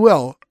say what you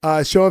will.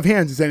 Show of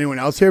hands: has anyone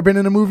else here been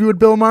in a movie with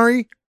Bill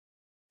Murray?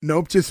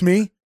 Nope, just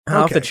me.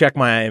 I'll have to Okay. check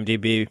my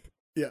IMDb.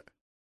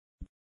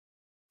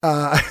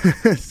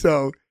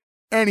 So,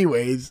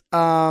 anyways,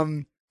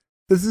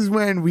 this is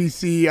when we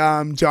see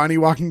Johnny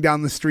walking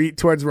down the street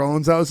towards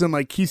Roland's house, and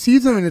like he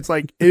sees him, and it's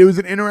like it was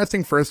an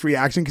interesting first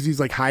reaction because he's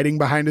like hiding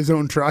behind his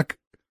own truck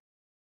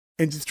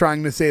and just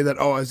trying to say that,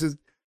 oh, I was just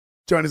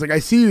Johnny's like, I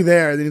see you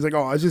there. And then he's like,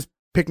 oh, I was just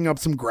picking up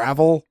some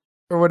gravel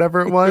or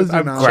whatever it was.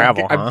 I'm, and,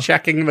 gravel, checking, huh? I'm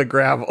checking the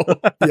gravel.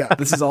 yeah.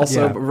 This is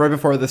also Yeah. right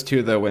before this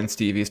too, though, when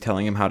Stevie's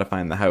telling him how to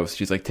find the house.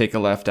 She's like, take a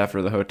left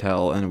after the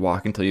hotel and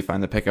walk until you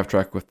find the pickup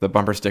truck with the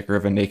bumper sticker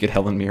of a naked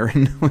Helen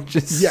Mirren, which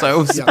is Yes, so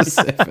yes.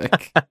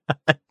 specific.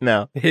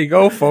 No. Here you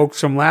go,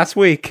 folks, from last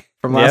week.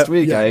 From last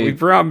week, yeah, We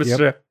promised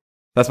you.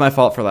 that's my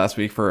fault for last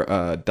week for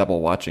double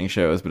watching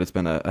shows, but it's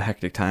been a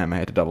hectic time. I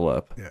had to double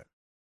up.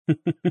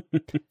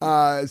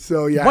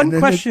 So yeah. One and then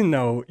question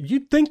though,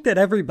 you'd think that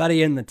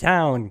everybody in the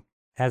town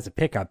has a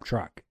pickup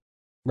truck,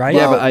 right?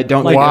 Yeah, but I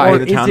don't Like, think why?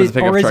 everybody in the Or town is has a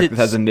it- or pickup is truck it that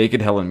has a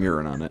naked Helen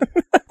Mirren on it.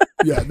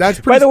 Yeah, that's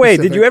pretty By the way, did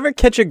specific. you ever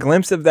catch a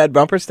glimpse of that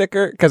bumper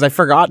sticker? Because I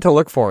forgot to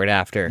look for it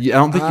after. Yeah, I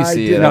don't think you I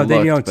see did it. not. I No, then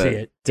you don't looked, see but-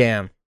 it.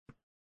 Damn.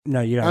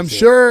 No, you don't. I'm see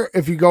sure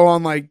if you go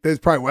on like, there's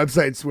probably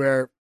websites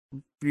where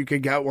you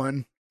could get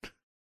one.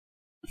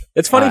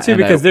 It's funny too and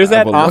because there's I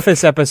that will look.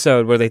 Office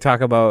episode where they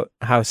talk about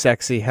how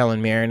sexy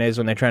Helen Mirren is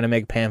when they're trying to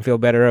make Pam feel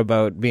better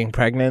about being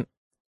pregnant.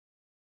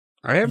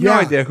 I have Yeah. no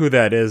idea who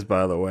that is,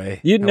 by the way.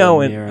 You'd Helen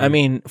know it. Mirren. I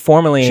mean,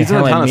 formerly She's in a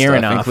ton Helen of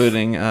stuff, Mirren,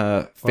 including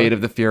Fate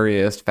of the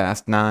Furious,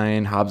 Fast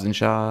 9, Hobbs and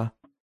Shaw.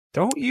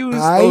 don't use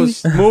I-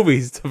 those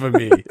movies for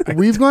me.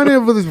 We've gone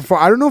over this before.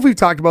 I don't know if we've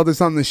talked about this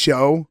on the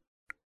show.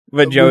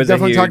 but Joe We've is a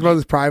definitely huge. talked about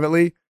this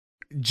privately.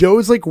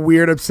 Joe's like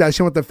weird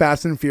obsession with the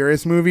Fast and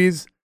Furious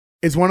movies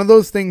is one of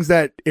those things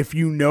that if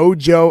you know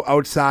Joe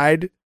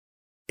outside,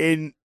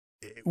 in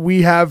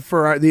we have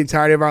for the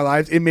entirety of our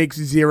lives, it makes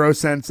zero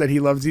sense that he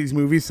loves these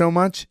movies so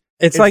much.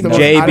 It's it's like the most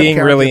Jay out of being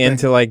character really thing.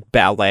 into like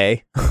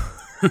ballet.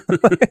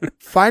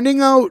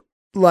 Finding out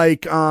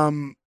like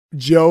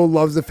Joe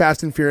loves the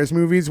Fast and Furious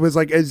movies was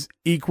like as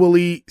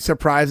equally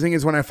surprising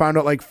as when I found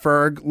out like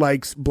Ferg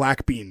likes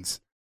black beans.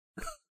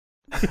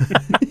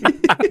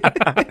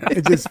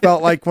 It just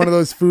felt like one of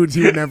those foods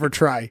he would never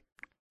try.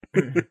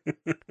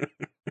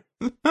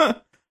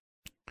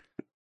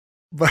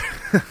 But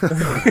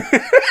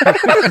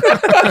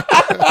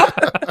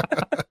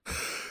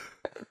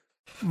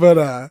but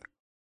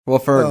Well,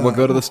 Ferg, we'll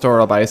go to the store.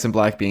 I'll buy you some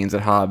black beans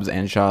at Hobbs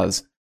and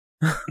Shaw's.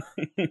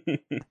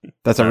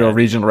 That's a real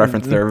regional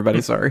reference there,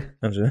 everybody. Sorry.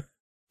 Is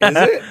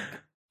it?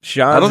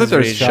 Shaw's I don't think is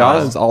there's regional.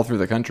 Shaw's all through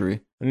the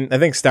country. I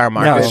think Star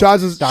Market. No.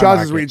 Shaw's is Star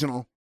Shaw's is Market.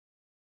 regional.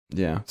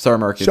 Yeah. Star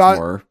Market's Shaw-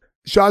 more.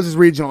 Shaw's is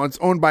regional. It's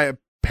owned by a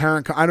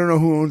parent. I don't know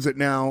who owns it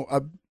now.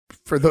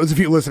 For those of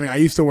you listening, I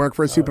used to work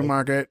for a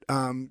supermarket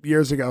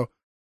years ago,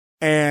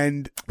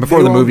 and Before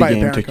they the were owned movie by a game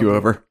parent took you company.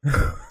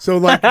 over. So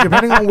like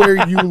depending on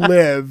where you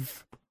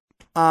live,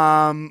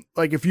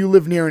 like if you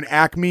live near an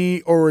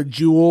Acme or a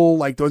Jewel,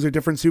 like those are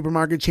different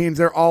supermarket chains.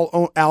 They're all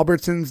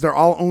Albertsons. They're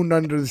all owned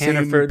under the same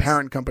Hannaford's.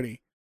 parent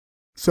company.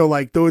 So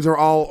like those are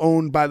all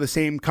owned by the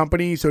same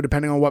company. So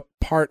depending on what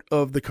part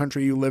of the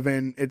country you live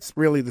in, it's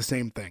really the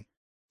same thing.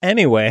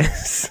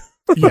 Anyways,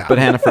 Yeah. But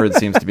Hannaford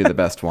seems to be the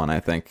best one, I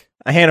think.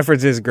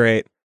 Hannaford's is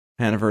great.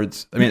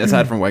 Hannaford's, I mean,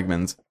 aside from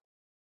Wegmans.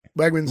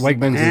 Wegmans.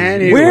 Wegmans is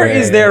Anyway. Where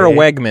is there a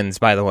Wegmans,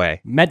 by the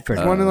way? Medford.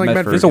 one in, like,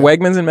 Medford. There's a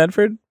Wegmans in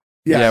Medford?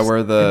 Yes. Yeah,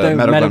 where the The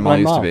Meadow Glen Mall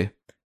Meadow used to Glen be.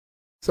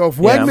 So if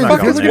Yeah, I'm Wegmans not if you're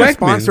going looking to there.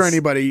 sponsor Wegmans.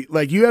 anybody,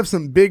 like you have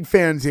some big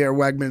fans here,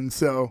 Wegmans.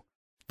 So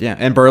Yeah,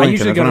 and Burlington.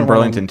 usually There's go one in to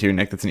Burlington too,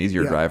 Nick. That's an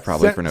easier Yeah. drive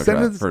probably Send- for no send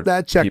drive us for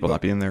that people checkbook.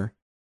 not being there.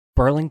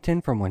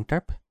 Burlington from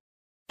Winthrop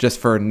Just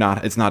for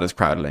not, it's not as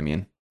crowded. I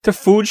mean, To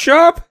food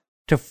shop?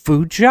 to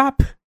food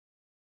shop.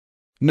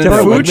 no, To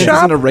no, food Wegmans shop?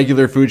 isn't a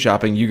regular food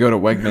shopping. You go to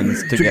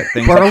Wegmans to get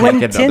things that you can't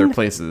get in other Burlington?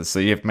 places, so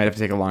you might have to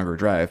take a longer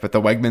drive. But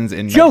the Wegmans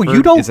in Joe, Medford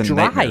you don't is a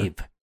nightmare. drive.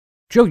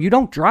 Joe, you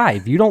don't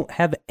drive. You don't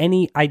have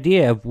any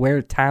idea of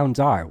where towns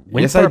are.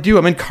 Yes, I Winthrop- do.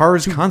 I'm in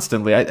cars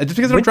constantly. Just because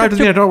I don't Winthrop drive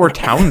doesn't mean I don't know where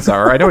towns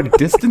are. I know what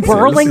distances.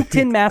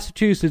 Burlington,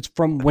 Massachusetts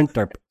from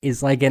Winthrop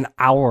is like an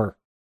hour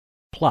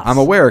plus. I'm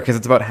aware because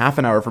it's about half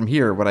an hour from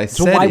here. What I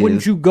So said why is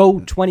wouldn't you go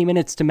 20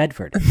 minutes to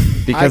Medford?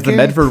 because I the can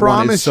Medford one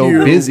promise is so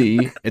you-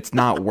 busy, it's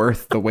not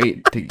worth the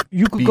wait to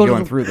You could be go to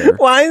going the- through there.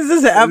 Why is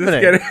this happening?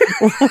 getting-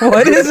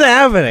 What is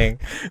happening?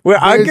 We're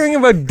There's- arguing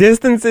about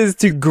distances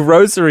to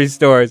grocery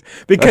stores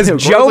because Of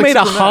course, Joe like made a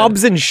super mad.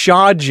 Hobbs and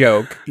Shaw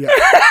joke. yeah.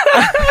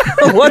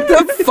 What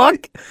the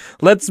fuck?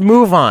 Let's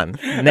move on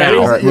now.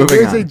 All right, moving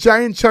There's a on.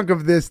 giant chunk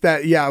of this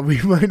that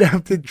we might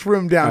have to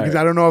trim down because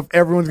I don't know if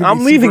everyone's going to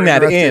I'm leaving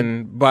that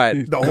in, but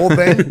the whole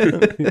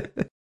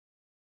thing.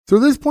 So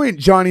at this point,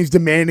 Johnny's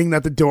demanding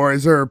that the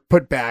doors are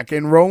put back,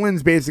 and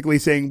Roland's basically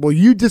saying, well,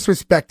 you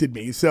disrespected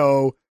me,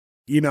 so,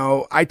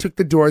 I took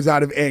the doors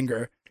out of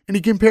anger. And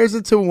he compares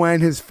it to when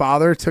his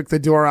father took the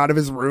door out of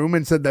his room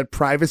and said that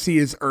privacy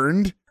is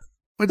earned,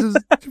 which is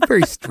a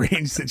very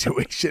strange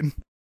situation.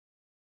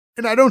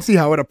 And I don't see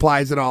how it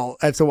applies at all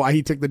as to why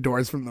he took the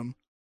doors from them.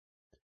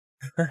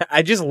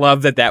 I just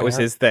love that was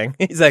his thing.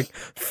 He's like,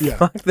 Yeah.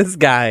 fuck this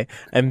guy.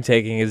 I'm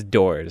taking his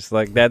doors.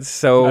 Like, that's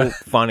so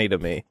funny to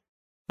me.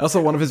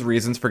 Also, one of his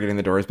reasons for getting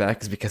the doors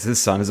back is because his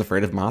son is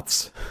afraid of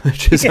moths,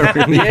 which is a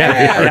really Yeah,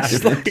 heavy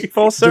just argument. like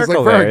full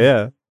circle like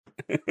there,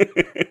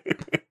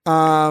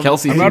 Um,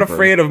 Kelsey, I'm not Cooper.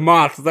 afraid of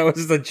moths. That was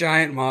just a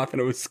giant moth,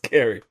 and it was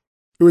scary.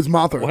 It was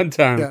Mothra. One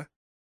time. Yeah.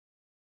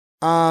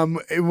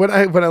 What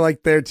I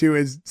like there too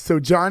is so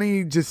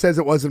Johnny just says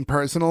it wasn't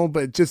personal,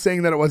 but just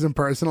saying that it wasn't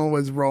personal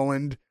was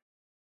Roland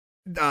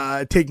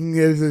taking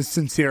it as a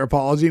sincere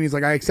apology, and he's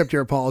like, I accept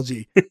your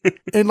apology.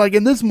 And like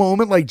in this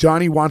moment, like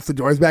Johnny wants the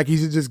doors back, he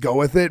should just go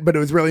with it, but it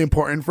was really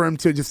important for him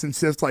to just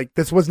insist like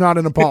this was not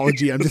an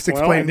apology. I'm just Well, I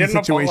explaining the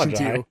didn't situation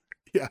to you. apologize.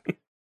 Yeah.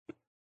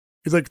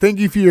 He's like, thank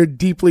you for your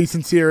deeply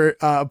sincere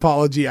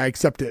apology. I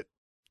accept it.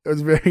 It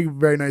was very,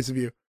 very nice of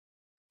you.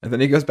 And then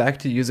he goes back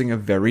to using a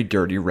very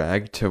dirty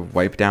rag to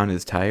wipe down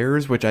his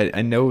tires, which I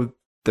know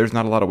there's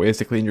not a lot of ways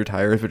to clean your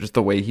tires, but just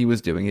the way he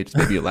was doing it just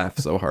made me laugh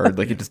so hard.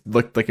 Like it just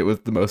looked like it was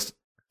the most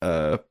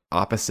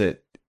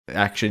opposite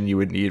action you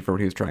would need for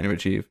what he was trying to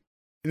achieve.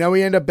 Now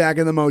we end up back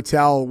in the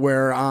motel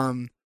where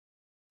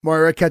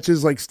Moira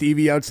catches like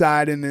Stevie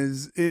outside and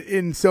is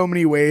in so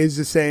many ways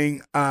just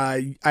saying,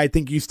 I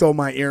think you stole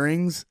my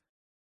earrings.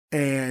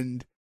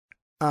 And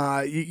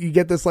you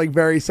get this like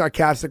very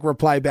sarcastic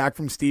reply back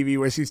from Stevie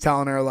where she's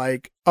telling her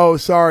like, oh,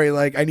 sorry,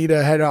 like I need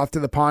to head off to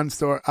the pawn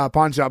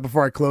shop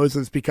before I close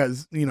this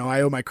because, you know,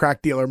 I owe my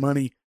crack dealer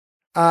money.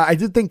 I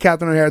did think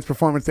Catherine O'Hara's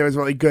performance there was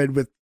really good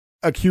with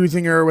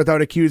accusing her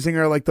without accusing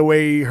her, like the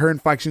way her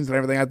inflections and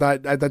everything.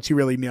 I thought she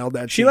really nailed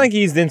that. She scene. like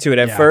eased into it.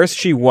 At first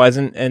she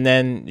wasn't, and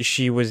then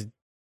she was.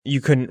 You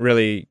couldn't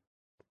really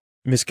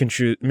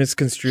misconstrue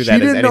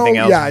that as anything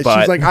else. Yeah, but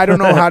she's like, I don't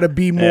know how to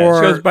be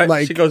more.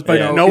 She goes, but you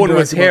know, no one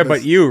was interactive here about but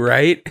this. you,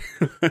 right?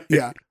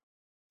 Yeah.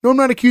 No, I'm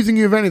not accusing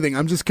you of anything.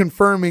 I'm just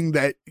confirming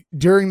that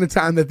during the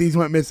time that these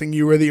went missing,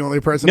 you were the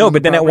only person. No, on the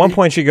but then at one property.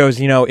 point she goes,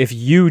 you know, if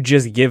you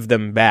just give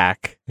them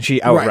back,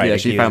 she outright. Yeah,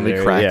 she accuses finally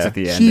her, cracks yeah. at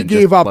the end. She and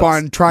gave just up lets-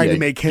 on trying to yeah,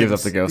 make gives up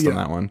hints. the ghost Yeah. on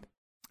that one.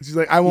 She's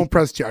like, I won't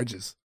press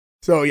charges.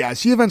 So yeah,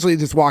 she eventually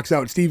just walks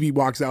out. Stevie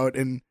walks out,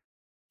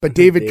 but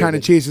David kind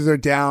of chases her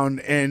down,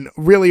 and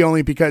really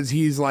only because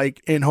he's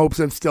like in hopes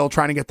of still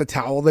trying to get the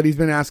towel that he's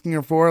been asking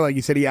her for. Like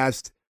you said, he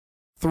asked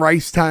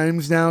thrice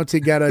times now to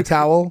get a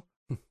towel.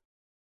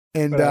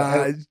 And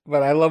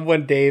But I love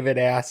when David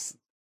asks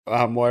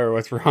Moira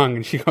what's wrong,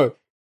 and he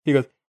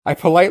goes, I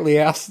politely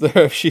asked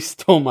her if she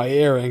stole my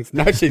earrings.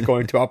 Now she's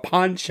going to a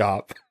pawn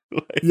shop.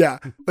 yeah,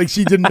 like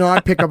she did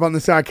not pick up on the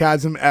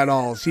sarcasm at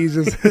all. She's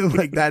just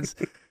like,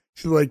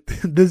 she's like,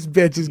 this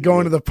bitch is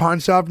going to the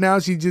pawn shop now.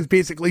 She just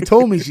basically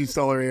told me she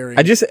stole her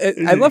earrings.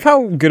 I love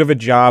how good of a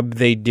job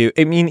they do.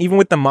 I mean, even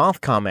with the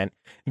moth comment,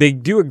 they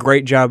do a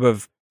great job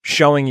of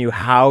showing you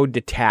how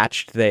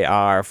detached they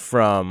are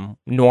from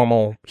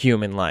normal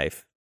human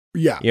life.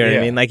 Yeah. You know what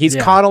I mean? Like he's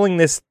coddling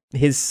his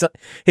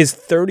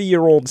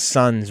 30-year-old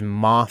son's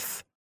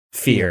moth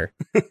fear.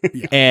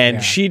 Yeah.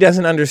 And she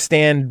doesn't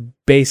understand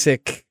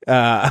basic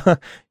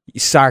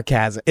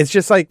sarcasm. It's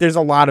just like there's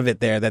a lot of it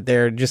there that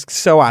they're just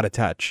so out of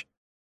touch.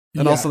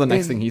 And Yeah, also the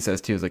next and- thing he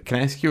says too is like, "Can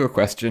I ask you a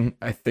question?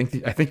 I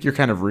think you're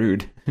kind of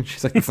rude." And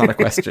she's like, "That's not a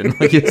question."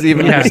 Like he doesn't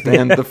even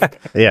understand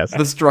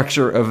the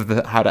structure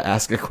of how to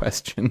ask a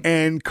question.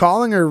 And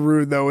calling her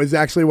rude, though, is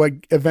actually what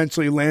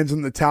eventually lands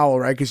in the towel,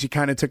 right? Because she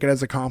kind of took it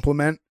as a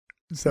compliment.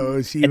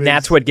 So And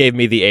that's what gave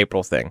me the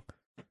April thing.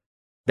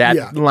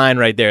 That line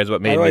right there is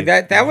what made me.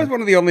 That was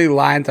one of the only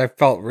lines I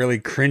felt really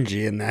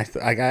cringy in that.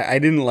 Like I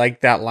didn't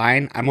like that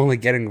line. I'm only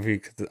getting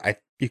it because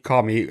you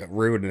call me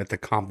rude and it's a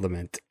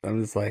compliment.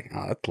 I'm just like,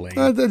 oh, that's lame.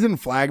 That didn't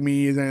flag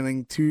me as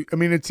anything too. I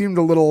mean, it seemed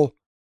a little.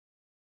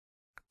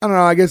 I don't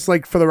know. I guess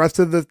like for the rest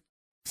of the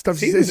stuff,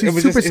 she's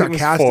super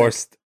sarcastic.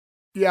 Forced.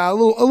 Yeah, a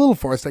little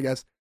forced, I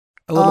guess.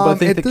 A little bit. I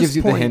think at that this gives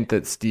you the point- hint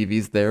that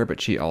Stevie's there,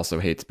 but she also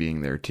hates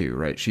being there too,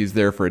 right? She's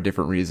there for a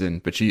different reason,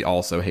 but she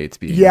also hates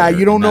being there. Yeah,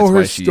 you don't and know that's her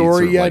why she story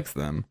sort of yet. Likes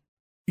them.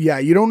 Yeah,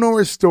 you don't know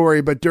her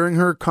story, but during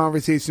her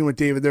conversation with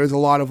David, there's a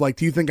lot of like,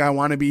 "Do you think I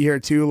want to be here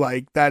too?"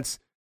 Like that's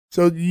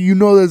so you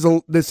know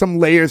there's some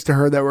layers to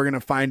her that we're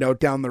gonna find out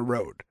down the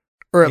road,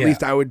 or at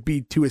least I would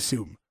be to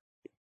assume.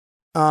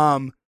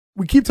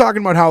 We keep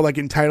talking about how like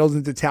entitled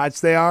and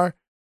detached they are,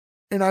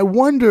 and I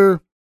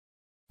wonder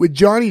with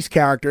Johnny's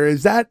character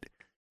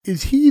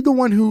is he the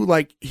one who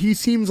like he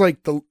seems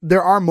like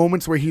there are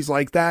moments where he's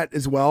like that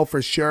as well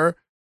for sure,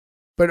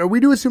 but are we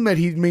to assume that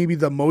he's maybe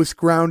the most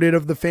grounded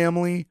of the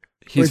family?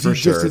 Or is He's for he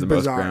just sure as the most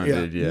bizarre?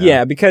 grounded. Yeah.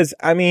 Yeah, because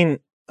I mean,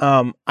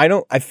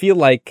 I feel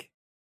like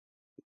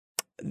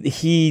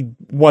he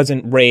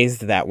wasn't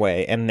raised that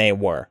way, and they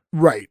were.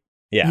 Right.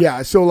 Yeah.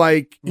 Yeah. So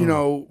like, you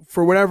know,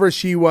 for whatever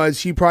she was,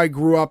 she probably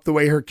grew up the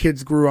way her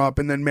kids grew up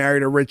and then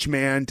married a rich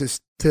man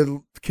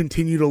to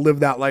continue to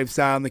live that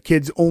lifestyle. And the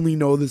kids only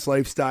know this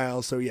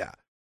lifestyle. So yeah.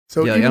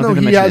 So Yeah, I even don't though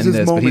think he I has mentioned his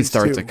this, but he moments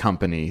starts too. a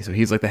company. So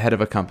he's like the head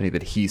of a company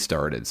that he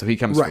started. So he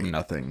comes Right. from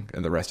nothing,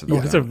 and the rest of Oh,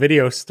 them. it's a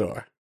video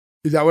store.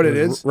 Is that what it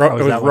is? It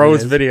was is that what it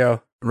Rose is?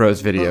 Video.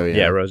 Rose Video.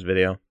 Yeah, Rose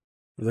Video. It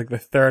was like the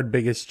third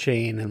biggest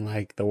chain in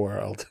like the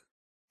world.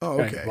 Oh,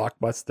 Like, okay.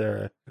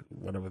 Blockbuster,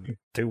 whatever the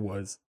two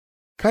was.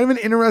 Kind of an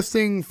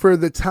interesting for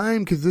the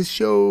time because this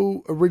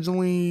show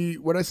originally,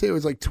 what I say, it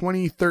was like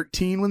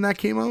 2013 when that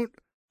came out.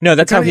 No,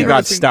 that's how Kinda he got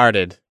interesting.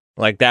 started.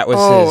 Like that was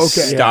Oh, his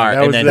okay. start, Yeah, that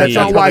and was- then That's he,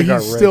 not how why he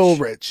got he's still rich.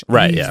 rich.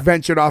 Right, He's yeah.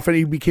 ventured off and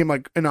he became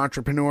like an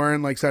entrepreneur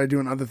and like started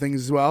doing other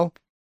things as well.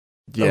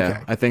 Yeah,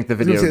 Okay. I think the I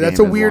was video. gonna say, game that's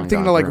a is weird long thing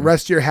gone to like for him.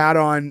 rest your hat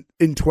on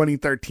in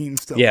 2013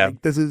 still. Yeah.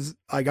 Like, this is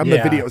like I'm the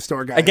Yeah. video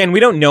store guy. again, we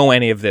don't know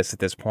any of this at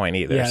this point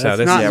either. Yeah, so that's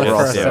this not is the we're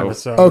first also-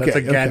 episode. Okay, That's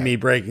again okay. me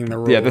breaking the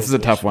rules. Yeah, this is a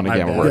tough one My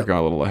again. bad. We're going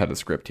a little ahead of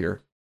script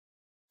here.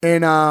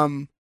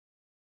 And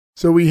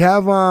so we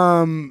have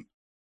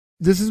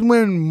this is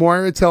when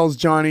Moira tells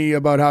Johnny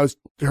about how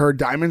her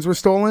diamonds were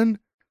stolen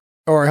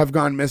or have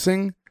gone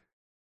missing.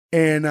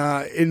 And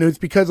it's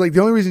because like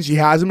the only reason she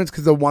has them is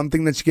because the one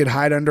thing that she could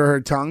hide under her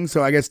tongue.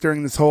 So I guess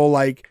during this whole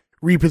like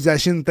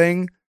repossession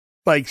thing,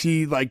 like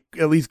she like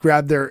at least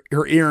grabbed her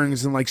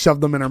earrings and like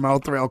shoved them in her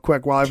mouth real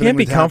quick while it everything can't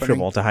be was happening.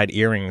 comfortable to hide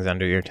earrings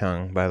under your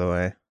tongue. By the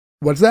way,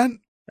 What's that?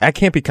 That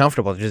can't be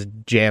comfortable. Just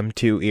jam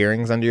 2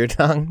 earrings under your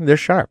tongue. They're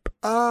sharp.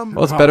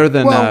 Well, it's better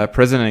than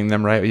prisoning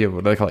them, right?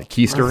 What do they call it?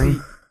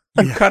 Keystering?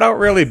 You cut out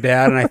really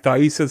bad, and I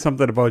thought you said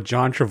something about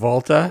John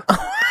Travolta.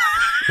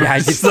 Yeah, I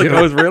did Just like, too.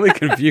 I was really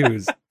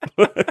confused.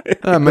 My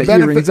benefit-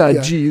 earrings, yeah.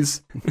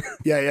 jeez.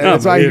 Yeah, yeah. No,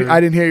 That's why weird. I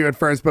didn't hear you at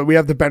first, but we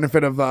have the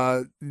benefit of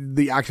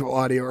the actual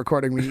audio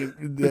recording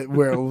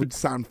where it would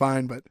sound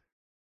fine. But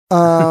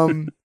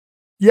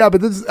yeah,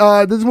 but this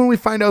is when we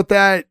find out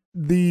that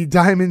the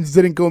diamonds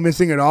didn't go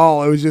missing at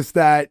all. It was just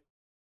that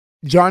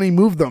Johnny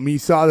moved them. He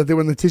saw that they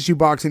were in the tissue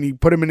box and he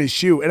put them in his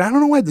shoe. And I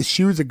don't know why the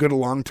shoe's a good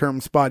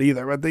long-term spot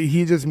either, but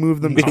he just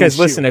moved them. to Because his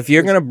listen, shoe. if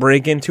you're gonna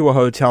break into a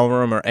hotel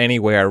room or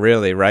anywhere,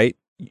 really, right?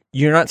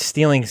 You're not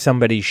stealing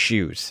somebody's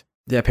shoes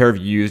Yeah, a pair of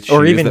used shoes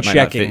or even that might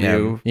not checking fit them.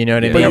 you. You know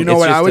what I Yeah. But mean? you know It's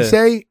what I just would a-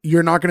 say?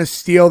 You're not going to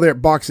steal their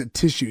box of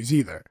tissues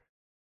either.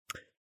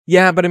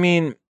 Yeah, but I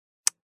mean,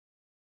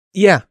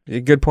 yeah,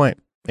 good point.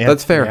 Yeah.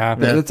 That's fair. Yeah.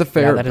 That's a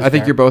fair. Yeah, that is I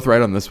think fair. you're both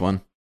right on this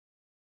one.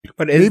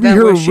 But is Maybe that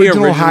her where she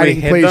original originally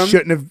hiding hid place them?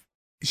 shouldn't have.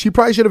 She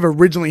probably should have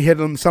originally hid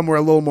them somewhere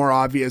a little more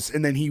obvious,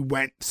 and then he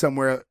went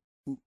somewhere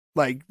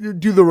like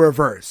do the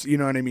reverse. You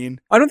know what I mean?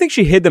 I don't think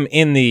she hid them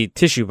in the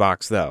tissue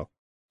box though.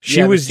 She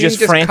Yeah, the was scene just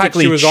just cut,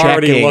 frantically she was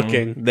already checking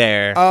looking.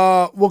 there.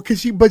 Well,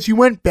 but she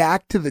went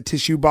back to the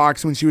tissue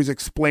box when she was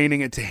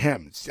explaining it to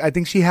him. I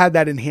think she had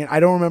that in hand.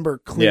 I don't remember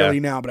clearly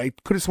now, but I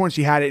could have sworn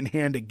she had it in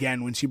hand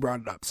again when she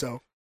brought it up.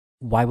 So,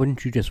 Why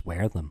wouldn't you just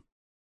wear them?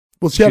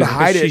 well, she had to She-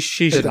 hide it.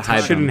 She at should, the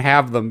time. shouldn't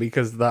have them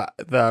because the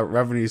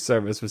revenue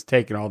service was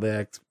taking all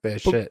their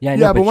shit. Yeah, I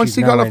Yeah, know, but once she's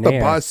you got now off in the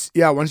air. bus,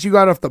 once you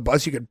got off the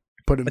bus, you could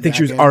put them. I think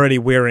she was already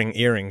wearing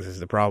earrings. Is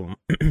the problem?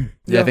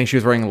 Yeah, I think she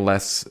was wearing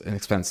less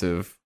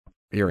expensive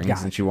earrings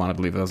Gotcha. and she wanted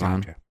to leave those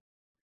on. Gotcha.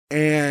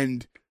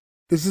 And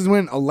this is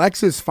when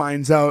Alexis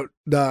finds out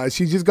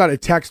she just got a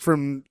text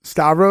from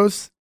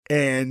Stavros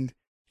and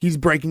he's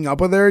breaking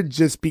up with her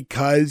just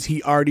because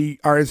he already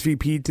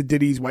RSVP'd to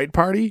Diddy's white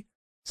party,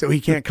 so he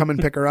can't come and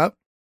pick her up.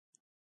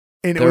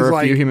 And it There was are a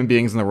like, few human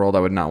beings in the world I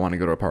would not want to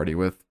go to a party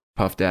with.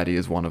 Puff Daddy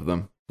is one of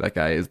them. That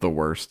guy is the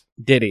worst.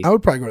 Diddy. I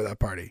would probably go to that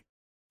party.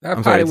 That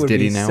I'm sorry, party it's would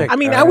Diddy be now. sick, I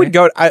mean, I alright? would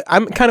go.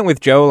 I'm kind of with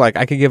Joe. Like,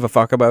 I could give a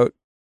fuck about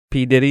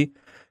P Diddy,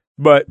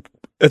 but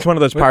it's one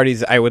of those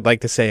parties I would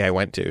like to say I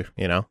went to.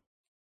 You know,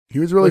 He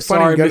was really We're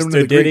funny. sorry, Get him to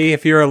Mr. the Diddy. Greek.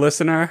 If you're a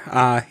listener,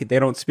 they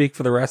don't speak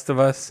for the rest of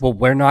us. Well,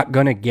 we're not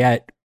gonna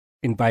get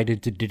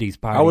invited to Diddy's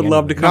party. I would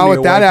love to anyway. come Not to with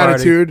your that white party.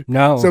 attitude.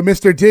 No. So,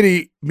 Mr.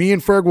 Diddy, me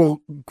and Ferg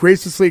will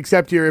graciously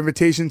accept your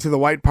invitation to the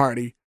white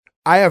party.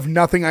 I have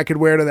nothing I could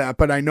wear to that,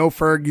 but I know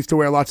Ferg used to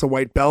wear lots of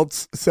white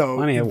belts, so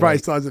Plenty he of probably white.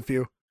 still has a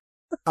few.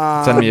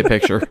 Send me a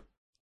picture.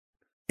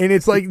 And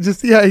it's like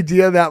just the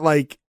idea that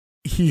like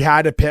he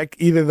had to pick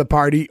either the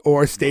party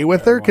or stay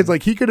with her, because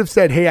like he could have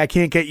said, "Hey, I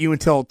can't get you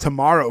until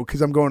tomorrow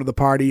because I'm going to the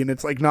party," and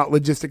it's like not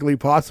logistically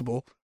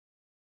possible.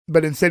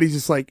 But instead, he's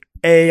just like,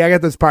 "Hey, I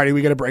got this party.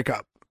 We got to break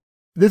up."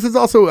 This is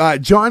also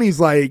Johnny's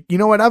like, you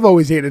know what? I've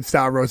always hated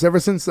Stavros ever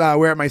since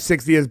we're at my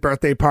 60th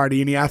birthday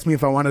party, and he asked me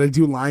if I wanted to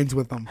do lines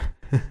with him.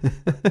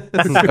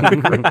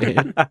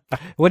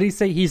 What do you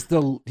say? He's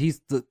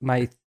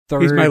my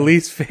third. He's my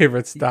least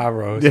favorite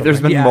Stavros. Yeah,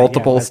 there's been Yeah,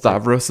 multiple that's it.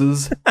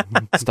 Stavroses.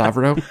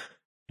 Stavro.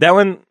 that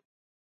one.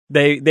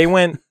 They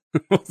went.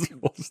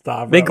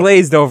 Stavros. They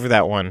glazed over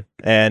that one,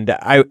 and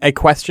I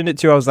questioned it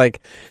too. I was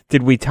like,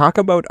 did we talk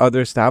about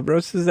other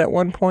Stavroses at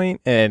one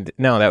point? And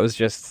no, that was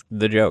just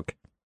the joke.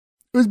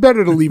 It was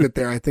better to leave it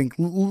there, I think.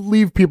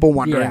 Leave people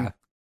wondering. Yeah.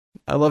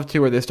 I love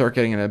too where they start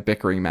getting in a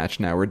bickering match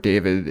now where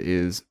David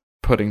is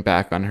putting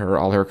back on her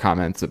all her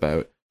comments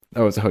about,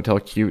 oh, is a hotel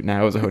cute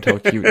now? Is a hotel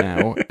cute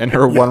now? And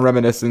her one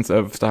reminiscence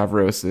of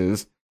Stavros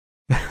is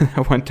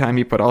one time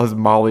he put all his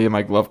Molly in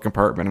my glove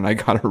compartment and I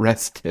got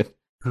arrested.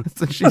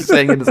 So she's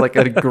saying it is like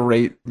a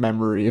great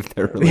memory of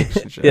their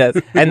relationship. Yes,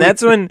 and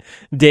that's when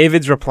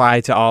David's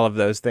reply to all of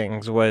those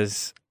things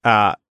was,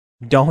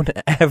 don't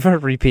ever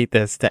repeat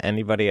this to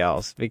anybody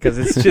else because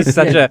it's just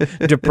such a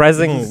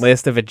depressing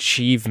list of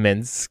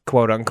achievements,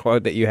 quote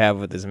unquote, that you have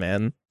with this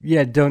man.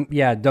 Don't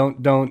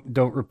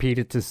repeat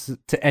it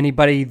to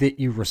anybody that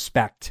you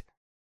respect.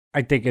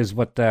 I think is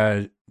what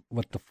the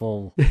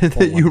full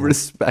That you one was.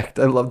 respect.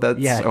 I love that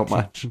Yeah. so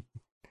much.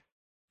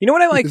 You know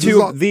what I like This is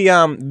too? all-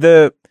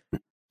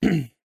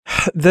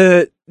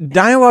 The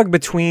dialogue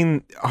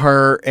between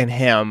her and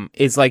him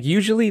is like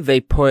usually they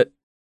put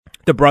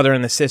the brother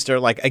and the sister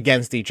like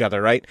against each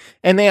other, right?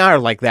 And they are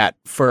like that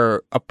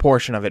for a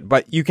portion of it,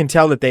 but you can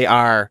tell that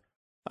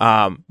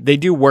they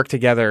do work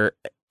together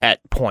at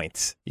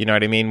points. You know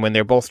what I mean? When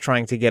they're both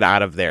trying to get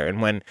out of there,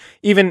 and when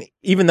even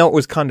though it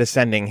was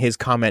condescending, his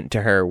comment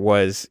to her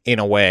was in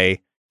a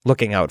way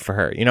looking out for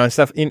her, you know, and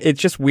stuff.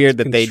 It's just weird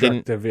that they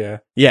didn't.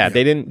 Constructive, Yeah,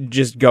 they didn't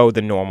just go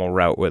the normal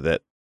route with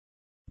it.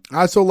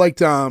 I also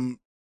liked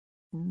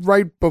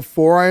right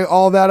before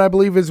all that, I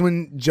believe, is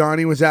when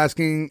Johnny was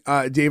asking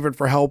David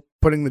for help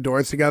putting the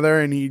doors together,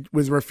 and he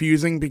was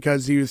refusing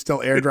because he was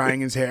still air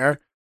drying his hair.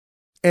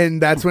 And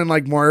that's when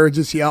like Moira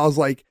just yells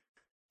like,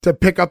 to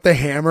pick up the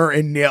hammer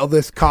and nail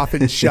this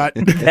coffin shut.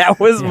 That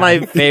was my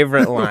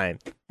favorite line.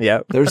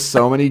 Yep. There's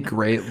so many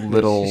great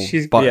little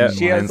She button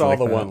has lines all like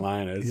the that.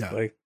 one-liners, Yeah.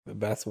 like the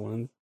best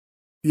ones.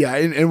 Yeah,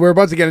 and we're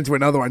about to get into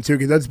another one too,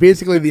 because that's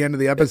basically the end of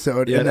the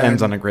episode. Yeah, and it then,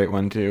 ends on a great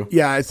one too.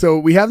 yeah, so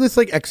we have this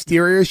like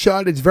exterior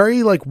shot. It's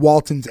very like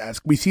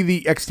Waltons-esque. We see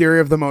the exterior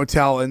of the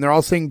motel, and they're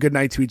all saying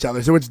goodnight to each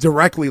other. So it's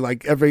directly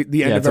like the end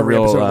Yeah, of it's a every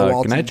real episode of the good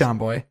Waltons. night, John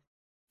Boy.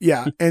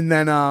 Yeah, and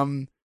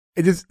then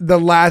it just the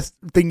last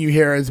thing you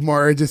hear is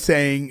more just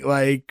saying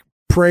like,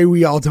 "Pray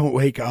we all don't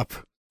wake up."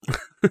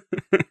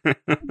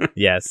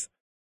 Yes.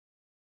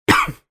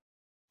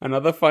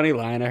 Another funny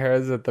line of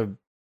hers at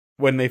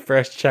when they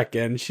first check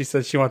in, she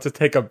says she wants to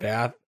take a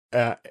bath.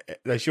 That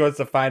she wants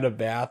to find a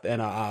bath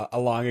and a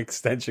long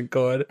extension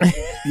cord.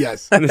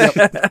 Yes. That's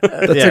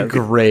Yeah. a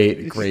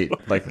great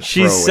like.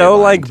 She's throwaway so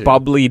line, like too.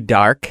 bubbly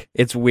dark.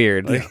 It's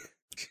weird. Like,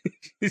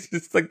 she's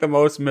just like the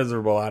most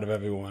miserable out of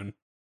everyone.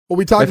 Well,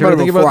 we My talked about favorite it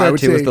thing before. about I that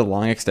would too is say, the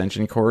long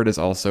extension cord is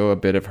also a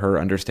bit of her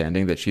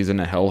understanding that she's in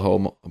a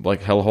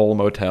hellhole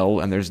motel,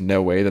 and there's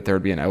no way that there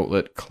would be an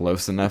outlet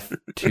close enough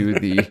to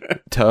the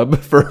tub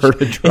for her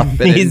to drop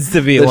it. needs in,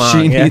 to be that long,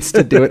 She yeah. needs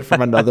to do it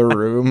from another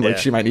room. Like Yeah.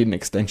 she might need an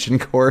extension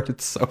cord.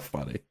 It's so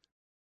funny.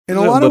 in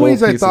a It's lot of little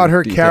ways, I piece thought of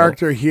her detail.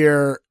 character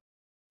here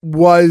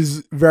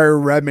was very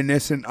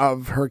reminiscent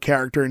of her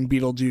character in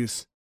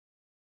Beetlejuice.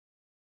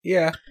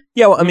 Yeah.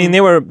 Yeah, well, I mean,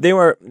 they weren't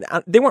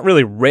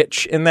really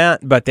rich in that,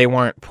 but they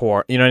weren't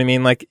poor. You know what I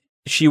mean? Like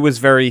she was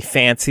very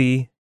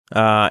fancy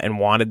and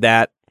wanted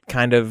that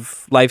kind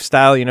of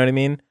lifestyle. You know what I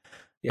mean?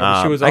 Yeah,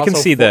 but she was I can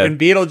also see the- in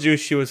Beetlejuice.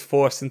 She was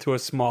forced into a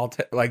small,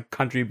 like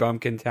country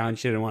bumpkin town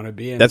she didn't want to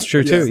be in. That's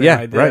true too. Same Yeah,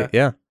 idea. right.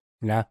 Yeah.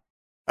 Yeah.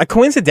 I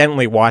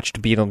coincidentally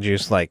watched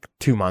Beetlejuice like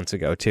 2 months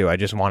ago too. I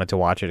just wanted to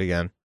watch it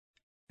again.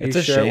 Are you It's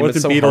a sure it shame it's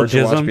wasn't so hard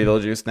to watch Beetlejuice?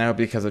 Beetlejuice now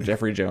because of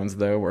Jeffrey Jones,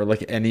 though, or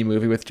like any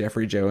movie with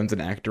Jeffrey Jones,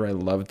 an actor I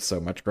loved so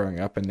much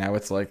growing up, and now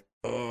it's like,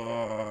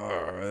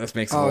 oh, this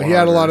makes it Oh, little he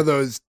had a lot harder. of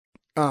those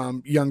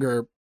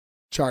younger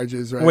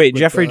charges, right? Wait, with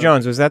Jeffrey the-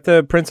 Jones, was that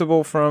the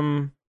principal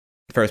from?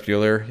 Ferris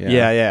Bueller.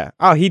 Yeah.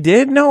 Oh, he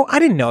did? No, I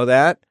didn't know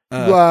that.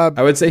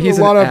 I would say he's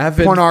a lot an of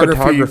avid pornography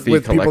photography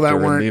with people collector that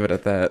and weren't- leave it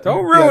at that.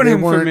 Don't Yeah, ruin they him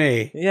for weren't-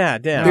 me. Yeah,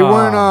 damn. They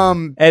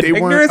weren't. Ed- They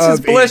weren't Ignorance is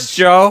of bliss, age.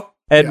 Joe.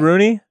 Ed Yeah.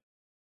 Rooney?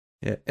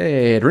 Yeah.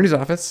 Hey, at Rooney's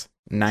office.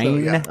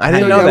 9. yeah. I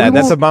didn't So, know yeah, that. we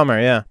That's a won't-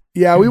 bummer. Yeah.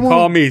 Yeah, we won't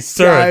Call me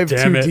sir. dive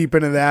Damn too it. deep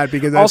into that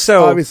because that's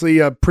Also- obviously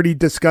a pretty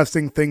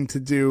disgusting thing to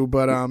do.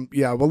 But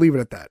yeah, we'll leave it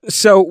at that.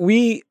 So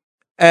we,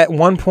 at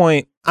one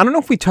point, I don't know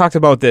if we talked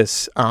about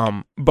this,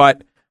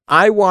 but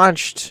I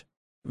watched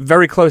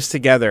very close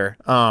together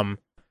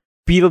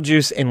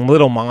Beetlejuice and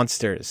Little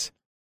Monsters.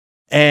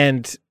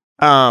 And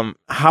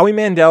Howie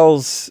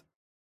Mandel's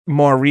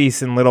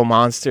Maurice in Little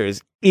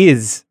Monsters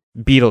is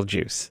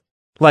Beetlejuice.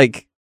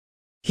 Like,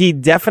 he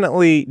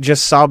definitely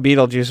just saw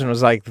Beetlejuice and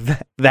was like,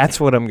 that's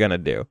what I'm going to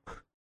do.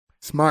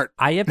 Smart.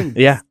 I haven't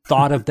Yeah.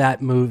 thought of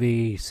that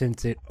movie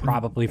since it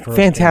probably first came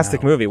Fantastic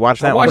out. movie.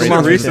 Watch I that one. watched Little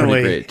it Monsters is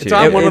recently. pretty great, It's too.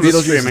 on one of the Beetlejuice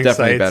is streaming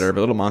definitely sites. better, but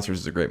Little Monsters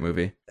is a great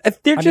movie. They're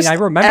I mean, just I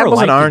remember apples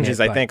and liking oranges,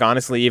 it, I but- think,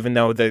 honestly, even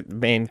though the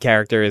main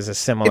character is a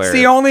similar. It's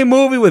the only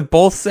movie with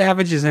both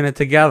savages in it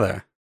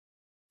together.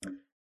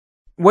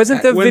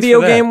 Wasn't That the wins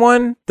video for that. game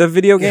one? The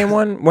video game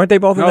one? Weren't they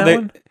both in No, that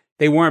one?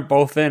 they weren't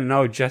both in.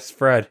 No, just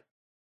Fred,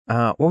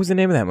 What was the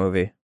name of that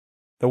movie?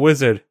 the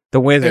wizard. The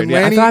Wizard. And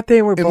Yeah, Lanny- I thought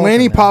they were both And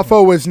Lanny in that.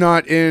 Poffo was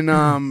not in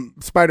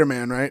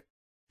Spider-Man, right?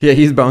 Yeah,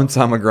 he's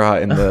Bonesaw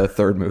McGraw in the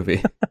third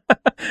movie.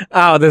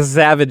 Oh, the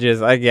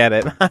Savages. I get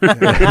it.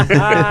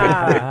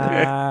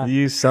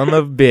 You son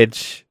of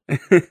bitch.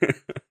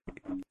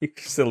 You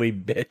silly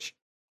bitch.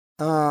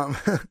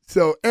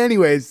 So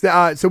anyways,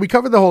 so we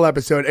covered the whole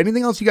episode.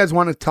 Anything else you guys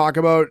want to talk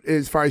about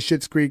as far as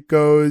Schitt's Creek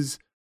goes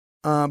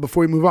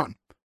before we move on?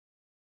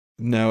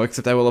 No,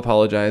 except I will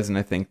apologize, and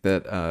I think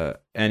that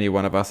any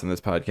one of us in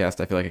this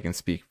podcast, I feel like I can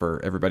speak for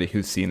everybody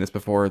who's seen this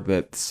before,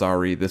 that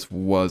sorry, this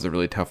was a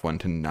really tough one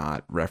to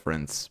not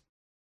reference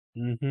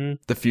Mm-hmm.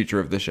 the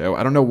future of the show.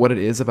 I don't know what it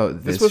is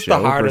about This this, was the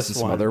show hardest versus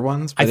some one. other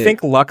ones. I but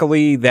think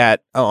luckily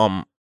that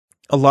a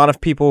lot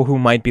of people who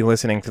might be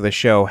listening to the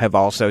show have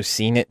also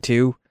seen it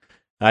too.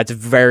 It's a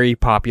very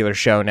popular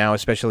show now,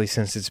 especially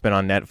since it's been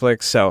on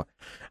Netflix. So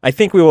I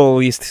think we will at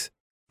least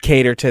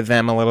cater to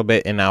them a little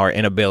bit in our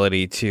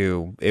inability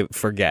to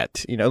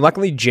forget. You know,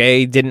 luckily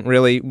Jay didn't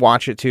really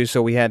watch it too,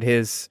 so we had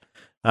his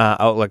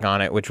outlook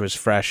on it, which was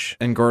fresh.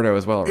 and Gordo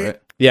as well, right?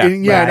 Yeah.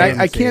 And yeah, Right,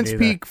 and I I didn't see can't it either.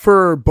 speak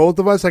for both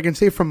of us. I can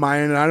say from my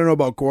end, and I don't know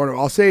about Gordo.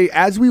 I'll say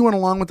as we went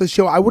along with the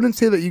show, I wouldn't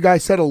say that you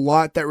guys said a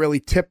lot that really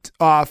tipped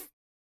off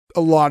a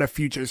lot of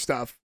future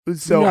stuff.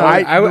 So No,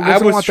 I I wasn't a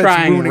was lot that's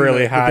trying ruining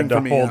really the hard thing to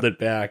for me, hold yeah. it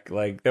back.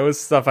 Like there was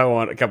stuff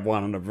kept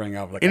wanting to bring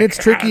up. Like, And it's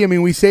tricky. I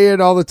mean, we say it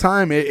all the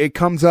time. It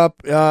comes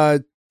up.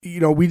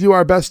 We do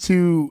our best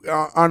to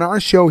on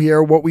our show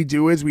here. What we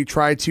do is we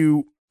try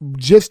to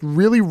just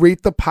really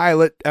rate the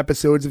pilot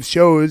episodes of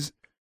shows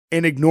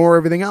and ignore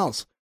everything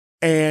else.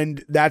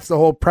 And that's the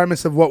whole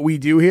premise of what we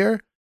do here.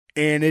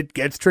 And it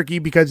gets tricky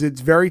because it's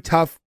very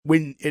tough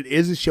when it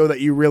is a show that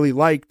you really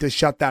like to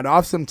shut that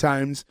off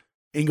sometimes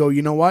and go,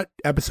 you know what?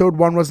 Episode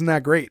 1 wasn't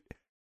that great.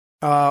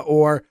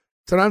 Or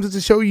sometimes it's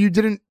a show you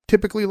didn't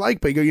typically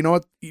like, but you go, you know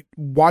what?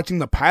 Watching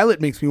the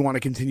pilot makes me want to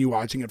continue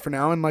watching it for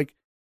now. And like,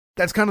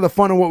 that's kind of the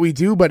fun of what we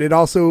do. But it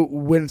also,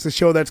 when it's a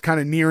show that's kind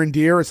of near and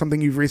dear or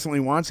something you've recently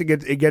watched,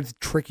 it gets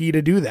tricky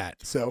to do that.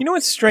 So You know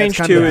what's strange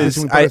that's kind too of the is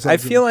position we put I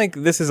ourselves feel in. like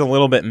this is a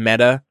little bit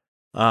meta,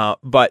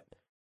 but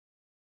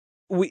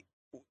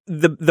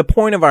the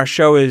point of our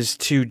show is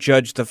to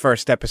judge the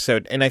first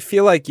episode, and I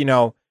feel like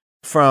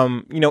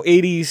from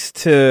 80s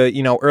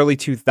to early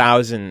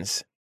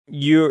 2000s,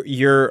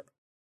 your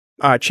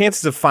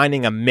chances of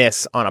finding a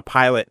miss on a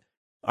pilot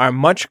are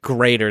much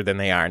greater than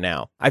they are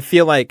now. I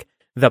feel like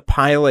the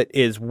pilot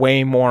is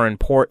way more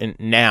important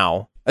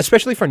now,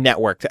 especially for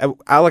network.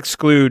 I'll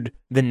exclude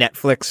the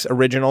Netflix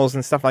originals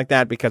and stuff like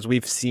that because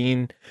we've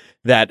seen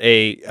that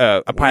a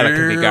pilot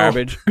can be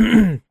garbage.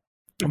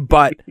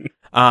 But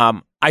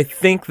I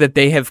think that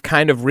they have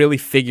kind of really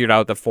figured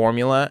out the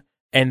formula,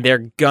 and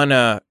they're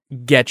gonna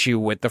get you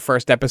with the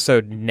first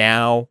episode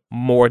now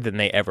more than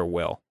they ever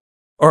will,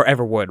 or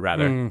ever would,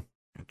 rather.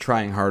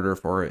 Trying harder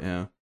for it,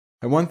 yeah.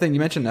 And one thing, you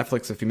mentioned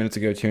Netflix a few minutes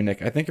ago too,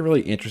 Nick. I think a really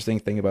interesting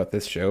thing about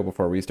this show,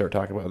 before we start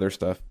talking about other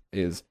stuff,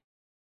 is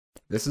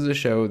this is a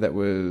show that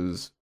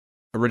was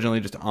originally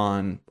just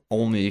on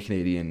only a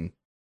Canadian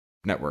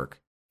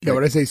network. Yeah, what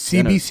did I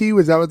say? CBC?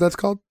 Was that what that's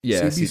called?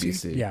 Yeah, CBC?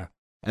 CBC. Yeah.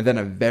 And then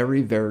a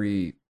very,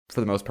 very,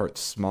 for the most part,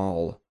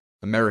 small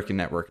American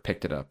network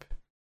picked it up.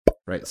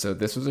 Right? So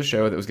this was a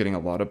show that was getting a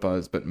lot of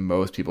buzz, but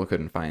most people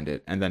couldn't find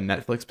it. And then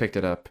Netflix picked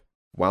it up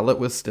while it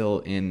was still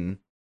in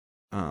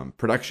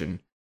production,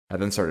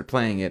 and then started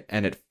playing it,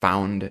 and it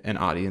found an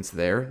audience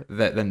there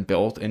that then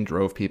built and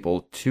drove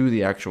people to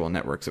the actual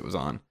networks it was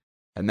on.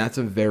 And that's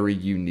a very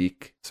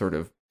unique sort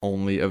of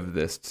only of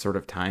this sort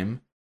of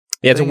time.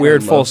 Yeah, it's a thing.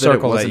 weird I full love circle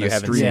it that wasn't you a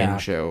haven't streaming seen.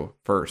 show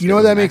first. You know It what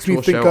was that an makes me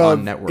actual think show on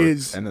of networks,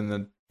 is- and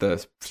then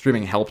the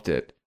streaming helped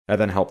it, and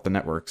then helped the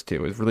networks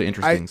too. It was a really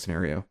interesting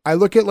scenario. I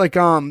look at like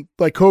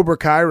Cobra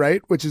Kai,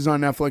 right, which is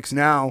on Netflix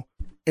now,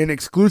 and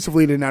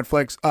exclusively to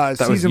Netflix. That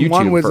Season was YouTube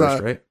 1 was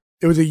first, right?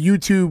 it was a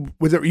YouTube.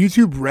 Was it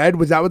YouTube Red?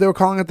 Was that what they were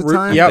calling it at the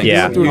time? Yep.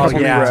 Yeah.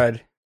 YouTube yeah.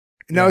 Red.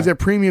 And that was their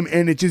premium,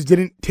 and it just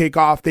didn't take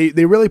off. They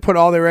really put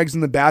all their eggs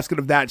in the basket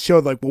of that show.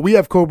 Like, well, we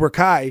have Cobra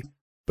Kai,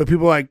 but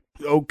people are like,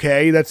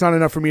 okay, that's not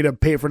enough for me to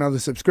pay for another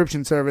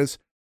subscription service.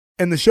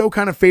 And the show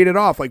kind of faded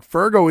off. Like,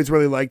 Ferg always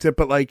really liked it,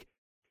 but like,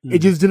 it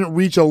just didn't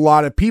reach a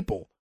lot of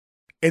people.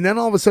 And then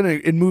all of a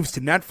sudden, it moves to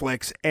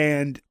Netflix,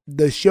 and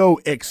the show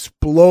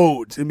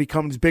explodes and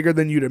becomes bigger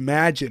than you'd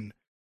imagine.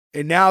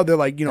 And now they're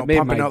like, That made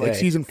pumping my out like day.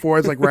 season 4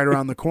 is like right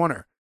around the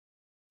corner.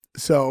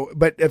 So,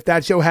 but if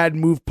that show had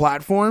moved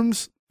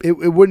platforms, it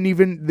wouldn't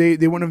even, they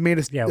wouldn't have made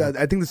us. Yeah.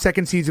 I think the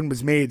second season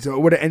was made, so it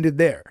would have ended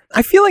there.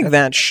 I feel like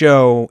that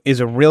show is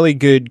a really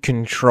good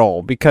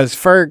control because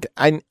Ferg,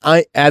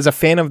 I as a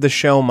fan of the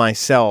show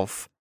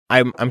myself,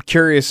 I'm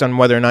curious on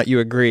whether or not you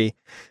agree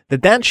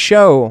that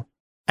show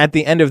at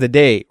the end of the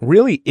day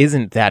really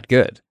isn't that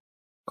good.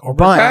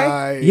 Cobra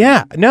Kai?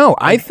 Yeah, no,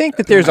 I think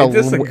that there's I a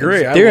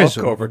disagree. I there's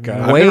love Cobra Kai.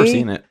 I've never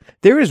seen it.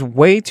 There is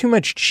way too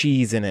much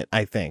cheese in it,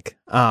 I think.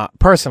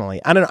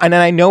 Personally, I don't, and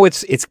I know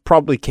it's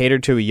probably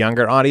catered to a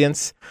younger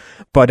audience,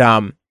 but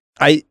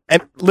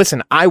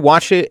listen, I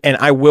watch it and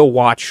I will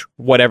watch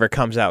whatever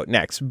comes out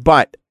next,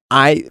 but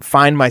I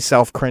find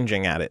myself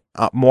cringing at it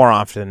more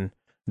often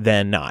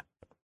than not.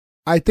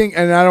 I think,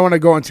 and I don't want to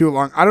go on too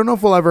long. I don't know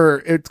if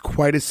it's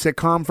quite a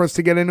sitcom for us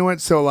to get into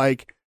it. So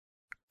like,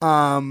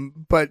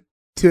 but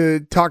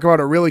to talk about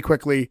it really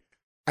quickly,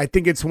 I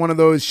think it's one of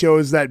those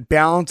shows that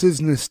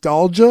balances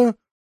nostalgia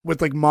with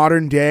like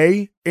modern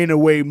day in a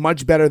way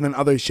much better than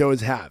other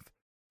shows have.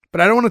 But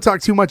I don't want to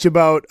talk too much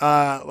about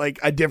like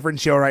a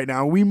different show right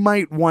now. We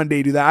might one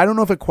day do that. I don't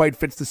know if it quite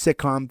fits the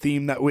sitcom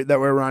theme that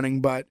we're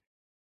running, but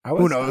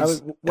who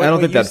knows? I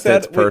don't think that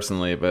fits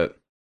personally, but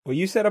What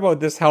you said about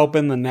this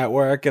helping the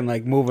network and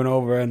like moving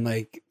over and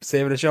like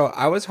saving the show,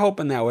 I was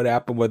hoping that would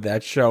happen with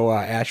that show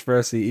Ash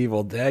vs. the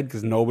Evil Dead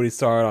because nobody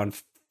saw it on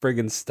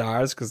friggin'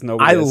 Stars because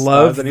nobody. I has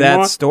love Stars that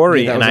anymore.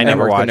 story, Yeah, that and was I a never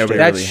network that watched nobody it.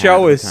 That really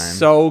show had at is the time.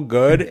 so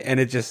good, and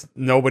it just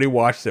nobody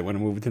watched it when it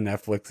moved to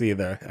Netflix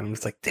either. And I'm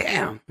just like,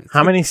 damn.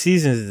 How many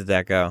seasons did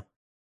that go?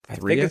 I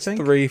Three, think I it's think?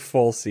 3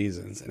 full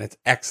seasons, and it's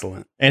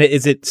excellent. And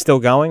is it still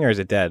going or is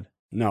it dead?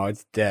 No,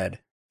 it's dead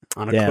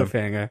on a Damn.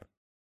 cliffhanger.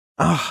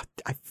 Oh,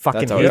 I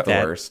fucking that's always hate the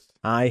that. worst.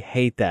 I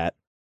hate that.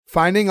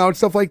 Finding out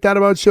stuff like that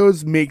about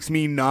shows makes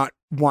me not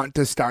want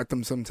to start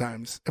them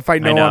sometimes. If I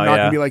know, know, I'm not yeah.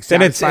 gonna be like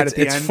Then satisfied at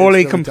the it's end. fully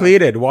really tough.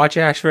 completed. Watch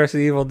Ash vs. the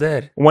Evil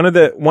Dead. One of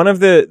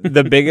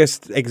the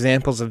biggest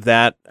examples of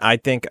that, I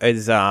think,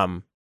 is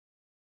Last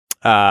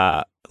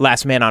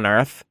Man on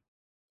Earth.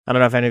 I don't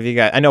know if any of you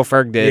guys. I know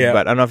Ferg did, Yeah.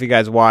 but I don't know if you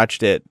guys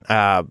watched it.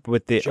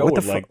 With the Joe what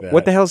the would like that.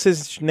 what the hell's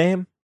his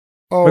name?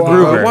 Oh,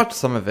 MacGruber. I watched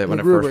some of it when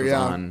it MacGruber, first was yeah.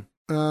 on.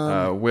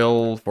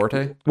 Will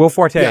Forte? Will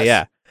Forte.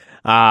 Yes.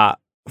 Yeah.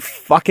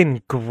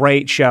 Fucking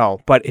great show,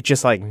 but it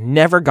just like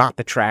never got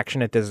the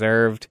traction it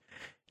deserved,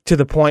 to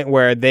the point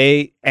where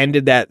they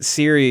ended that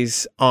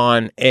series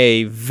on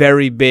a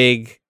very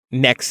big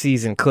next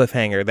season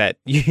cliffhanger that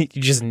you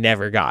just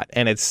never got,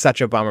 and it's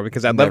such a bummer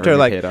because I'd love Never to get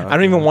like paid off, I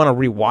don't even yeah. want to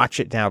rewatch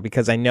it now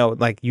because I know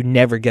like you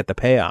never get the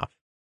payoff.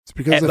 It's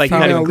because of like,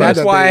 not female even lead That's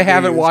that why I they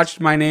haven't used. watched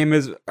My Name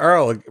Is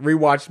Earl.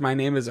 Rewatched My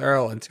Name Is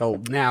Earl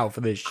until now for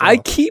this show. I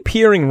keep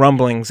hearing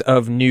rumblings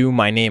of new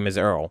My Name Is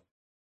Earl.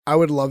 I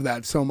would love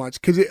that so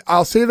much because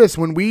I'll say this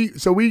when we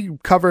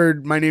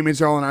covered My Name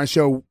Is Earl on our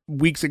show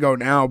weeks ago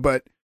now,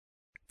 but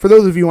for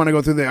those of you who want to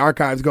go through the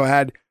archives, go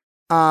ahead.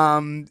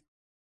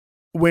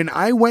 When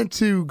I went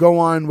to go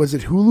on, was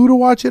it Hulu to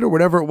watch it or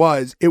whatever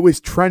it was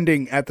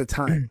trending at the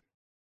time.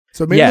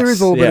 So maybe there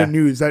is a little bit of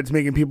news that's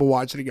making people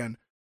watch it again.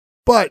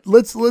 But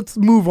let's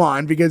move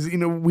on because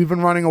we've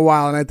been running a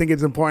while and I think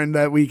it's important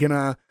that we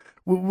can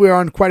we're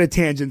on quite a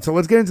tangent. So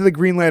let's get into the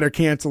green light or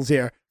cancels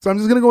here. So I'm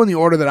just gonna go in the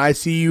order that I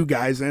see you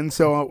guys in.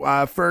 So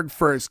Ferg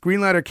first,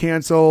 green light or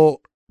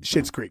cancel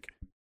Schitt's Creek.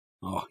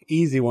 Oh,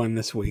 easy one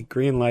this week.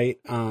 Green light.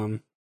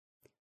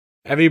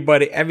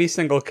 Every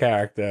single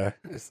character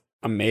is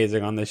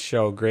amazing on this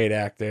show. Great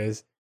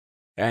actors.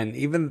 And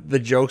even the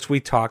jokes we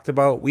talked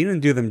about, we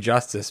didn't do them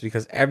justice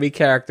because every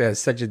character has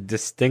such a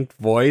distinct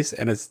voice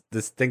and a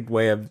distinct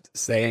way of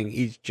saying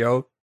each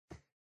joke.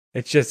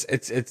 It's just,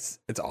 it's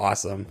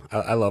awesome.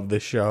 I love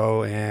this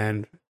show,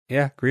 and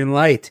yeah, green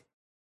light.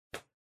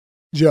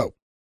 Joe.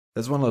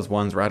 This is one of those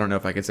ones where I don't know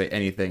if I could say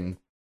anything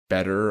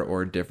better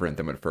or different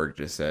than what Ferg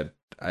just said.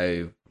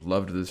 I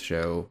loved this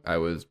show. I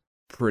was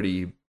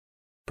pretty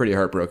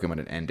heartbroken when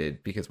it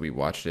ended because we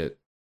watched it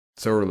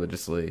so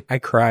religiously. I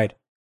cried.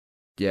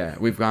 Yeah,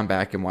 we've gone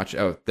back and watched.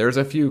 Oh, there's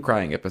a few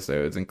crying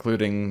episodes,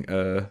 including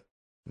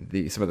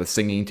some of the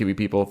singing to be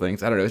people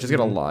things. I don't know. It's just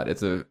got a lot.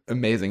 It's an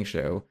amazing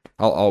show.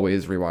 I'll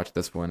always rewatch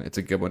this one. It's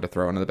a good one to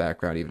throw in the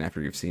background even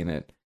after you've seen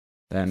it.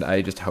 And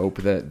I just hope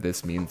that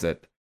this means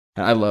that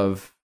I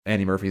love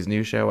Andy Murphy's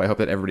new show. I hope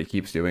that everybody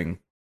keeps doing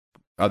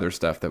other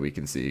stuff that we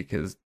can see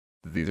because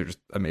these are just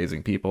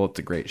amazing people. It's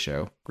a great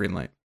show. Green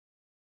light.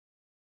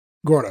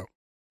 Gordo.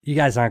 You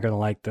guys aren't going to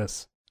like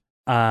this.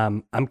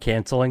 I'm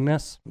canceling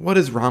this. What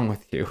is wrong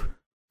with you?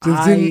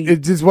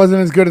 It just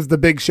wasn't as good as the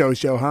Big Show,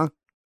 huh?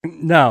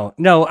 No.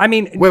 I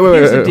mean, Wait,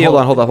 here's the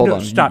deal. hold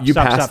on.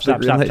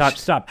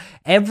 Stop.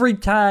 Every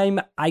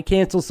time I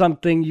cancel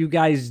something, you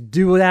guys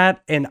do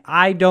that, and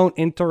I don't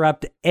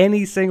interrupt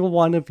any single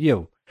one of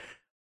you.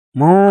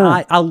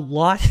 A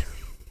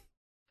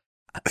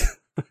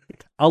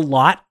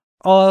lot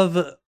of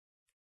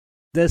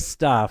this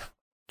stuff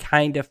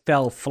kind of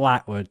fell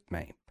flat with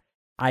me.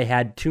 I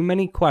had too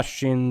many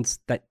questions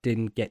that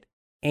didn't get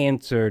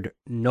answered.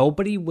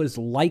 Nobody was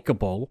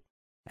likable,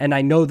 and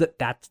I know that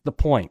that's the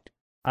point.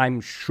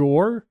 I'm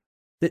sure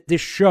that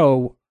this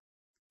show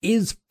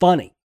is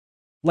funny.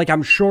 Like,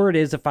 I'm sure it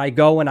is. If I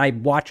go and I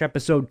watch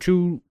episode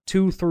two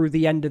through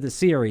the end of the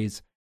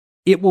series,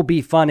 it will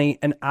be funny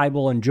and I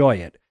will enjoy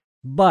it.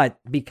 But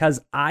because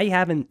I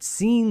haven't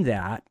seen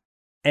that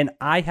and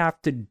I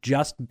have to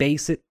just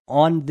base it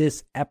on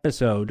this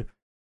episode,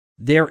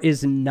 there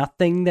is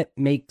nothing that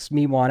makes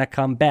me want to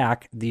come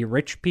back. The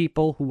rich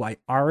people who I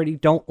already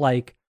don't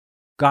like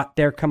got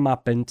their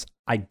comeuppance.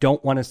 I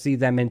don't want to see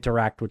them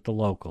interact with the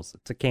locals.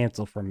 It's a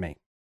cancel from me.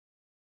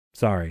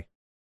 Sorry.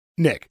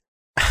 Nick.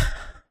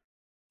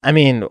 I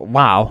mean,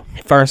 wow.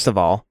 First of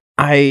all,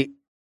 I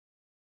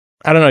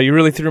don't know. You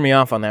really threw me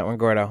off on that one,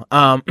 Gordo.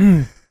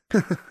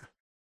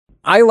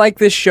 I like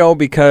this show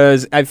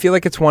because I feel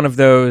like it's one of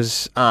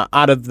those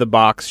out of the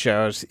box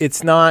shows.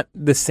 It's not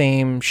the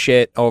same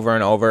shit over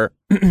and over.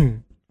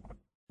 And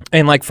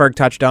like Ferg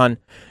touched on,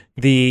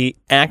 the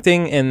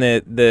acting and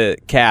the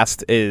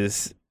cast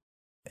is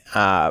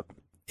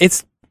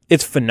it's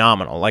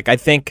phenomenal. Like, I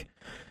think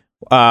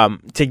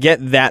to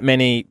get that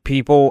many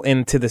people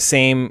into the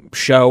same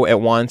show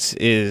at once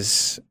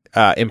is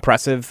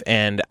impressive,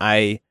 and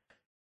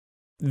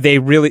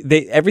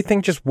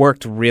everything just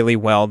worked really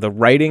well. The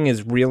writing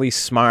is really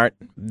smart.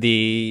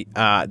 The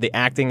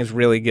acting is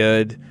really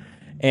good,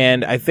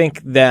 and I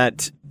think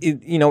that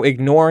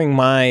ignoring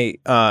my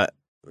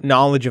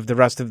knowledge of the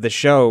rest of the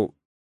show,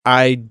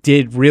 I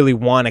did really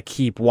want to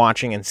keep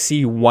watching and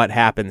see what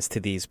happens to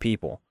these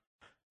people.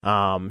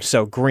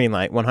 So green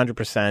light,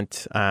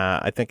 100%.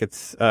 I think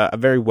it's a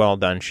very well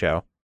done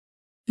show.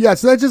 Yeah,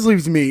 so that just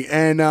leaves me.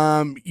 And,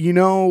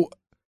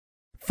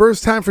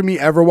 first time for me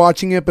ever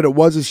watching it, but it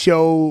was a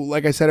show,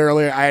 like I said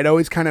earlier, I had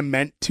always kind of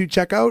meant to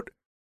check out.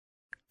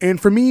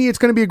 And for me, it's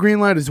going to be a green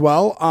light as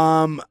well.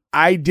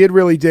 I did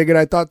really dig it.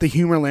 I thought the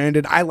humor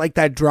landed. I like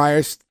that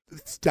drier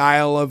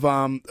style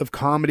of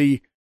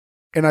comedy,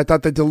 and I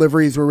thought the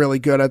deliveries were really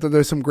good. I thought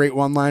there's some great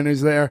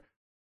one-liners there.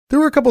 There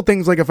were a couple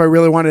things, like, if I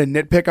really wanted to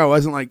nitpick, I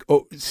wasn't, like,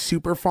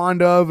 super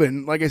fond of.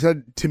 And like I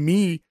said, to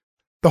me,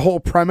 the whole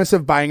premise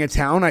of buying a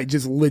town, I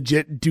just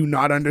legit do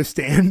not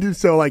understand.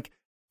 So, like,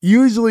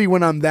 usually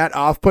when I'm that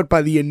off-put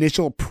by the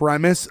initial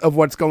premise of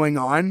what's going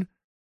on,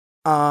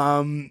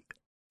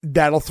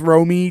 that'll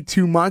throw me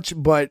too much.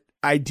 But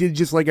I did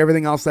just like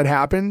everything else that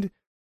happened.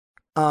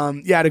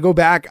 To go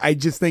back, I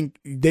just think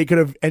they could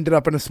have ended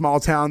up in a small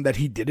town that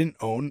he didn't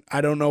own. I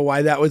don't know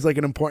why that was like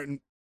an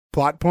important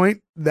plot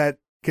point, that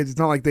because it's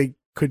not like they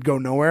could go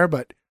nowhere.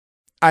 But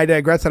I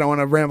digress. I don't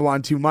want to ramble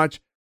on too much.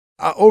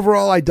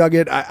 Overall, I dug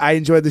it. I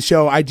enjoyed the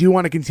show. I do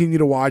want to continue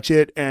to watch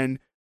it, and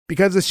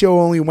because the show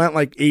only went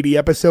like 80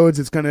 episodes,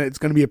 it's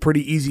gonna be a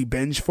pretty easy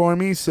binge for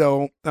me.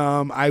 So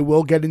I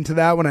will get into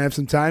that when I have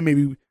some time.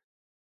 Maybe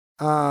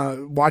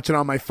watch it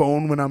on my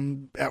phone when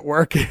I'm at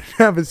work and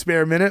have a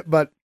spare minute.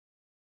 But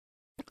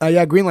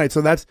yeah, Greenlight. So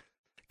that's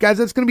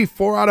gonna be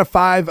 4 out of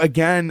 5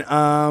 again,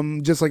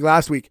 just like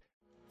last week.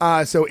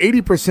 So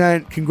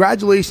 80%.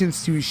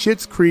 Congratulations to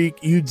Schitt's Creek.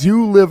 You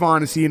do live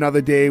on to see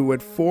another day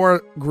with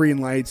 4 green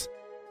lights.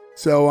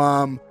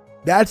 So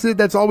that's it.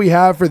 That's all we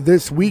have for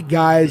this week,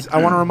 guys.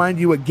 I want to remind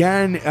you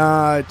again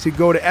to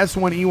go to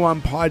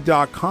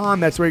s1e1pod.com.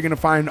 That's where you're going to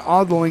find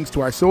all the links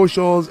to our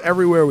socials,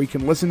 everywhere we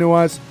can listen to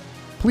us.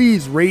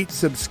 Please rate,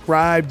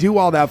 subscribe, do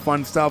all that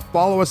fun stuff.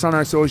 Follow us on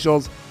our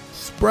socials.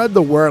 Spread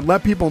the word.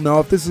 Let people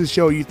know if this is a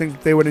show you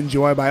think they would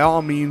enjoy. By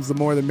all means, the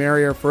more the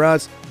merrier for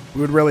us.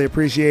 We would really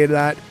appreciate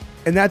that.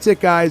 And that's it,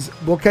 guys.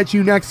 We'll catch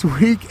you next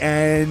week,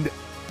 and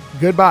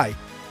goodbye.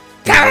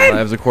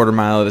 Lives a quarter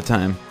mile at a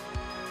time.